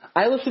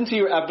 I listen to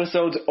your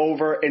episodes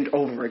over and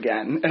over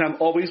again, and I'm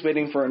always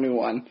waiting for a new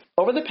one.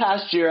 Over the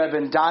past year, I've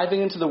been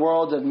diving into the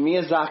world of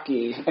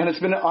Miyazaki, and it's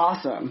been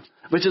awesome,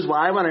 which is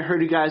why when I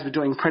heard you guys were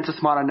doing Princess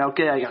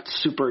Mononoke, I got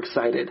super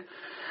excited.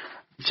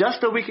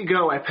 Just a week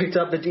ago, I picked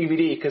up the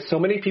DVD because so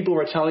many people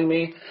were telling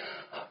me,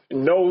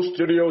 no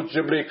Studio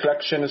Ghibli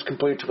collection is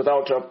complete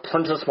without a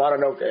Princess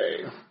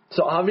Mononoke.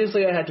 So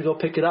obviously I had to go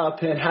pick it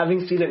up, and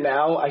having seen it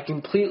now, I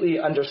completely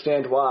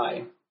understand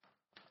why.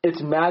 It's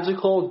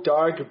magical,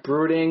 dark,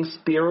 brooding,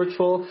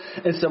 spiritual,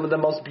 and some of the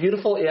most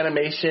beautiful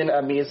animation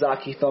a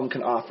Miyazaki film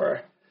can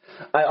offer.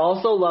 I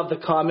also love the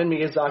common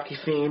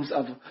Miyazaki themes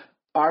of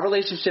our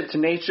relationship to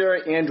nature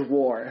and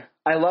war.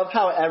 I love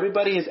how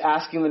everybody is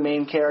asking the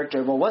main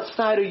character, well, what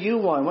side are you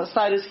on? What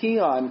side is he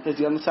on? Is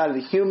he on the side of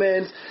the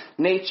humans,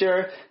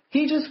 nature?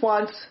 He just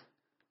wants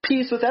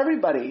peace with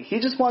everybody.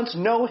 He just wants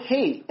no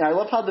hate. And I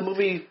love how the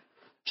movie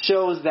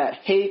shows that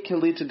hate can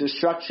lead to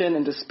destruction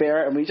and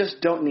despair, and we just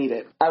don't need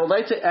it. I would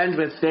like to end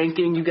with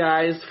thanking you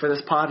guys for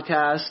this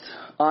podcast.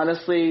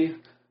 Honestly,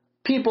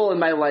 people in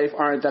my life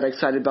aren't that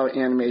excited about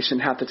animation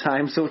half the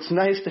time, so it's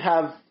nice to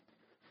have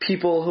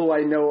people who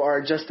I know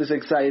are just as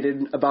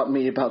excited about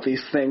me about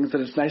these things,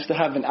 and it's nice to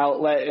have an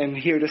outlet and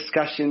hear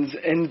discussions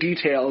in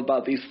detail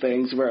about these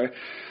things where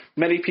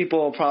many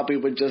people probably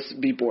would just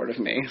be bored of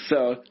me.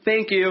 So,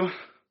 thank you.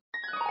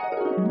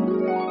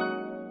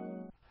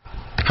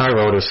 Hi,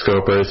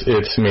 Rotoscopers.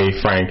 It's me,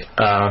 Frank.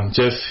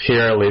 Just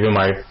here leaving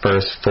my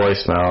first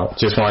voicemail.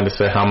 Just wanted to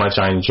say how much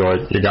I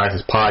enjoyed your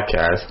guys'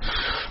 podcast.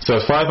 So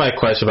as far as my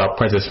question about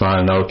Princess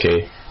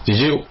Mononoke,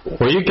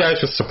 were you guys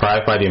just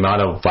surprised by the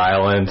amount of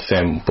violence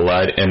and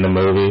blood in the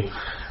movie?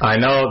 I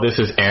know this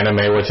is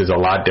anime, which is a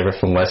lot different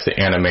from Western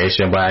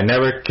animation, but I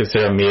never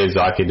considered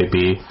Miyazaki to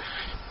be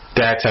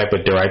that type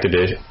of director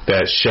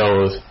that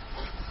shows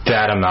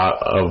that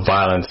amount of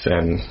violence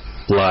and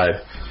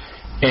blood.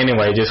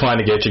 Anyway, just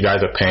wanted to get you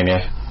guys'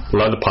 opinion.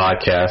 Love the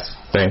podcast.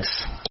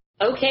 Thanks.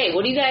 Okay,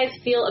 what do you guys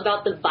feel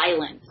about the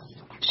violence?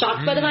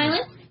 Shocked by the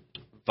violence?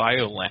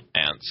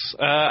 Violence.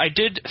 I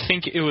did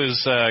think it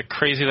was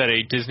crazy that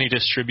a Disney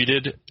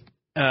distributed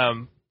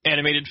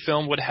animated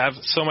film would have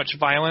so much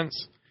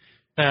violence.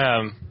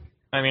 I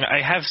mean,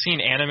 I have seen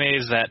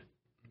animes that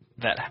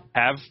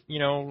have, you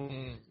know,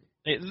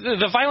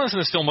 the violence in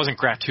this film wasn't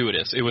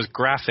gratuitous. It was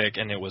graphic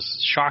and it was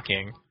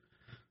shocking,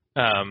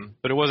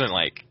 but it wasn't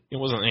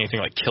anything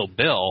like Kill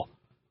Bill.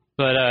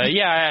 But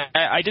yeah,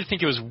 I did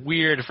think it was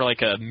weird for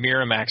like a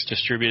Miramax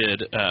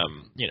distributed,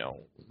 you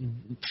know,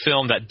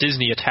 film that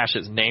Disney attached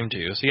its name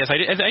to. So yes, I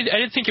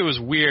did think it was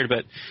weird,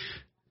 but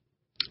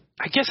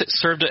I guess it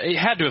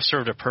had to have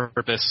served a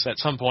purpose at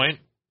some point,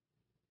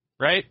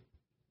 right?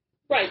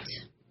 Right.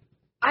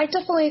 I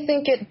definitely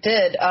think it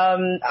did.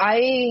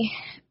 I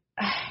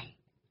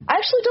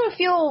actually don't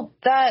feel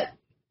that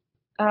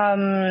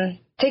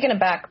taken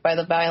aback by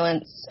the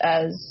violence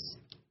as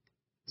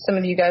some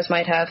of you guys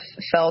might have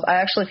felt. I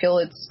actually feel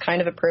it's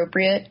kind of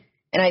appropriate.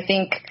 And I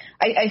think,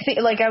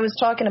 like I was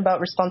talking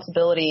about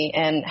responsibility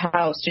and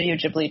how Studio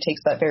Ghibli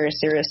takes that very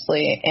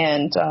seriously.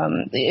 And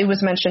it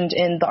was mentioned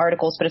in the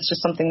articles, but it's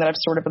just something that I've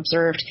sort of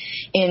observed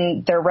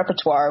in their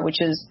repertoire,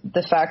 which is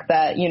the fact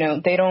that, you know,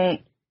 they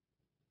don't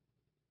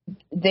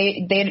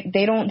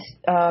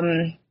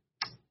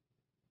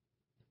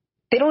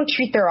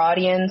treat their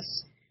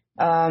audience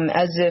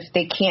as if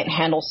they can't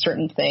handle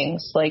certain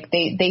things. Like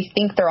they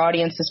think their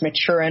audience is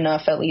mature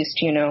enough, at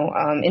least, you know,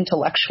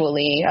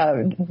 intellectually,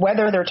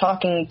 whether they're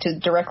talking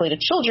directly to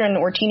children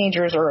or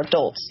teenagers or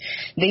adults,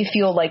 they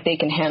feel like they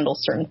can handle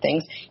certain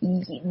things.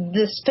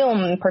 This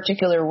film in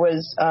particular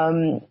was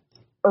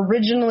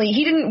originally,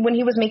 when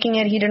he was making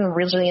it, he didn't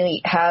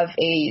originally have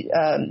a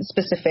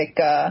specific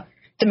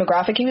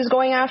demographic he was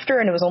going after,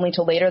 and it was only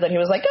till later that he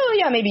was like, oh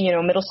yeah, maybe, you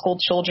know, middle school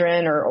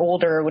children or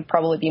older would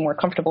probably be more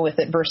comfortable with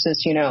it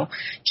versus, you know,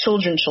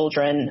 children,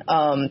 10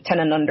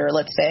 and under,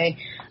 let's say.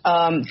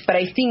 But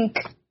I think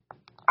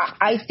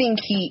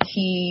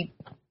he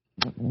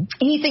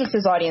thinks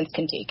his audience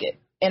can take it.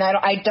 And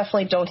I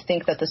definitely don't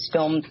think that this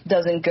film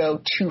doesn't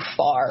go too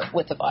far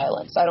with the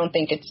violence. I don't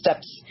think it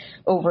steps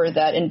over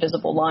that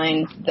invisible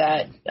line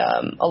that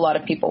a lot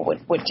of people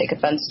would take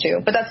offense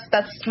to. But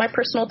that's my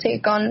personal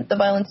take on the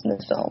violence in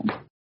this film.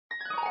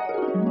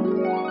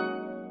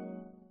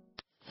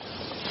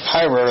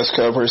 Hi,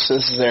 Rotoscopers.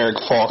 This is Eric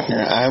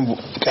Faulkner. I've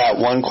got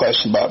one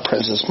question about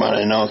Princess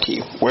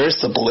Mononoke.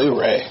 Where's the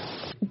Blu-ray?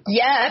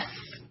 Yes.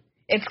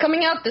 It's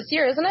coming out this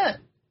year, isn't it?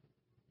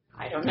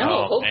 I don't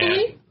know.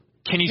 Hopefully. Man.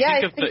 Can you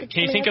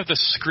think of the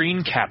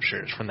screen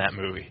captures from that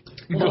movie?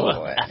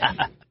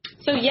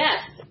 So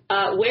yes,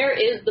 where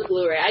is the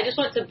Blu-ray? I just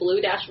went to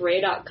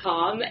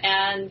blue-ray.com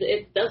and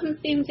it doesn't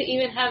seem to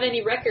even have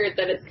any record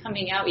that it's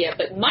coming out yet.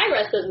 But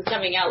Myra says it's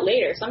coming out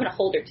later, so I'm going to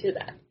hold her to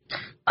that.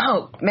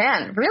 Oh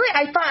man, really?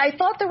 I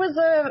thought there was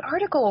an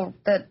article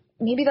that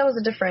maybe that was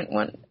a different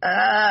one.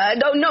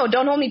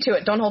 Don't hold me to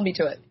it. Don't hold me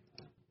to it.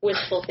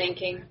 Wistful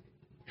thinking.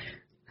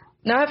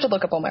 Now I have to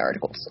look up all my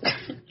articles.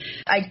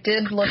 I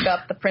did look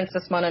up the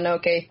Princess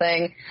Mononoke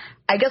thing.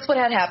 I guess what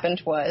had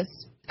happened was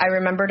I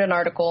remembered an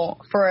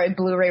article for a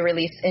Blu-ray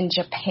release in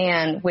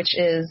Japan, which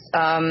is,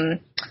 I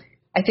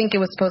think it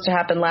was supposed to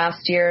happen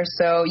last year.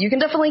 So you can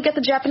definitely get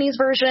the Japanese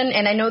version.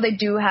 And I know they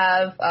do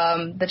have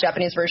the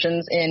Japanese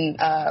versions in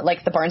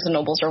like the Barnes &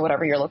 Nobles or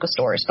whatever your local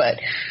stores. But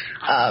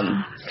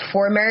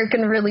for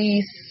American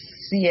release,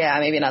 yeah,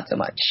 maybe not so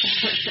much.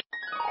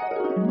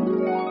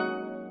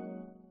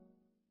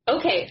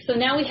 Okay, so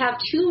now we have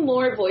two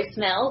more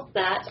voicemails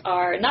that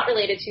are not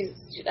related to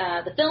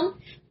the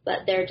film,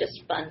 but they're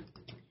just fun.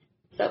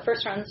 So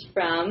first one's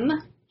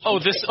from...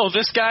 this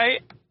guy?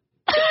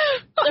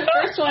 The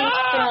first one's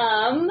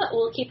from...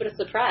 We'll keep it a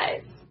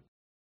surprise.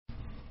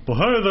 Well,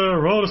 hey there,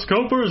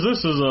 Rotoscopers.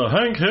 This is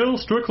Hank Hill,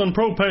 Strickland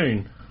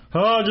Propane.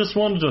 I just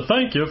wanted to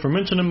thank you for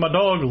mentioning my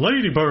dog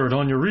Ladybird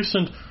on your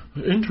recent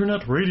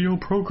internet radio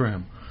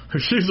program.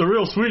 She's a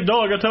real sweet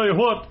dog, I tell you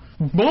what.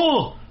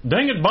 Bull!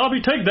 Dang it,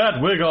 Bobby, take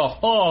that wig off.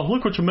 Oh,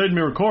 look what you made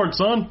me record,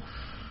 son.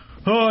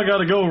 Oh, I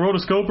gotta go,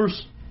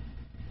 Rotoscopers.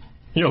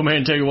 Yo,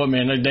 man, tell you what,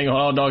 man, that dangle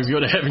hot dogs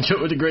go to heaven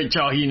show with the great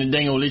Chahi and the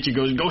dangle Litchi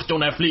goes, ghost on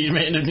that fleas,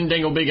 man, and the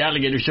dangle big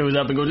alligator shows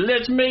up and goes,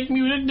 let's make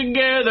music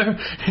together.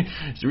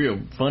 It's real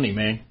funny,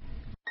 man.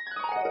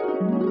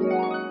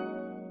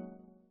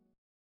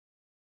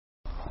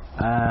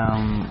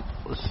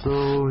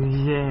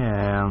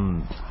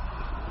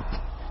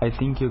 I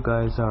think you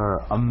guys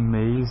are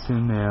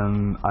amazing,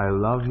 and I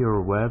love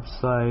your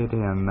website,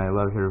 and I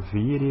love your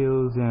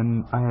videos,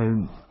 and I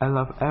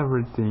love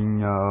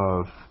everything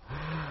of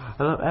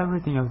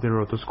the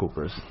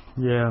Rotoscopers.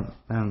 Yeah,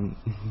 and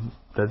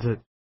that's it.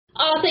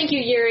 Oh, thank you,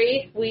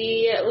 Yuri.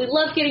 We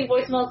love getting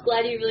voicemails.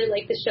 Glad you really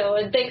like the show,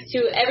 and thanks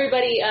to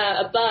everybody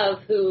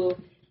above who,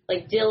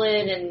 like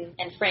Dylan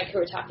and Frank, who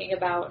were talking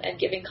about and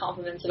giving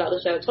compliments about the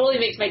show. It totally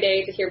makes my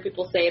day to hear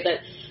people say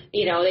that,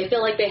 you know, they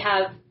feel like they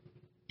have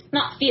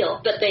not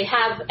feel, but they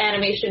have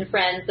animation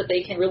friends that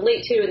they can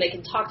relate to and they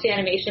can talk to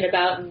animation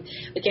about, and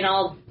we can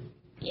all,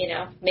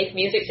 make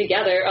music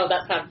together. Oh,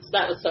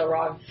 that was so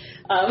wrong.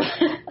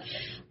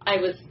 I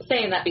was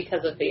saying that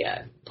because of the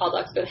All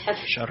Dogs Go to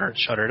Heaven. Shut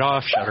her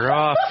off.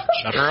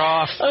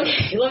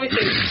 Okay, let me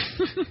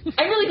see.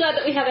 I'm really glad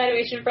that we have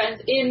animation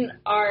friends in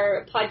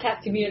our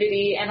podcast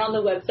community and on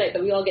the website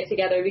that we all get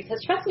together,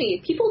 because trust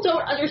me, people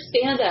don't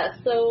understand us.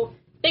 So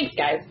thanks,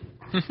 guys.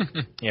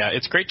 Yeah,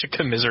 it's great to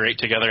commiserate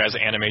together as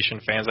animation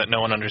fans that no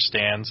one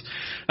understands.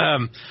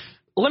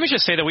 Let me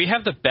just say that we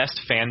have the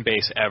best fan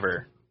base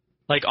ever.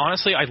 Like,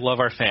 honestly, I love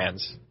our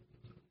fans.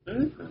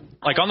 Mm-hmm.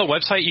 Like, on the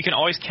website, you can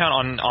always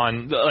count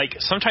on like,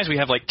 sometimes we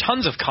have, like,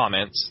 tons of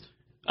comments.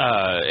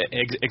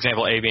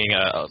 Example A being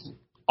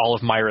all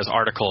of Myra's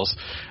articles.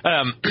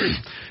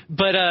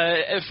 But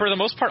for the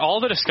most part, all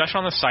of the discussion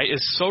on the site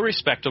is so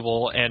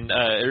respectable and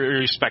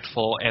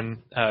respectful and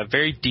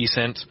very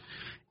decent.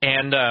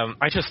 And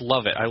I just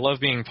love it. I love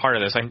being part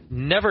of this. I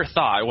never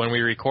thought when we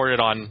recorded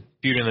on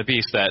Beauty and the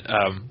Beast that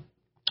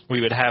we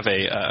would have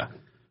a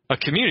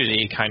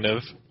community kind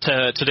of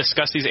to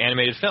discuss these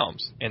animated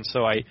films. And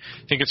so I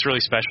think it's really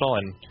special.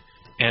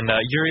 And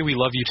Yuri, we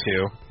love you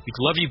too. We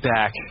love you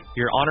back.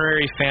 You're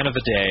honorary fan of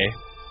the day.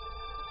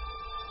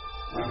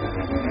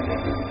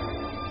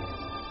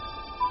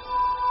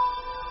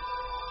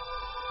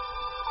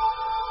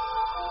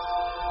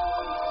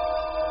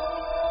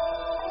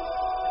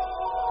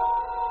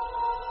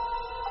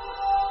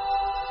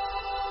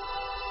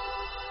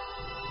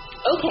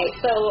 Okay,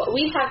 so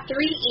we have 3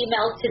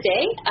 emails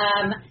today.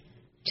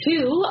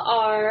 2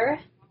 are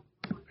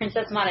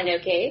Princess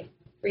Mononoke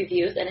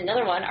reviews, and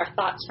another one are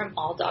thoughts from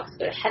All Dogs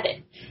Go to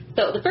Heaven.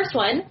 So the first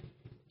one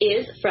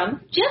is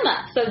from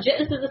Gemma. So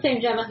this is the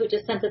same Gemma who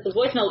just sent us a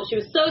voicemail, but she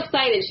was so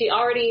excited.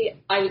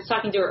 I was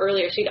talking to her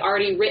earlier, she'd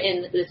already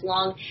written this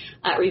long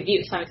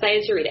review, so I'm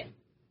excited to read it.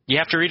 You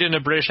have to read it in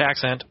a British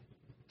accent.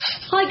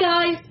 Hi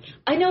guys,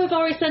 I know I've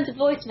already sent a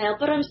voicemail,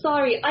 but I'm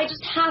sorry, I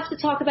just have to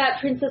talk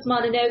about Princess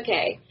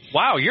Mononoke.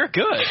 Wow, you're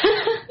good.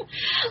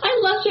 I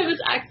love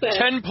Gemma's accent.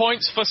 10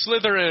 points for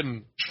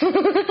Slytherin.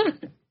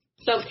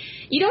 So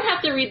you don't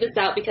have to read this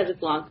out because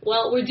it's long.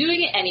 Well, we're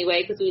doing it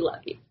anyway because we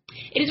love you.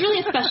 It is really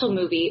a special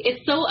movie.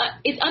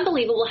 It's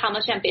unbelievable how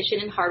much ambition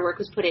and hard work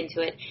was put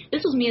into it.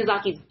 This was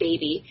Miyazaki's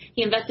baby.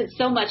 He invested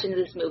so much into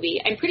this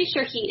movie. I'm pretty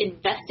sure he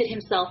invested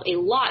himself a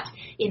lot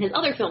in his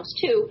other films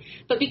too,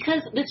 but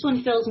because this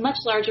one feels much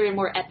larger and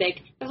more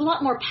epic, there's a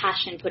lot more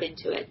passion put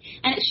into it,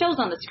 and it shows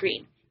on the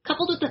screen.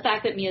 Coupled with the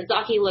fact that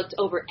Miyazaki looked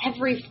over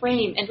every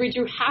frame and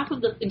redrew half of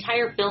the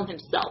entire film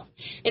himself.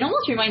 It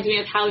almost reminds me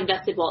of how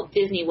invested Walt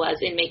Disney was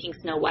in making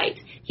Snow White.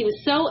 He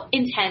was so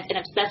intent and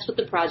obsessed with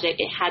the project,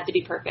 it had to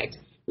be perfect.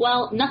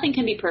 Well, nothing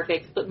can be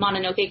perfect, but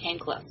Mononoke came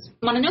close.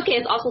 Mononoke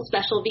is also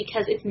special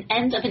because it's an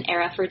end of an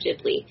era for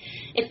Ghibli.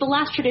 It's the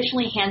last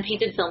traditionally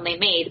hand-painted film they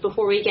made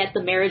before we get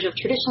the marriage of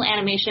traditional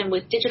animation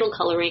with digital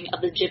coloring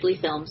of the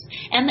Ghibli films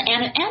and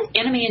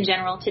anime in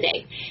general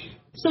today.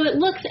 So it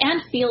looks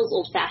and feels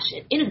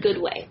old-fashioned, in a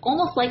good way,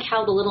 almost like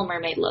how The Little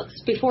Mermaid looks,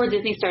 before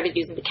Disney started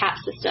using the CAP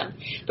system.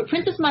 But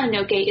Princess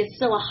Mononoke is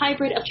still a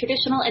hybrid of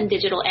traditional and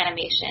digital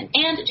animation,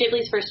 and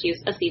Ghibli's first use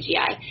of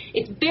CGI.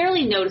 It's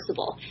barely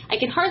noticeable. I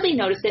can hardly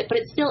notice it, but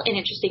it's still an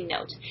interesting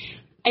note.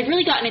 I've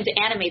really gotten into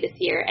anime this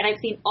year, and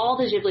I've seen all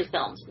the Ghibli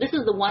films. This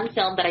is the one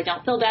film that I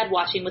don't feel bad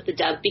watching with the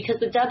dub, because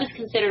the dub is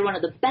considered one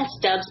of the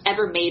best dubs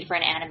ever made for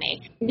an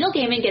anime. Neil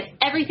Gaiman gets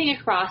everything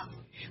across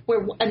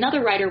where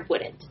another writer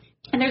wouldn't.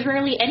 And there's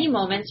rarely any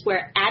moments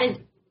where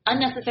added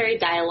unnecessary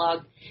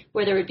dialogue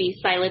where there would be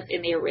silence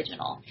in the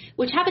original,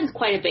 which happens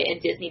quite a bit in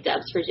Disney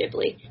dubs for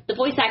Ghibli. The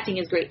voice acting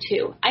is great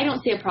too. I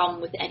don't see a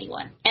problem with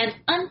anyone. And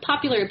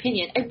unpopular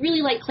opinion, I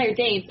really like Claire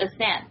Danes as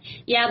Sam.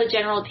 Yeah, the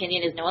general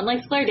opinion is no one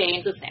likes Claire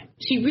Danes as Sam.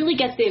 She really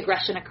gets the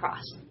aggression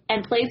across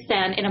and plays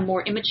Sam in a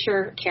more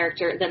immature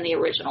character than the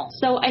original.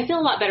 So I feel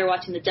a lot better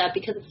watching the dub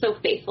because it's so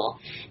faithful.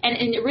 And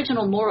in the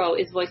original, Moro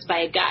is voiced by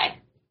a guy,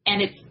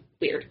 and it's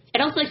weird. I'd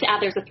also like to add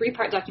there's a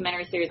 3-part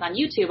documentary series on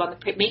YouTube on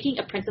the making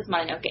of Princess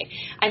Mononoke.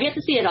 I've yet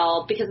to see it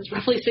all because it's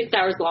roughly 6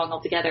 hours long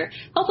altogether.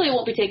 Hopefully it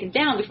won't be taken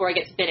down before I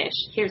get to finish.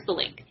 Here's the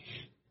link.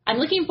 I'm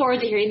looking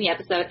forward to hearing the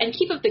episode, and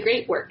keep up the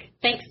great work.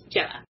 Thanks,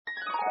 Gemma.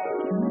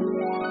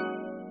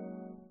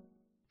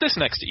 This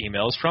next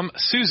email is from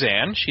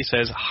Suzanne. She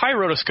says, "Hi,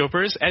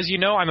 Rotoscopers. As you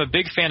know, I'm a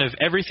big fan of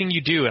everything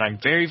you do, and I'm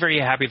very, very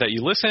happy that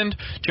you listened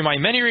to my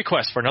many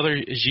requests for another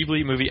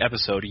Ghibli movie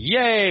episode.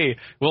 Yay!"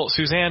 Well,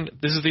 Suzanne,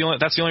 that's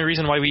the only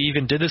reason why we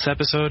even did this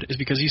episode is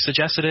because you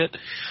suggested it.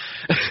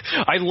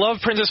 "I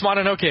love Princess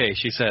Mononoke,"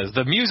 she says.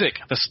 "The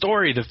music, the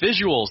story, the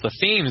visuals, the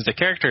themes, the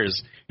characters.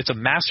 It's a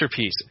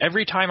masterpiece.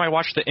 Every time I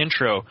watch the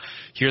intro,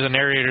 hear the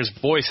narrator's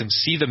voice, and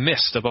see the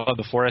mist above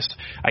the forest,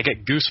 I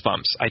get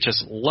goosebumps. I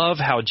just love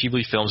how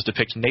Ghibli films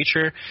depict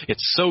nature.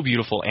 It's so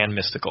beautiful and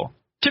mystical.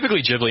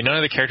 Typically Ghibli, none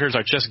of the characters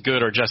are just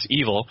good or just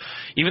evil.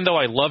 Even though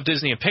I love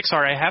Disney and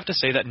Pixar, I have to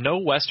say that no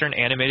Western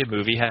animated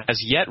movie has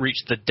yet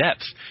reached the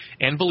depth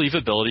and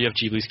believability of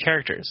Ghibli's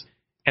characters.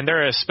 And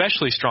there are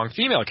especially strong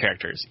female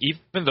characters,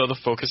 even though the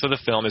focus of the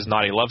film is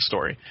not a love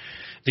story.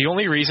 The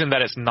only reason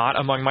that it's not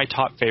among my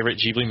top favorite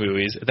Ghibli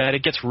movies is that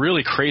it gets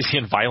really crazy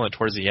and violent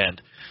towards the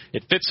end.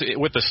 It fits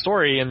with the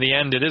story. In the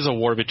end, it is a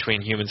war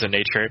between humans and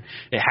nature.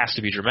 It has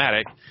to be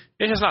dramatic.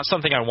 It is not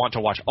something I want to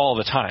watch all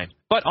the time.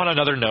 But on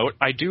another note,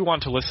 I do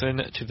want to listen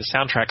to the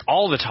soundtrack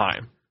all the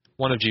time,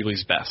 one of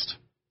Ghibli's best.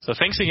 So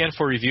thanks again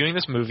for reviewing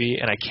this movie,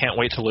 and I can't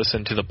wait to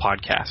listen to the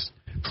podcast.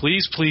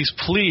 Please, please,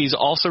 please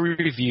also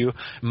review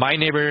My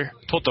Neighbor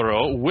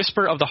Totoro,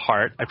 Whisper of the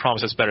Heart. I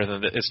promise it's better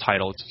than its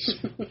title. It's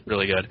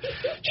really good.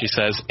 She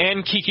says,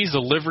 and Kiki's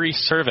Delivery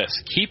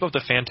Service. Keep up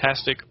the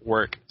fantastic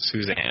work,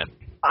 Suzanne.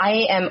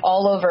 I am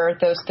all over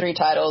those 3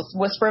 titles.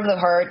 Whisper of the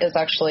Heart is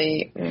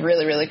actually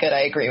really, really good.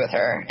 I agree with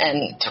her,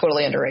 and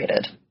totally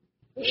underrated.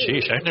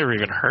 Sheesh, I've never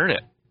even heard of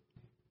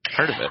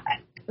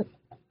it.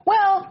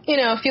 Well,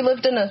 if you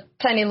lived in a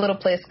tiny little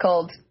place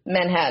called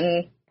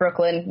Manhattan,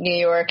 Brooklyn, New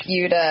York,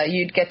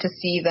 you'd get to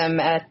see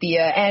them at the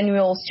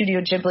annual Studio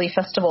Ghibli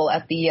Festival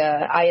at the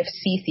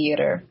IFC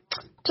Theater.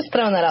 Just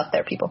throwing that out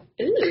there, people.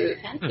 Ooh,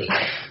 fancy.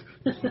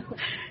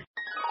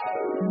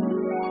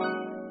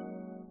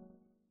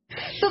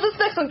 So this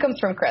next one comes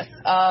from Chris,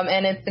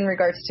 and it's in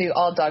regards to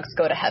All Dogs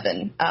Go to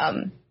Heaven.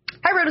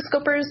 Hi,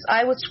 Rotoscopers.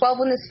 I was 12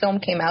 when this film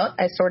came out.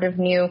 I sort of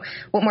knew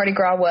what Mardi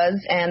Gras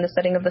was and the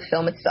setting of the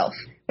film itself,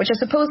 which I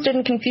suppose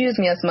didn't confuse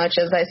me as much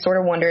as I sort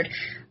of wondered,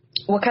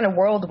 what kind of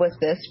world was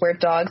this where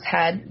dogs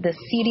had this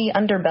seedy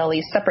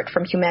underbelly separate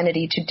from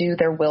humanity to do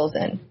their wills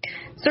in?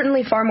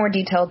 Certainly far more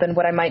detailed than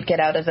what I might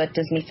get out of a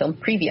Disney film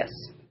previous.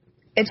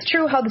 It's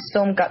true how this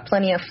film got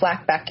plenty of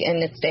flack back in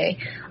its day,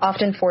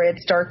 often for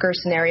its darker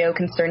scenario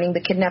concerning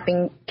the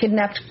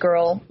kidnapped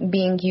girl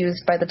being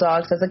used by the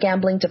dogs as a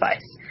gambling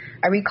device.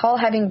 I recall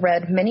having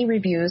read many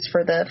reviews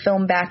for the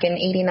film back in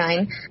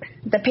 '89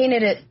 that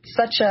painted it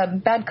such a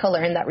bad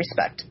color in that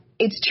respect.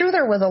 It's true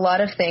there was a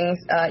lot of things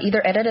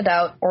either edited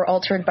out or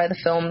altered by the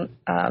film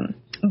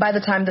by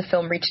the time the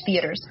film reached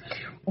theaters.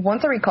 One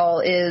I recall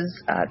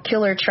is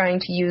Killer trying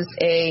to use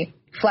a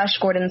Flash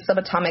Gordon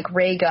subatomic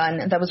ray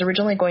gun that was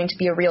originally going to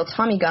be a real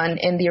Tommy gun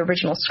in the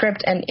original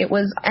script, and it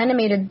was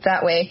animated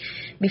that way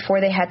before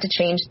they had to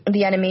change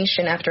the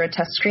animation after a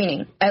test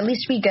screening. At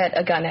least we get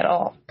a gun at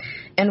all.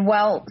 And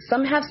while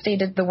some have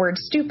stated the word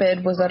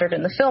stupid was uttered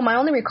in the film, I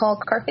only recall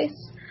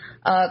Carface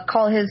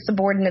call his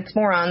subordinates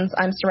morons.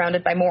 I'm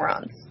surrounded by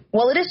morons.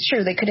 While it is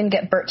true they couldn't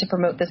get Bert to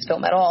promote this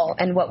film at all,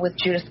 and what with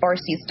Judith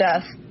Barcy's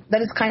death,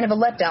 that is kind of a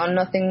letdown.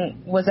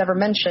 Nothing was ever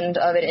mentioned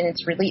of it in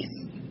its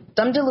release.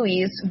 Dum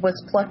DeLuise was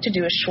plucked to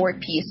do a short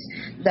piece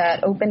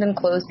that opened and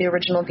closed the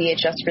original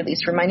VHS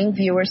release, reminding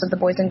viewers of the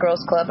Boys and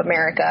Girls Club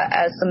America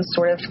as some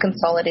sort of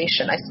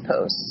consolidation, I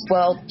suppose.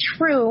 Well,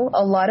 true,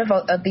 a lot of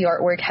the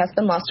artwork has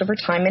been lost over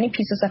time. Many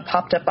pieces have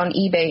popped up on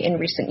eBay in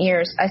recent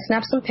years. I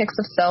snapped some pics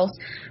of cells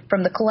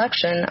from the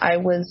collection I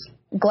was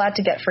glad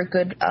to get for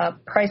good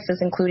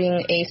prices,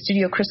 including a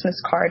studio Christmas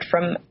card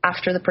from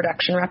after the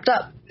production wrapped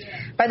up.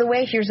 By the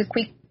way, here's a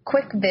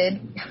quick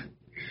vid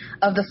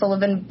of the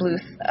Sullivan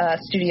Bluth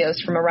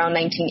Studios from around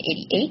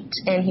 1988,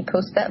 and he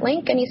posts that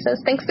link, and he says,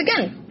 thanks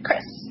again,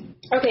 Chris.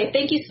 Okay,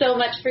 thank you so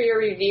much for your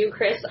review,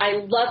 Chris. I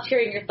loved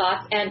hearing your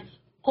thoughts, and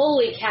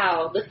holy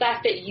cow, the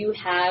fact that you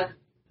have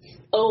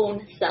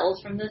owned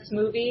cells from this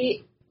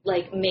movie,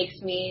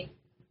 makes me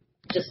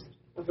just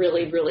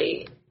really,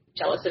 really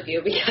jealous of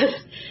you, because,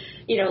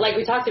 like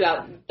we talked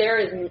about, there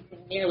is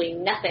nearly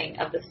nothing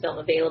of this film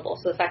available,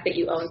 so the fact that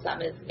you own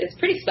some is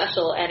pretty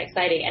special and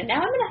exciting, and now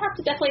I'm going to have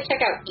to definitely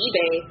check out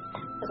eBay,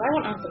 because I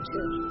want to own some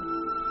too.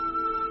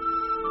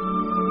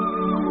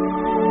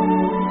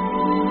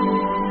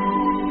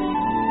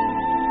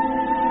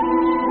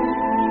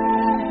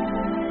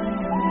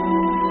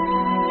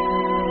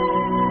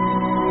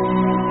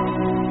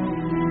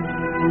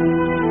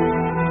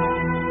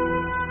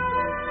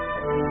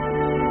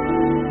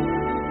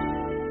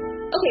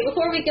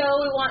 Before we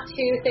go, we want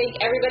to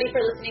thank everybody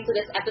for listening to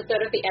this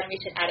episode of the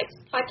Animation Addicts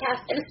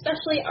podcast, and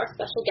especially our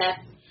special guest,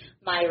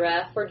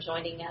 Myra, for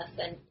joining us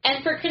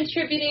and for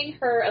contributing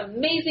her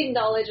amazing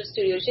knowledge of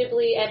Studio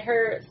Ghibli and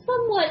her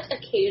somewhat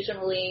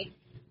occasionally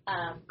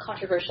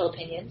controversial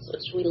opinions,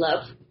 which we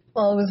love.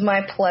 Well, it was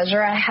my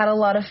pleasure. I had a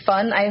lot of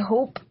fun. I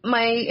hope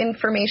my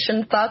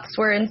information thoughts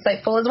were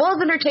insightful as well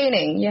as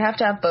entertaining. You have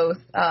to have both.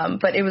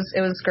 But it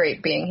was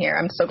great being here.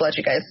 I'm so glad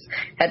you guys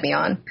had me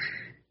on.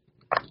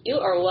 You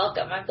are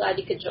welcome. I'm glad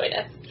you could join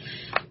us.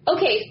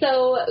 Okay,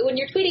 so when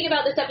you're tweeting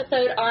about this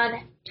episode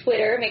on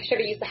Twitter, make sure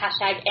to use the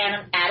hashtag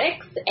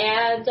AnimAddicts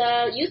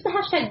and use the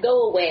hashtag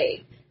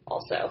GoAway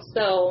also.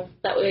 So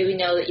that way we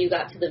know that you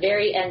got to the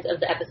very end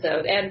of the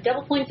episode. And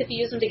double points if you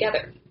use them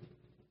together.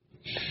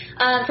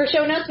 For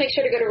show notes, make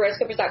sure to go to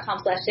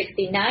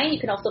rotoscopers.com/69. You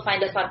can also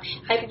find us on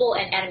Hypable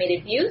and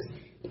Animated Views.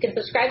 You can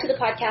subscribe to the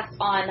podcast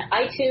on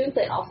iTunes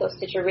and also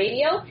Stitcher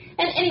Radio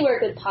and anywhere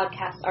good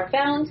podcasts are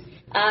found.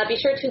 Be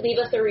sure to leave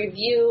us a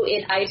review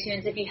in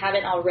iTunes if you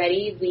haven't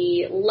already.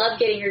 We love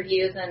getting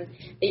reviews, and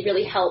they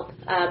really help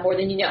more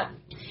than you know.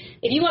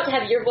 If you want to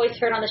have your voice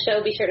heard on the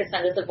show, be sure to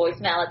send us a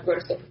voicemail at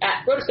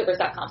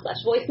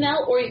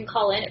rotoscopers.com/voicemail, or you can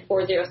call in at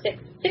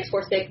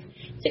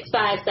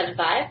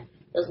 406-646-6575.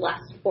 Those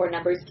last 4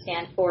 numbers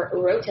stand for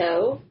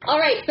Roto. All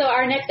right, so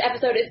our next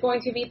episode is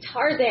going to be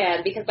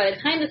Tarzan, because by the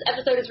time this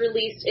episode is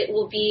released, it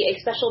will be a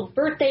special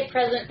birthday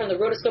present from the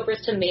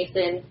Rotoscopers to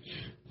Mason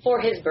for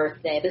his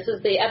birthday. This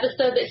is the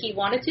episode that he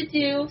wanted to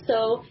do,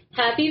 so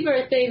happy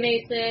birthday,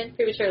 Mason,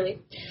 prematurely.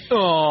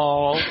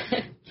 Aww.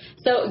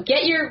 So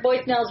get your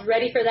voicemails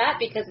ready for that,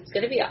 because it's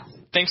going to be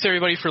awesome. Thanks,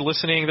 everybody, for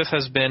listening. This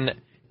has been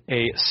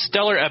a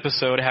stellar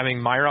episode having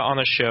Myra on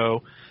the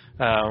show.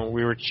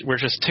 We're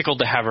just tickled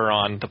to have her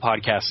on the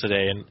podcast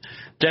today, and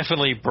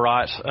definitely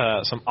brought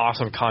some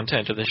awesome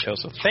content to the show.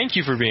 So thank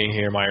you for being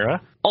here,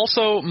 Myra.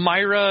 Also,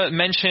 Myra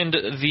mentioned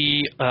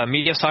the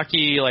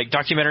Miyazaki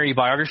documentary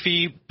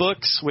biography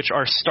books, which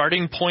are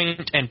Starting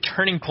Point and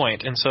Turning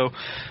Point. And so,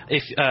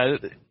 if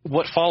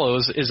what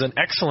follows is an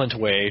excellent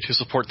way to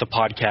support the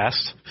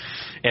podcast,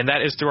 and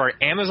that is through our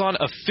Amazon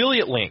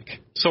affiliate link.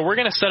 So we're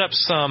going to set up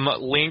some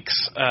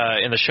links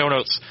in the show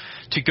notes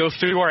to go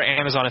through our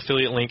Amazon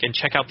affiliate link and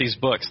check out these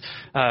books.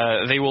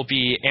 They will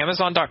be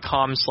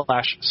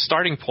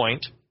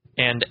Amazon.com/startingpoint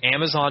and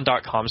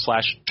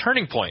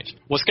Amazon.com/turningpoint.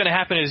 What's going to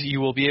happen is you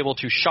will be able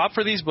to shop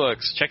for these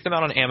books, check them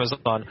out on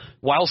Amazon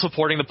while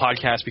supporting the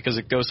podcast, because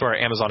it goes to our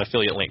Amazon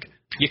affiliate link.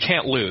 You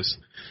can't lose.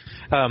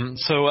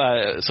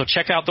 So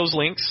check out those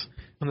links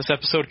when this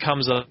episode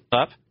comes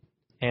up,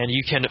 and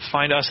you can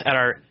find us at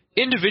our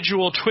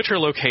individual Twitter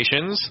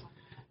locations,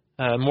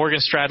 Morgan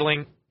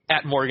Stradling,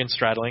 at Morgan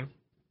Stradling.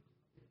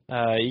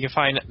 You can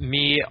find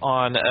me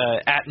on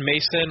at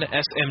Mason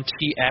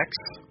SMTX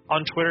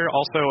on Twitter.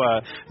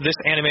 Also,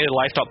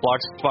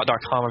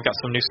 thisanimatelife.blogspot.com. I've got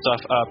some new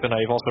stuff up, and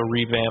I've also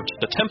revamped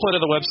the template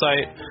of the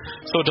website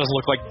so it doesn't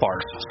look like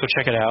barf. So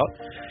check it out.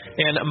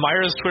 And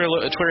Myra's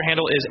Twitter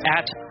handle is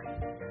at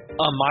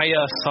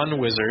Amaya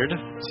Sunwizard.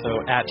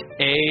 So at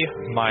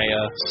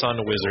Amaya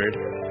Sunwizard.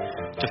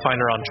 To find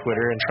her on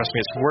Twitter, and trust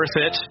me, it's worth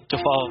it to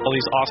follow all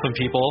these awesome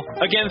people.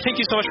 Again, thank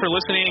you so much for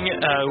listening.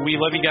 We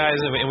love you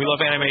guys, and we love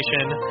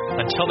animation.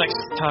 Until next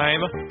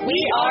time,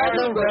 we are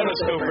the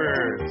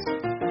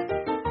Rotoscopers.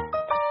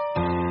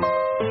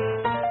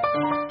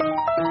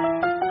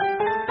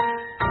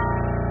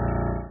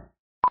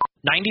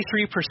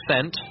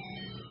 93%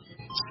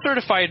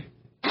 certified.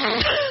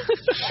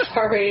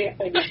 Sorry,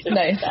 I just didn't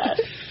Nice. that.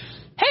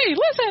 Hey,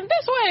 listen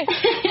this way.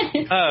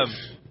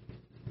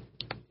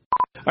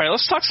 All right,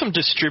 let's talk some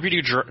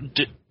distributed.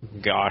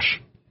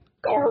 Gosh.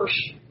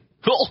 Gosh.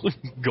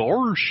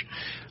 Gosh.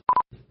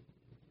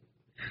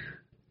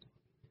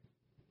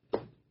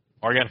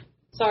 Morgan.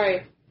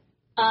 Sorry.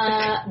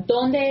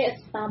 ¿Dónde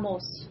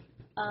estamos?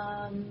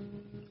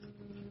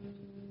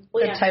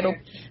 Way The down title.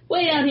 here.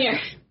 Way down here.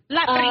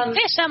 La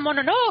Princesa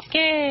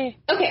Mononoke.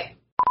 Okay.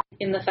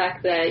 In the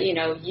fact that,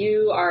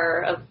 you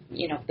are,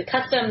 the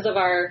customs of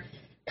our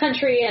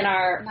country and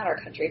not our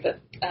country, but,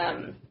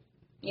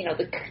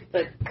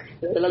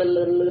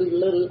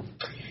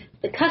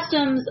 the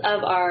customs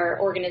of our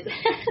organization.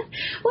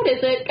 What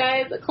is it,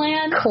 guys? A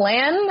clan?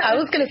 Clan? I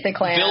was going to say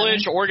clan.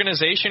 Village,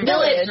 organization.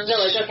 Village,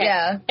 okay.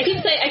 Yeah.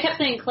 I kept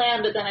saying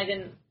clan, but then I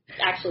didn't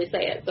actually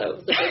say it, so it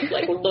was just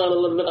like blah, blah,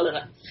 blah,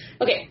 blah.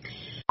 Okay.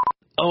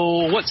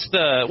 Oh,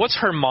 what's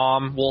her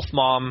mom, wolf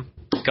mom,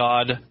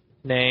 god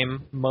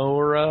name?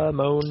 Mona.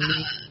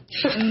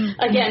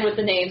 Again with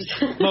the names.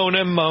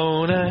 Mona.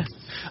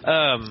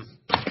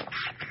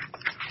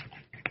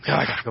 God,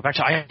 I gotta go back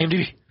to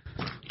IMDb.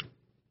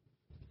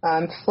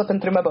 I'm flipping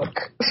through my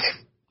book.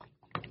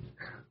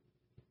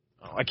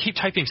 Oh, I keep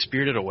typing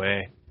Spirited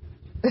Away.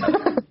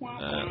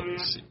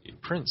 Let's see.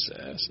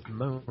 Princess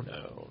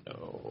Mono.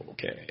 No.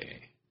 Okay.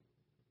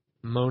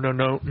 Mono.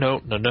 No.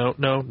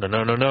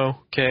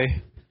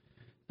 Okay.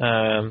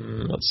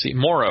 Let's see.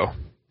 Moro.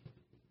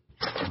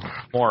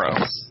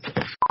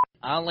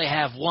 I only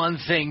have one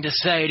thing to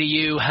say to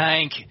you,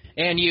 Hank,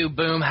 and you,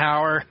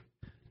 Boomhauer.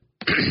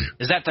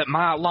 Is that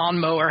my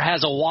lawnmower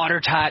has a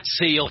watertight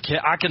seal.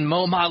 I can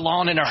mow my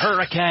lawn in a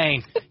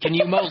hurricane. Can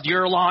you mow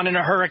your lawn in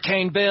a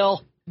hurricane,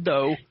 Bill?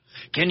 No.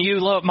 Can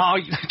you mow...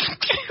 I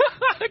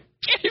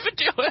can't even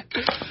do it.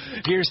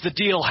 Here's the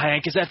deal,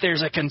 Hank, is that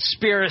there's a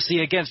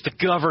conspiracy against the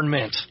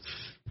government.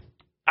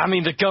 I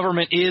mean, the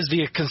government is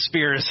the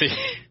conspiracy.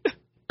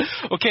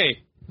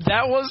 Okay,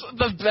 that was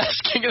the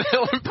best King of the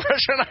Hill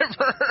impression I've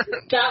heard.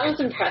 That was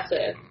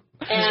impressive.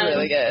 It's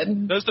really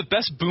good. That was the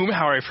best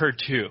Boomhauer I've heard,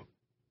 too.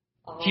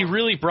 Oh. He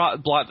really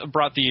brought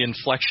the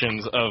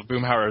inflections of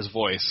Boomhauer's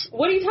voice.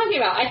 What are you talking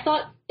about? I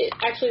thought it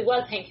actually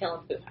was Hank Hill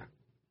and Boomhauer.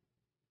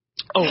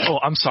 Oh,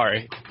 I'm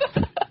sorry.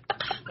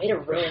 Way to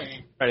ruin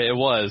it. Right, it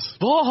was.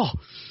 Oh!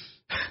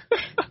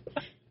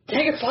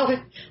 Dang it,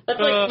 Bobby. That's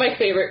like my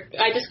favorite.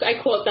 I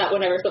quote that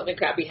whenever something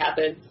crappy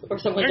happens or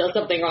someone does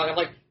something wrong. I'm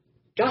like,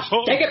 gosh,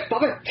 dang it,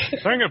 Bobby.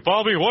 Dang it,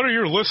 Bobby, what are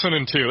you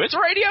listening to? It's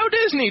Radio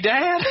Disney,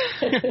 Dad.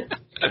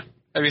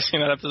 Have you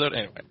seen that episode?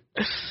 Anyway.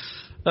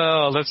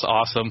 Oh, that's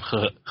awesome.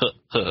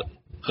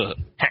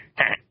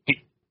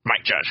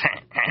 Mike Judge.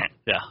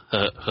 Yeah.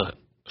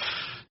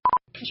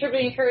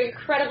 contributing her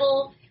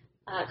incredible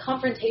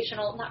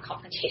not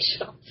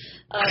confrontational,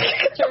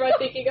 term I'm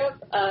thinking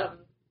of,